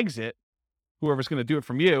your exit, whoever's going to do it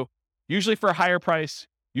from you, usually for a higher price,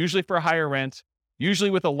 usually for a higher rent,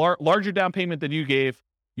 usually with a larger down payment than you gave,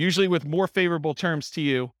 usually with more favorable terms to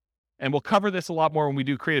you. And we'll cover this a lot more when we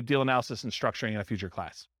do creative deal analysis and structuring in a future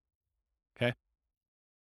class. Okay.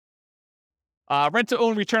 Rent to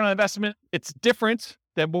own return on investment. It's different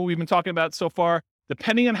than what we've been talking about so far.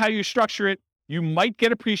 Depending on how you structure it, you might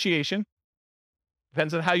get appreciation.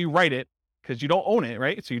 Depends on how you write it, because you don't own it,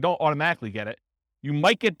 right? So you don't automatically get it. You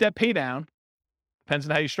might get debt pay down. Depends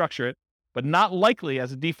on how you structure it, but not likely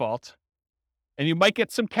as a default. And you might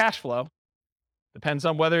get some cash flow. Depends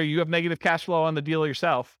on whether you have negative cash flow on the deal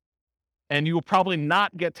yourself. And you will probably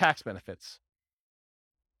not get tax benefits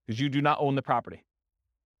because you do not own the property.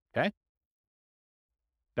 Okay?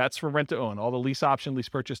 That's for rent to own. All the lease option, lease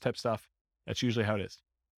purchase type stuff. That's usually how it is.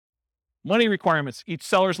 Money requirements. Each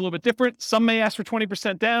seller is a little bit different. Some may ask for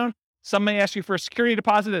 20% down. Some may ask you for a security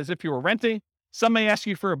deposit as if you were renting. Some may ask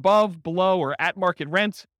you for above, below, or at market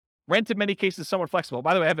rent. Rent in many cases is somewhat flexible.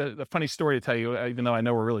 By the way, I have a funny story to tell you, even though I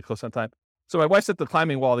know we're really close on time. So my wife's at the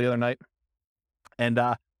climbing wall the other night, and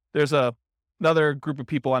there's another group of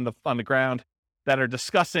people on the ground that are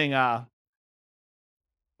discussing. The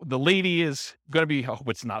lady is going to be. I hope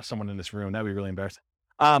it's not someone in this room. That'd be really embarrassing.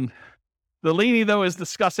 The lady though is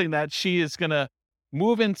discussing that she is going to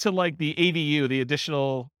move into like the ADU, the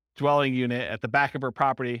additional dwelling unit at the back of her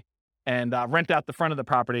property, and rent out the front of the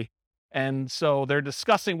property. And so they're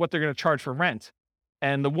discussing what they're going to charge for rent.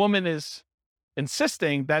 And the woman is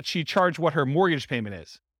insisting that she charge what her mortgage payment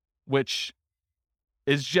is, which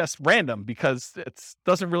is just random because it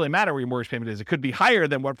doesn't really matter what your mortgage payment is. It could be higher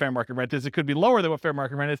than what fair market rent is. It could be lower than what fair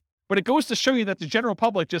market rent is. But it goes to show you that the general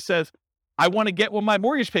public just says, I want to get what my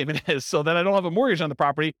mortgage payment is so that I don't have a mortgage on the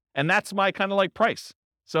property. And that's my kind of like price.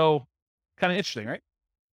 So kind of interesting, right?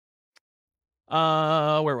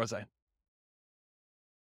 Where was I?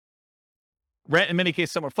 Rent in many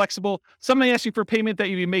cases somewhat flexible. Some may ask you for payment that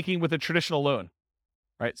you'd be making with a traditional loan,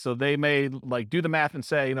 right? So they may like do the math and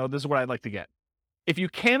say, this is what I'd like to get. If you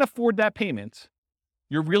can't afford that payment,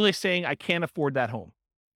 you're really saying I can't afford that home,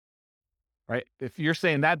 right? If you're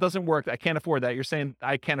saying that doesn't work, I can't afford that, you're saying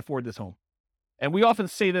I can't afford this home. And we often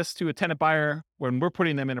say this to a tenant buyer when we're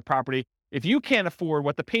putting them in a property. If you can't afford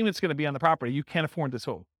what the payment's going to be on the property, you can't afford this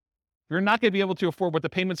home. You're not going to be able to afford what the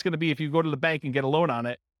payment's going to be if you go to the bank and get a loan on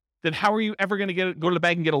it. Then how are you ever going to go to the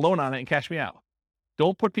bank and get a loan on it and cash me out?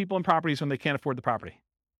 Don't put people in properties when they can't afford the property.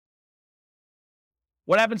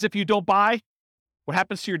 What happens if you don't buy? What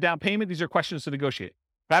happens to your down payment? These are questions to negotiate.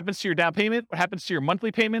 What happens to your down payment? What happens to your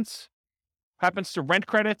monthly payments? What happens to rent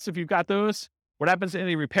credits if you've got those? What happens to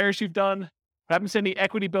any repairs you've done? What happens to any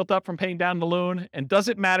equity built up from paying down the loan? And does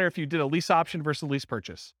it matter if you did a lease option versus a lease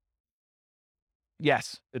purchase?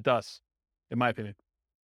 Yes, it does, in my opinion.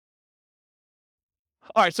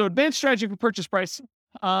 All right, so advanced strategy for purchase price.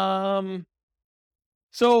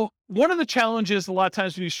 So one of the challenges a lot of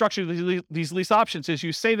times when you structure these lease options is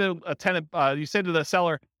you say to a tenant, you say to the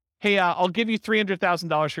seller, hey, I'll give you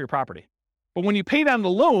 $300,000 for your property. But when you pay down the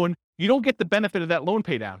loan, you don't get the benefit of that loan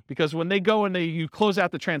pay down because when they go and you close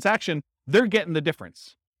out the transaction, they're getting the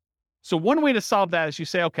difference. So one way to solve that is you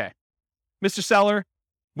say, okay, Mr. Seller,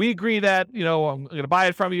 we agree that, I'm going to buy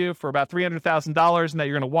it from you for about $300,000 and that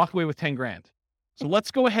you're going to walk away with 10 grand. So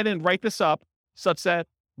let's go ahead and write this up such that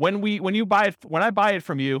when I buy it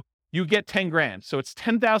from you, you get 10 grand. So it's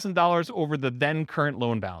 $10,000 over the then current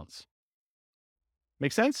loan balance.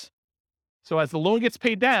 Make sense? So as the loan gets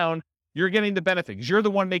paid down, you're getting the benefit because you're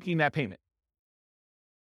the one making that payment.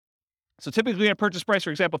 So typically a purchase price,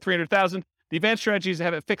 for example, $300,000, the advanced strategy is to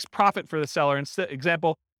have a fixed profit for the seller.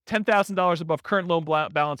 Example, $10,000 above current loan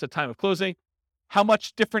balance at time of closing. How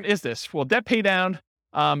much different is this? Well, debt pay down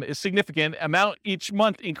is significant. Amount each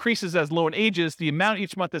month increases as loan ages. The amount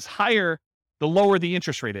each month is higher, the lower the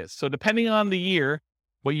interest rate is. So depending on the year,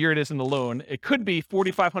 what year it is in the loan, it could be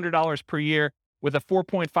 $4,500 per year with a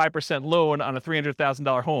 4.5% loan on a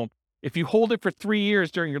 $300,000 home. If you hold it for 3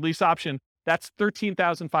 years during your lease option, that's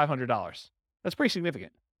 $13,500. That's pretty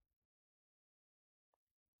significant.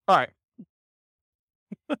 All right.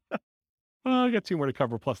 I got 2 more to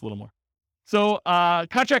cover, plus a little more. So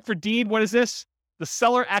contract for deed, what is this? The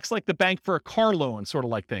seller acts like the bank for a car loan, sort of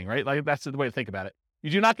like thing, right? Like that's the way to think about it. You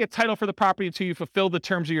do not get title for the property until you fulfill the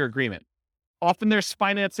terms of your agreement. Often there's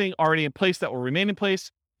financing already in place that will remain in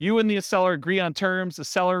place. You and the seller agree on terms. The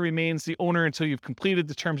seller remains the owner until you've completed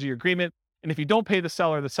the terms of your agreement. And if you don't pay the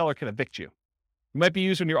seller can evict you. It might be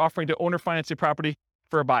used when you're offering to owner finance your property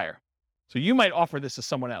for a buyer. So you might offer this to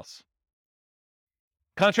someone else.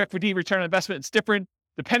 Contract for deed return on investment, it's different.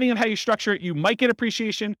 Depending on how you structure it, you might get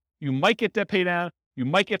appreciation, you might get debt pay down, you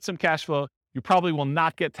might get some cash flow. You probably will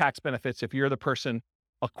not get tax benefits if you're the person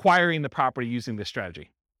acquiring the property using this strategy.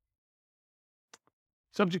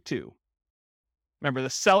 Subject 2. Remember,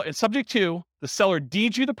 subject 2, the seller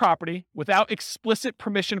deeds you the property without explicit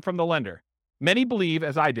permission from the lender. Many believe,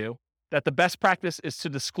 as I do, that the best practice is to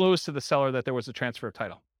disclose to the seller that there was a transfer of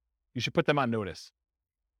title. You should put them on notice.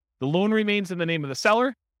 The loan remains in the name of the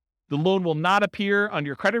seller. The loan will not appear on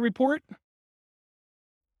your credit report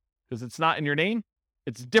because it's not in your name.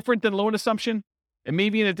 It's different than loan assumption. It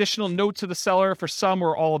may be an additional note to the seller for some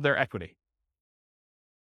or all of their equity.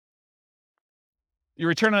 Your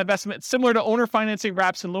return on investment, similar to owner financing,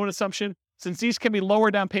 wraps, and loan assumption. Since these can be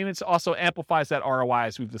lower down payments, also amplifies that ROI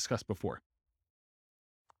as we've discussed before.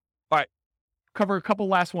 All right, cover a couple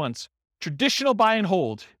last ones. Traditional buy and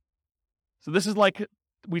hold. So this is like,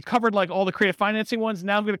 we've covered like all the creative financing ones.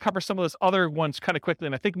 Now I'm going to cover some of those other ones kind of quickly.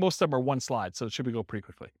 And I think most of them are one slide, so it should go pretty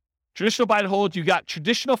quickly. Traditional buy and hold, you got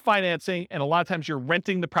traditional financing, and a lot of times you're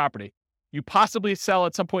renting the property. You possibly sell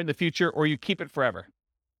at some point in the future, or you keep it forever.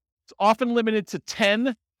 It's often limited to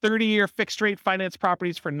 10 30-year fixed rate finance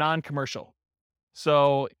properties for non-commercial.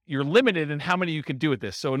 So you're limited in how many you can do with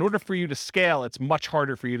this. So in order for you to scale, it's much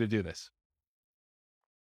harder for you to do this.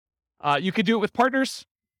 You could do it with partners.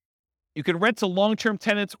 You can rent to long-term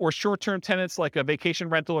tenants or short-term tenants like a vacation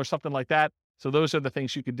rental or something like that. So those are the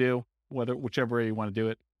things you could do, whichever way you want to do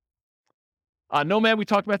it. Nomad, we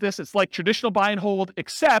talked about this. It's like traditional buy and hold,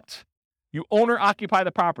 except you owner occupy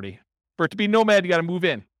the property. For it to be Nomad, you got to move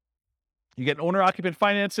in. You get owner occupant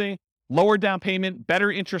financing, lower down payment,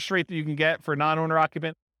 better interest rate that you can get for a non-owner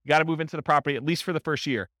occupant. You got to move into the property at least for the first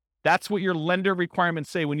year. That's what your lender requirements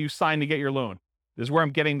say when you sign to get your loan. This is where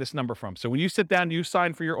I'm getting this number from. So when you sit down and you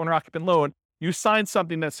sign for your owner occupant loan, you sign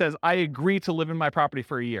something that says, I agree to live in my property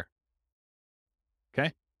for a year.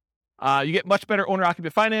 Okay. You get much better owner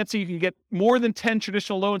occupant financing. You can get more than 10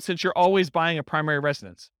 traditional loans since you're always buying a primary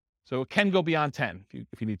residence. So it can go beyond 10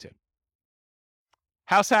 if you need to.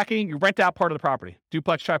 House hacking, you rent out part of the property,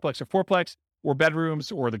 duplex, triplex, or fourplex, or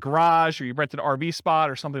bedrooms, or the garage, or you rent an RV spot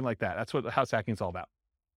or something like that. That's what the house hacking is all about.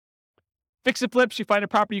 Fix and flips, you find a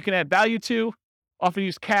property you can add value to, often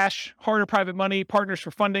use cash, hard or private money, partners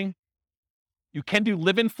for funding. You can do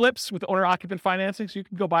live-in flips with owner-occupant financing, so you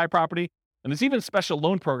can go buy a property. And there's even special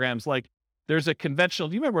loan programs, like there's a conventional,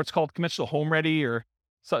 do you remember what's called conventional Home Ready, or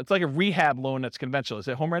so it's like a rehab loan that's conventional. Is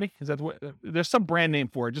it Home Ready? Is that what, there's some brand name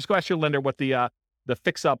for it. Just go ask your lender what the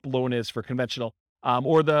fix-up loan is for conventional.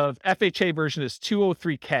 Or the FHA version is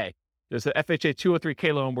 203K. There's the FHA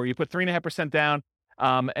 203K loan where you put 3.5% down,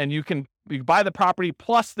 and you can buy the property,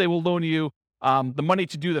 plus they will loan you the money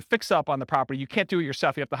to do the fix-up on the property. You can't do it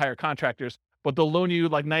yourself. You have to hire contractors, but they'll loan you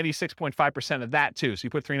like 96.5% of that too. So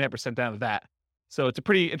you put 3.5% down of that. So it's a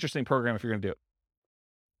pretty interesting program if you're going to do it.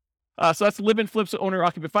 So that's live-in flips with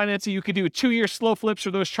owner-occupant financing. You could do a 2-year slow flips for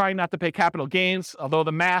those trying not to pay capital gains, although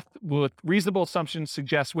the math with reasonable assumptions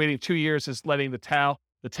suggests waiting 2 years is letting the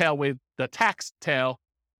tax tail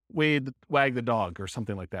wag the dog or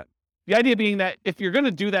something like that. The idea being that if you're going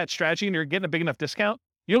to do that strategy and you're getting a big enough discount,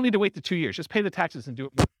 you don't need to wait the 2 years. Just pay the taxes and do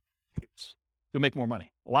it. You'll make more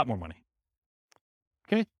money, a lot more money.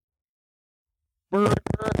 Okay.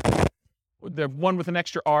 The one with an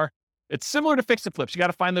extra R. It's similar to fix and flips. You got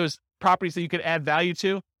to find those properties that you could add value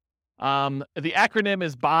to. The acronym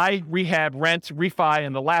is buy, rehab, rent, refi,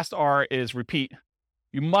 and the last R is repeat.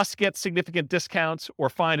 You must get significant discounts or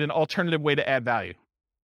find an alternative way to add value.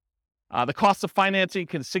 The cost of financing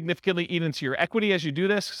can significantly eat into your equity as you do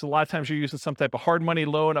this, because a lot of times you're using some type of hard money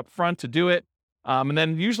loan up front to do it. And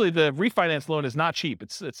then usually the refinance loan is not cheap.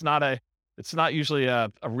 It's not usually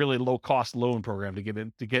a really low cost loan program to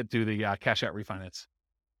get to the cash out refinance.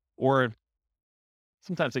 Or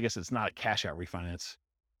sometimes I guess it's not a cash out refinance.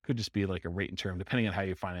 Could just be like a rate and term, depending on how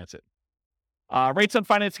you finance it. Rates on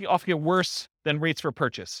financing often get worse than rates for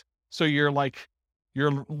purchase. So your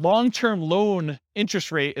long-term loan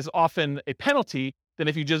interest rate is often a penalty than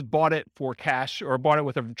if you just bought it for cash or bought it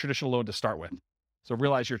with a traditional loan to start with. So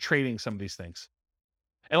realize you're trading some of these things.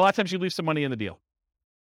 And a lot of times you leave some money in the deal.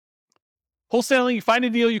 Wholesaling, you find a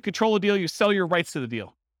deal, you control a deal, you sell your rights to the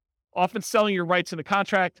deal. Often selling your rights in a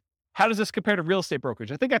contract. How does this compare to real estate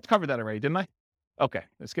brokerage? I think I covered that already, didn't I? Okay,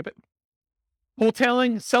 let's skip it.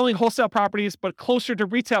 Wholesaling, selling wholesale properties, but closer to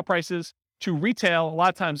retail prices to retail, a lot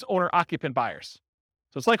of times owner-occupant buyers.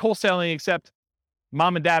 So it's like wholesaling, except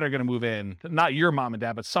mom and dad are going to move in. Not your mom and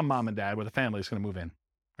dad, but some mom and dad with a family is going to move in.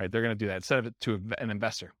 Right? They're going to do that instead of it to an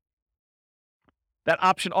investor. That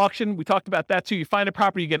option auction, we talked about that too. You find a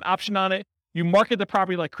property, you get an option on it. You market the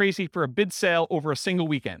property like crazy for a bid sale over a single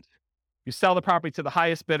weekend. You sell the property to the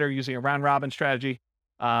highest bidder using a round robin strategy.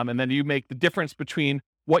 And then you make the difference between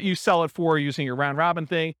what you sell it for using your round robin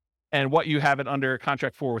thing and what you have it under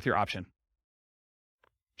contract for with your option.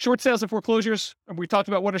 Short sales and foreclosures. We talked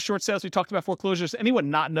about what are short sales. We talked about foreclosures. Anyone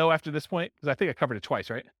not know after this point? Because I think I covered it twice,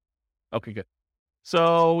 right? Okay, good.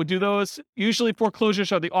 So we do those. Usually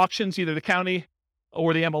foreclosures are the auctions, either the county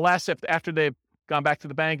or the MLS after they've gone back to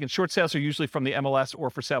the bank. And short sales are usually from the MLS or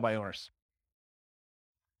for sale by owners.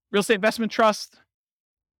 Real estate investment trust.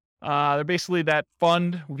 They're basically that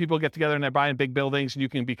fund where people get together and they're buying big buildings and you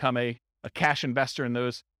can become a cash investor in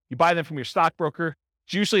those. You buy them from your stockbroker.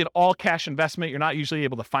 It's usually an all cash investment. You're not usually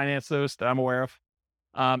able to finance those that I'm aware of.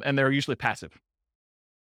 And they're usually passive.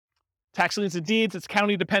 Tax liens and deeds, it's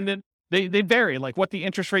county dependent. They vary, like what the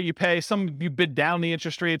interest rate you pay. Some you bid down the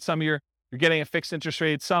interest rate. Some you're getting a fixed interest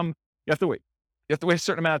rate. Some you have to wait. You have to wait a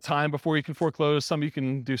certain amount of time before you can foreclose. Some you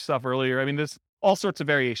can do stuff earlier. I mean, there's all sorts of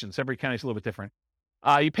variations. Every county is a little bit different.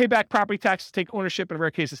 You pay back property taxes, take ownership in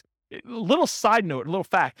rare cases. A little side note, a little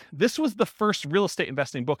fact. This was the first real estate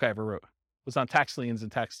investing book I ever wrote. It was on tax liens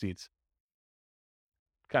and tax deeds.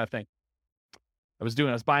 Kind of thing. I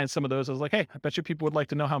was buying some of those. I was like, hey, I bet you people would like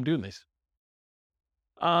to know how I'm doing these.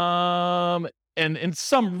 And in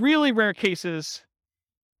some really rare cases,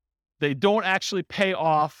 they don't actually pay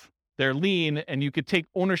off their lien and you could take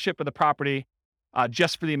ownership of the property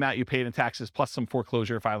just for the amount you paid in taxes, plus some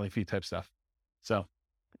foreclosure filing fee type stuff. So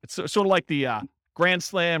it's sort of like the grand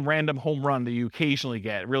slam random home run that you occasionally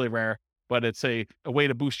get, really rare, but it's a way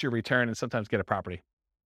to boost your return and sometimes get a property.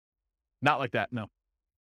 Not like that, no.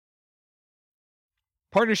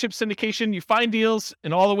 Partnership syndication, you find deals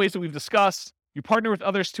in all the ways that we've discussed. You partner with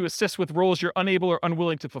others to assist with roles you're unable or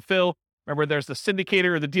unwilling to fulfill. Remember, there's the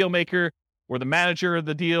syndicator or the deal maker or the manager of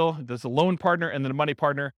the deal. There's a loan partner and then a money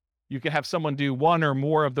partner. You can have someone do one or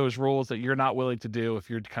more of those roles that you're not willing to do if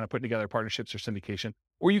you're kind of putting together partnerships or syndication.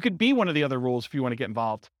 Or you could be one of the other roles if you want to get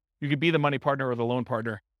involved. You could be the money partner or the loan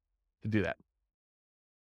partner to do that.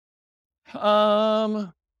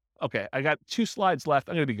 Okay, I got 2 slides left.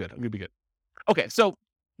 I'm going to be good. Okay, so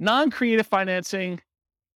non-creative financing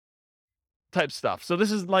type stuff. So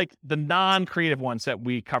this is like the non-creative ones that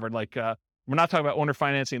we covered. Like we're not talking about owner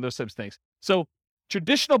financing and those types of things. So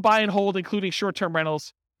traditional buy and hold, including short-term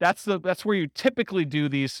rentals, that's where you typically do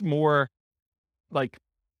these more like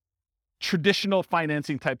traditional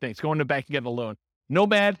financing type things. Going to the bank and getting a loan.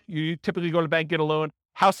 Nomad, you typically go to the bank and get a loan.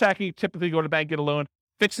 House hacking, you typically go to the bank and get a loan.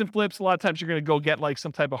 Fix and flips, a lot of times you're going to go get like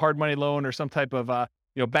some type of hard money loan or some type of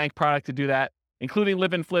bank product to do that, including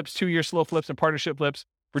live-in flips, 2-year slow flips, and partnership flips.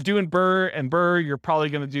 For doing BRRRR and BRRRR, you're probably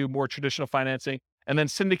going to do more traditional financing. And then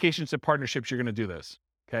syndications and partnerships, you're going to do those.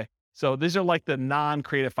 Okay. So these are like the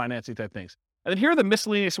non-creative financing type things. And then here are the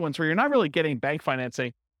miscellaneous ones where you're not really getting bank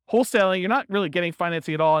financing. Wholesaling, you're not really getting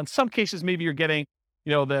financing at all. In some cases, maybe you're getting,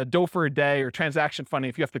 the dough for a day or transaction funding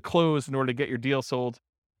if you have to close in order to get your deal sold.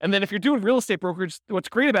 And then if you're doing real estate brokerage, what's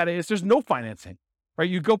great about it is there's no financing, right?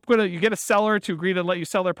 You get a seller to agree to let you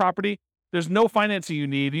sell their property. There's no financing you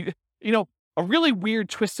need. A really weird,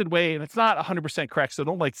 twisted way, and it's not 100% correct, so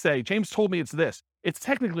don't say, James told me it's this. It's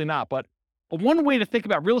technically not, but one way to think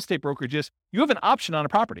about real estate brokerage is you have an option on a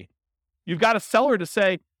property. You've got a seller to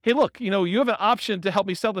say, hey, look, you have an option to help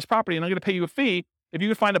me sell this property, and I'm going to pay you a fee if you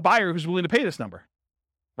can find a buyer who's willing to pay this number,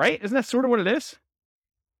 right? Isn't that sort of what it is?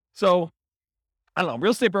 So, I don't know,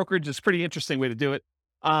 real estate brokerage is a pretty interesting way to do it.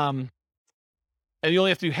 And you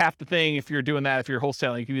only have to do half the thing if you're doing that. If you're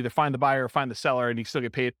wholesaling, you can either find the buyer or find the seller, and you still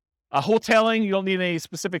get paid. Wholesaling, you don't need any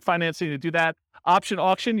specific financing to do that. Option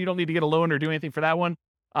auction, you don't need to get a loan or do anything for that one.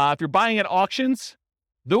 If you're buying at auctions,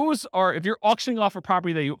 if you're auctioning off a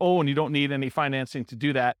property that you own, you don't need any financing to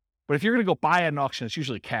do that. But if you're going to go buy at an auction, it's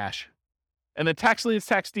usually cash. And then tax liens,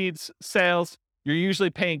 tax deeds, sales, you're usually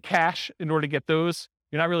paying cash in order to get those.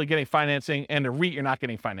 You're not really getting financing. And a REIT, you're not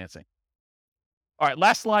getting financing. All right,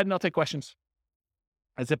 last slide, and I'll take questions.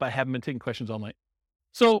 As if I haven't been taking questions all night.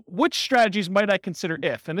 So which strategies might I consider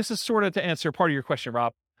if, and this is sort of to answer part of your question,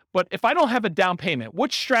 Rob, but if I don't have a down payment,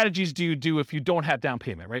 which strategies do you do if you don't have down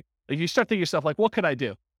payment, right? Like you start thinking to yourself, like, what could I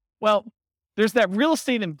do? Well, there's that real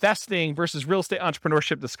estate investing versus real estate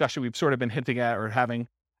entrepreneurship discussion we've sort of been hinting at or having.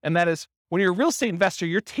 And that is when you're a real estate investor,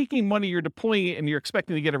 you're taking money, you're deploying it, and you're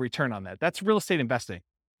expecting to get a return on that. That's real estate investing.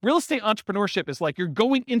 Real estate entrepreneurship is like you're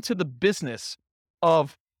going into the business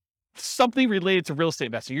of something related to real estate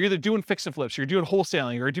investing. You're either doing fix and flips, you're doing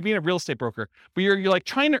wholesaling, or you're being a real estate broker, but you're like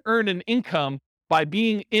trying to earn an income by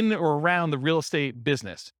being in or around the real estate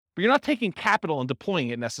business, but you're not taking capital and deploying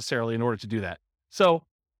it necessarily in order to do that. So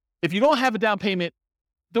if you don't have a down payment,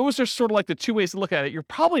 those are sort of like the 2 ways to look at it. You're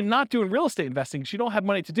probably not doing real estate investing because you don't have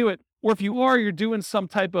money to do it. Or if you are, you're doing some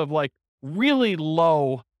type of like really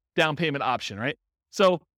low down payment option, right?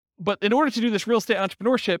 So, but in order to do this real estate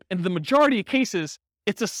entrepreneurship, in the majority of cases,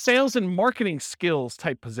 it's a sales and marketing skills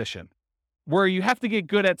type position where you have to get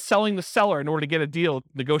good at selling the seller in order to get a deal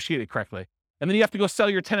negotiated correctly. And then you have to go sell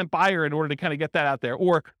your tenant buyer in order to kind of get that out there.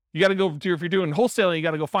 Or you got to go do, if you're doing wholesaling, you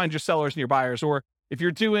got to go find your sellers and your buyers. Or if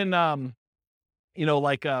you're doing,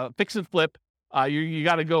 fix and flip, you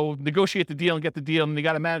got to go negotiate the deal and get the deal. And you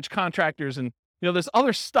got to manage contractors. And, there's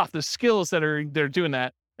other stuff, there's skills they're doing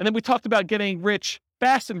that. And then we talked about getting rich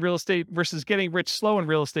fast in real estate versus getting rich slow in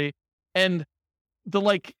real estate. And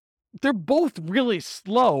they're both really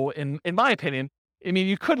slow in my opinion. I mean,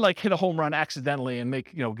 you could hit a home run accidentally and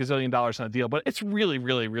make, gazillion dollars on a deal, but it's really,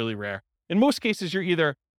 really, really rare. In most cases, you're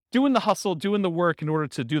either doing the hustle, doing the work in order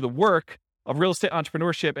to do the work of real estate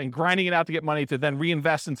entrepreneurship and grinding it out to get money to then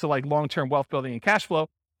reinvest into long-term wealth building and cash flow,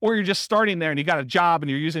 or you're just starting there and you got a job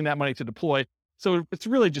and you're using that money to deploy. So it's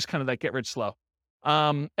really just kind of that get rich slow.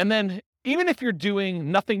 And then even if you're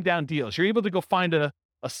doing nothing down deals, you're able to go find a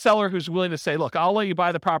seller who's willing to say, look, I'll let you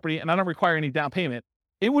buy the property and I don't require any down payment.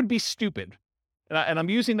 It would be stupid. And I'm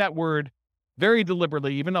using that word very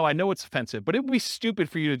deliberately, even though I know it's offensive, but it would be stupid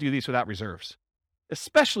for you to do these without reserves,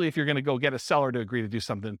 especially if you're going to go get a seller to agree to do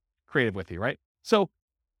something creative with you, right? So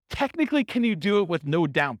technically, can you do it with no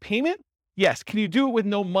down payment? Yes. Can you do it with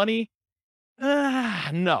no money?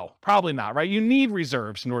 No, probably not, right? You need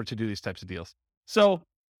reserves in order to do these types of deals. So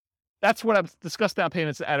that's what I've discussed, down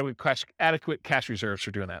payments, adequate cash reserves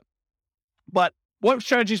for doing that. But what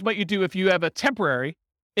strategies might you do if you have a temporary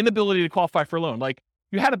inability to qualify for a loan? Like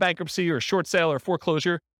you had a bankruptcy or a short sale or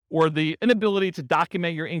foreclosure, or the inability to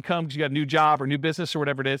document your income because you got a new job or new business or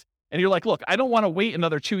whatever it is. And you're like, look, I don't want to wait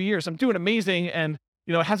another 2 years. I'm doing amazing. And,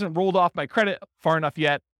 it hasn't rolled off my credit far enough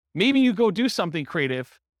yet. Maybe you go do something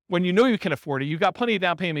creative when you know you can afford it. You've got plenty of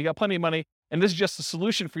down payment, you got plenty of money. And this is just a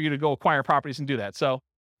solution for you to go acquire properties and do that. So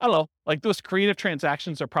I don't know, like those creative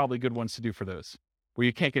transactions are probably good ones to do for those where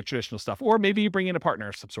you can't get traditional stuff. Or maybe you bring in a partner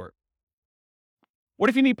of some sort. What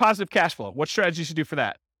if you need positive cash flow? What strategies to do for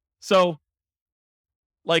that? So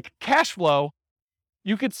like cash flow,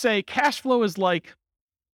 you could say cash flow is like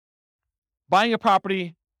buying a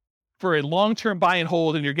property for a long-term buy and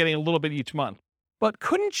hold, and you're getting a little bit each month. But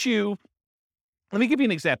couldn't you, let me give you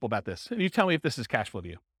an example about this, and you tell me if this is cash flow to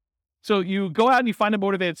you. So you go out and you find a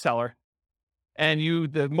motivated seller, and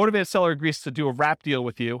the motivated seller agrees to do a wrap deal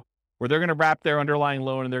with you, where they're going to wrap their underlying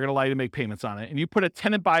loan and they're going to allow you to make payments on it. And you put a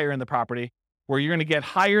tenant buyer in the property where you're going to get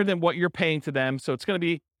higher than what you're paying to them. So it's going to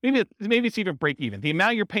be, maybe it's even break even. The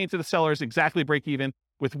amount you're paying to the seller is exactly break even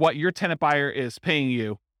with what your tenant buyer is paying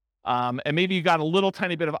you. And maybe you got a little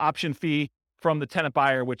tiny bit of option fee from the tenant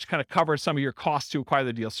buyer, which kind of covers some of your costs to acquire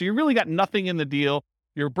the deal. So you really got nothing in the deal.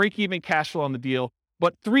 You're break even cash flow on the deal.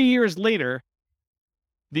 But 3 years later,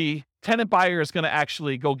 the tenant buyer is going to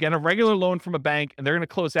actually go get a regular loan from a bank, and they're going to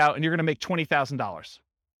close out, and you're going to make $20,000.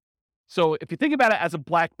 So if you think about it as a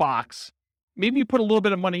black box, maybe you put a little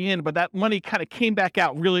bit of money in, but that money kind of came back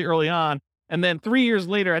out really early on. And then 3 years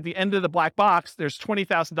later, at the end of the black box, there's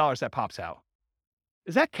 $20,000 that pops out.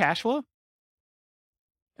 Is that cash flow?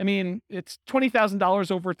 I mean, it's $20,000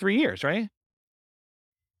 over 3 years, right?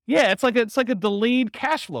 Yeah, it's like a delayed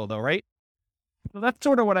cash flow though, right? So that's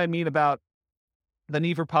sort of what I mean about the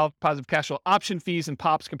need for positive cash flow, option fees and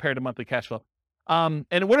pops compared to monthly cash flow. And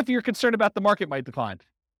what if you're concerned about the market might decline?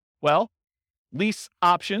 Well, lease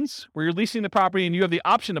options, where you're leasing the property and you have the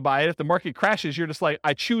option to buy it. If the market crashes, you're just like,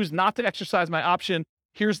 I choose not to exercise my option.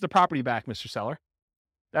 Here's the property back, Mr. Seller.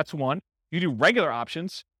 That's one. You do regular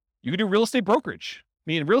options. You can do real estate brokerage.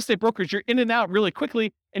 I mean, real estate brokerage, you're in and out really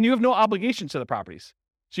quickly and you have no obligation to the properties.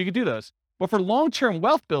 So you can do those. But for long-term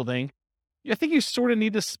wealth building, I think you sort of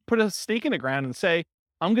need to put a stake in the ground and say,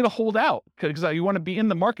 I'm going to hold out because you want to be in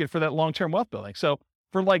the market for that long-term wealth building. So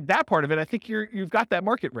for like that part of it, I think you've got that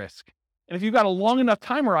market risk. And if you've got a long enough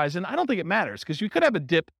time horizon, I don't think it matters because you could have a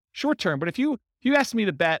dip short-term. But if you asked me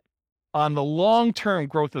to bet on the long-term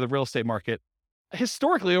growth of the real estate market,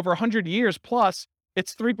 historically over 100 years plus,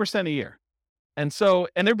 it's 3% a year. And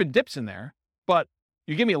there've been dips in there, but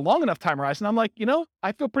you give me a long enough time horizon, I'm like,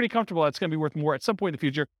 I feel pretty comfortable it's going to be worth more at some point in the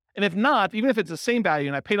future. And if not, even if it's the same value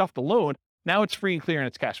and I paid off the loan, now it's free and clear and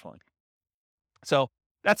it's cash flowing. So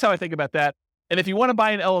that's how I think about that. And if you want to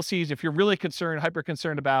buy in LLCs, if you're really hyper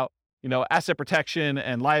concerned about, asset protection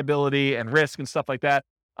and liability and risk and stuff like that,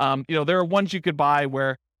 there are ones you could buy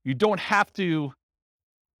where you don't have to,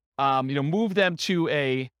 move them to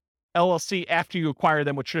a LLC after you acquire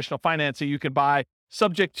them with traditional financing. You could buy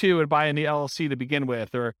subject to and buy in the LLC to begin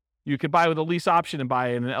with, or you could buy with a lease option and buy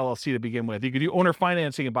in an LLC to begin with. You could do owner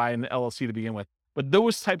financing and buy in an LLC to begin with. But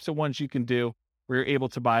those types of ones you can do where you're able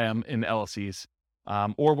to buy them in LLCs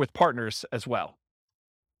or with partners as well.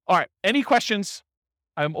 All right. Any questions?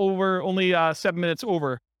 I'm only 7 minutes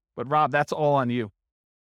over, but Rob, that's all on you.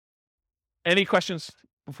 Any questions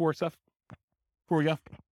before we go?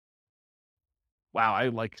 Wow,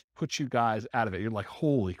 I put you guys out of it. You're like,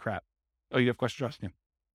 holy crap. Oh, you have questions, Justin?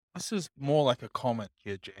 This is more like a comment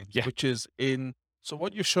here, James, Yeah. which is so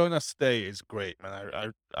what you're showing us today is great,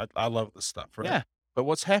 man. I love this stuff, right? Yeah. But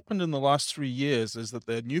what's happened in the last 3 years is that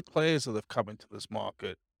there are new players that have come into this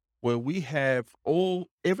market where we have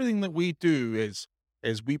everything that we do is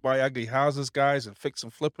we buy ugly houses, guys, and fix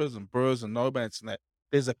and flippers and burrs and nomads and that.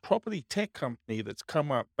 There's a property tech company that's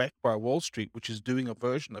come up backed by Wall Street, which is doing a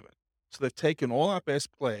version of it. So they've taken all our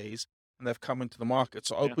best plays and they've come into the market.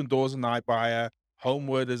 So Open Doors is an iBuyer,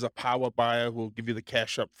 Homeward is a power buyer who will give you the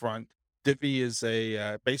cash up front. Divvy is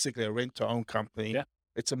basically a rent-to-own company. Yeah.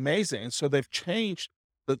 It's amazing. And so they've changed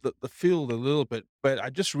the field a little bit. But I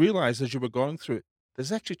just realized as you were going through it,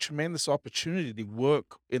 there's actually tremendous opportunity to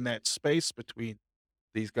work in that space between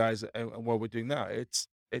these guys and what we're doing now. It's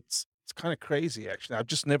kind of crazy, actually. I've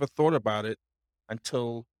just never thought about it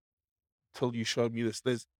until you showed me this.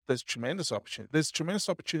 There's tremendous opportunity. There's tremendous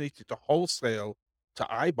opportunity to wholesale to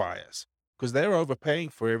iBuyers because they're overpaying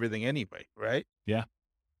for everything anyway, right? Yeah.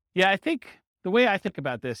 Yeah, I think the way I think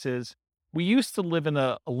about this is we used to live in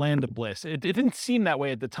a land of bliss. It didn't seem that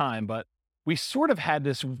way at the time, but we sort of had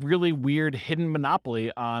this really weird hidden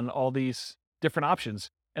monopoly on all these different options.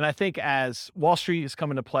 And I think as Wall Street is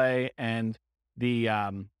coming to play and the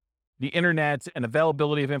the internet and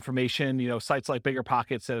availability of information, sites like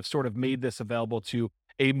BiggerPockets that have sort of made this available to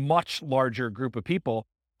a much larger group of people,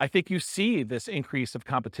 I think you see this increase of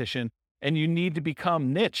competition, and you need to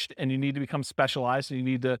become niched, and you need to become specialized, and you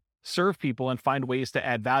need to serve people and find ways to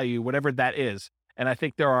add value, whatever that is. And I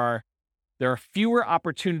think there are fewer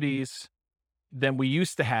opportunities than we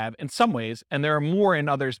used to have in some ways, and there are more in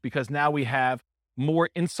others because now we have more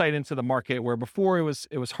insight into the market, where before it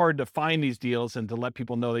was hard to find these deals and to let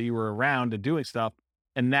people know that you were around and doing stuff.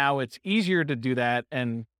 And now it's easier to do that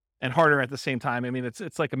and harder at the same time. I mean,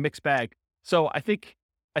 it's like a mixed bag. So I think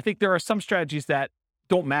there are some strategies that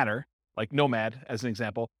don't matter, like Nomad as an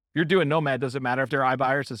example. If you're doing Nomad, does it matter if there are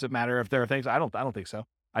iBuyers? Does it matter if there are things? I don't think so.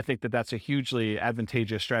 I think that's a hugely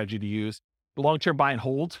advantageous strategy to use. Long-term buy and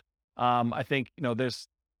hold. I think,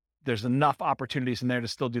 there's enough opportunities in there to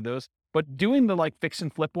still do those, but doing the like fix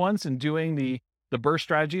and flip ones and doing the burst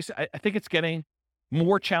strategies, I think it's getting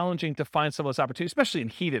more challenging to find some of those opportunities, especially in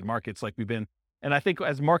heated markets like we've been. And I think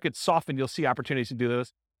as markets soften, you'll see opportunities to do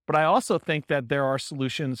those. But I also think that there are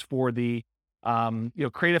solutions for the,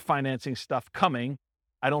 creative financing stuff coming.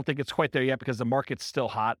 I don't think it's quite there yet because the market's still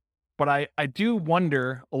hot, but I do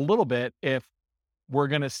wonder a little bit if we're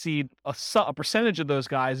going to see a percentage of those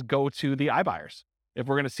guys go to the iBuyers. If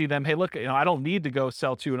we're going to see them, hey, look, I don't need to go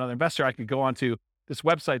sell to another investor. I could go onto this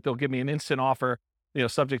website. They'll give me an instant offer,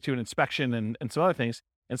 subject to an inspection and some other things.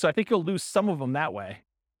 And so I think you'll lose some of them that way,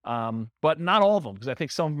 but not all of them, because I think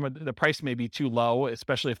some of them, the price may be too low,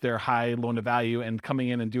 especially if they're high loan to value, and coming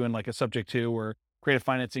in and doing like a subject to or creative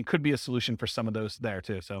financing could be a solution for some of those there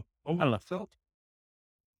too. So I don't know.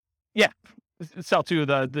 Yeah. Sell to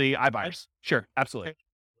the iBuyers. Sure. Absolutely.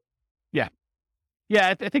 Yeah. Yeah.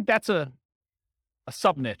 I think that's a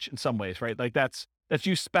sub niche in some ways, right? Like that's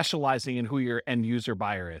you specializing in who your end user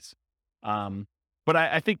buyer is. But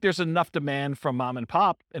I think there's enough demand from mom and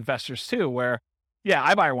pop investors too, where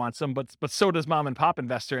iBuyer wants them, but so does mom and pop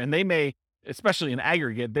investor. And they may, especially in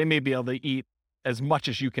aggregate, they may be able to eat as much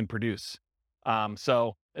as you can produce.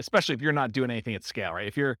 So especially if you're not doing anything at scale, right?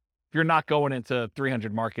 If you're not going into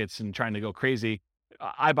 300 markets and trying to go crazy,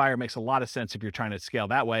 iBuyer makes a lot of sense if you're trying to scale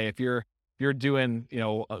that way. If you're doing,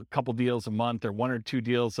 a couple deals a month or one or two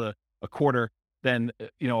deals a quarter, then,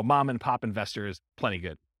 a mom and pop investor is plenty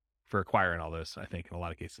good for acquiring all those, I think, in a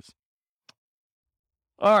lot of cases.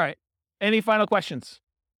 All right. Any final questions?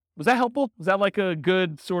 Was that helpful? Was that like a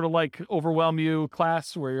good sort of like overwhelm you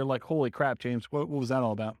class where you're like, holy crap, James, what was that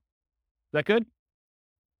all about? Is that good?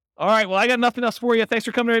 All right. Well, I got nothing else for you. Thanks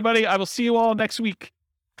for coming, everybody. I will see you all next week.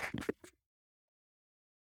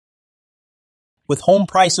 With home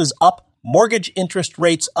prices up, mortgage interest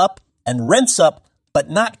rates up, and rents up, but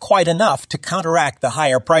not quite enough to counteract the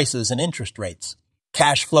higher prices and interest rates.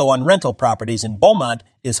 Cash flow on rental properties in Beaumont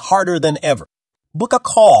is harder than ever. Book a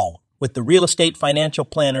call with the Real Estate Financial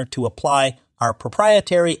Planner to apply our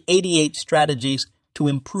proprietary 88 strategies to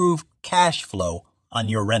improve cash flow on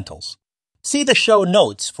your rentals. See the show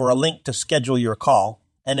notes for a link to schedule your call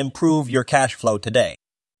and improve your cash flow today.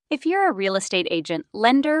 If you're a real estate agent,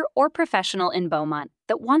 lender, or professional in Beaumont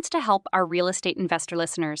that wants to help our real estate investor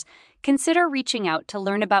listeners, consider reaching out to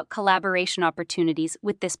learn about collaboration opportunities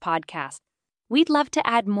with this podcast. We'd love to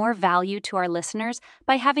add more value to our listeners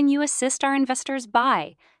by having you assist our investors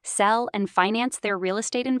buy, sell, and finance their real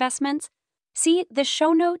estate investments. See the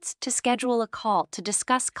show notes to schedule a call to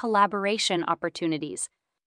discuss collaboration opportunities.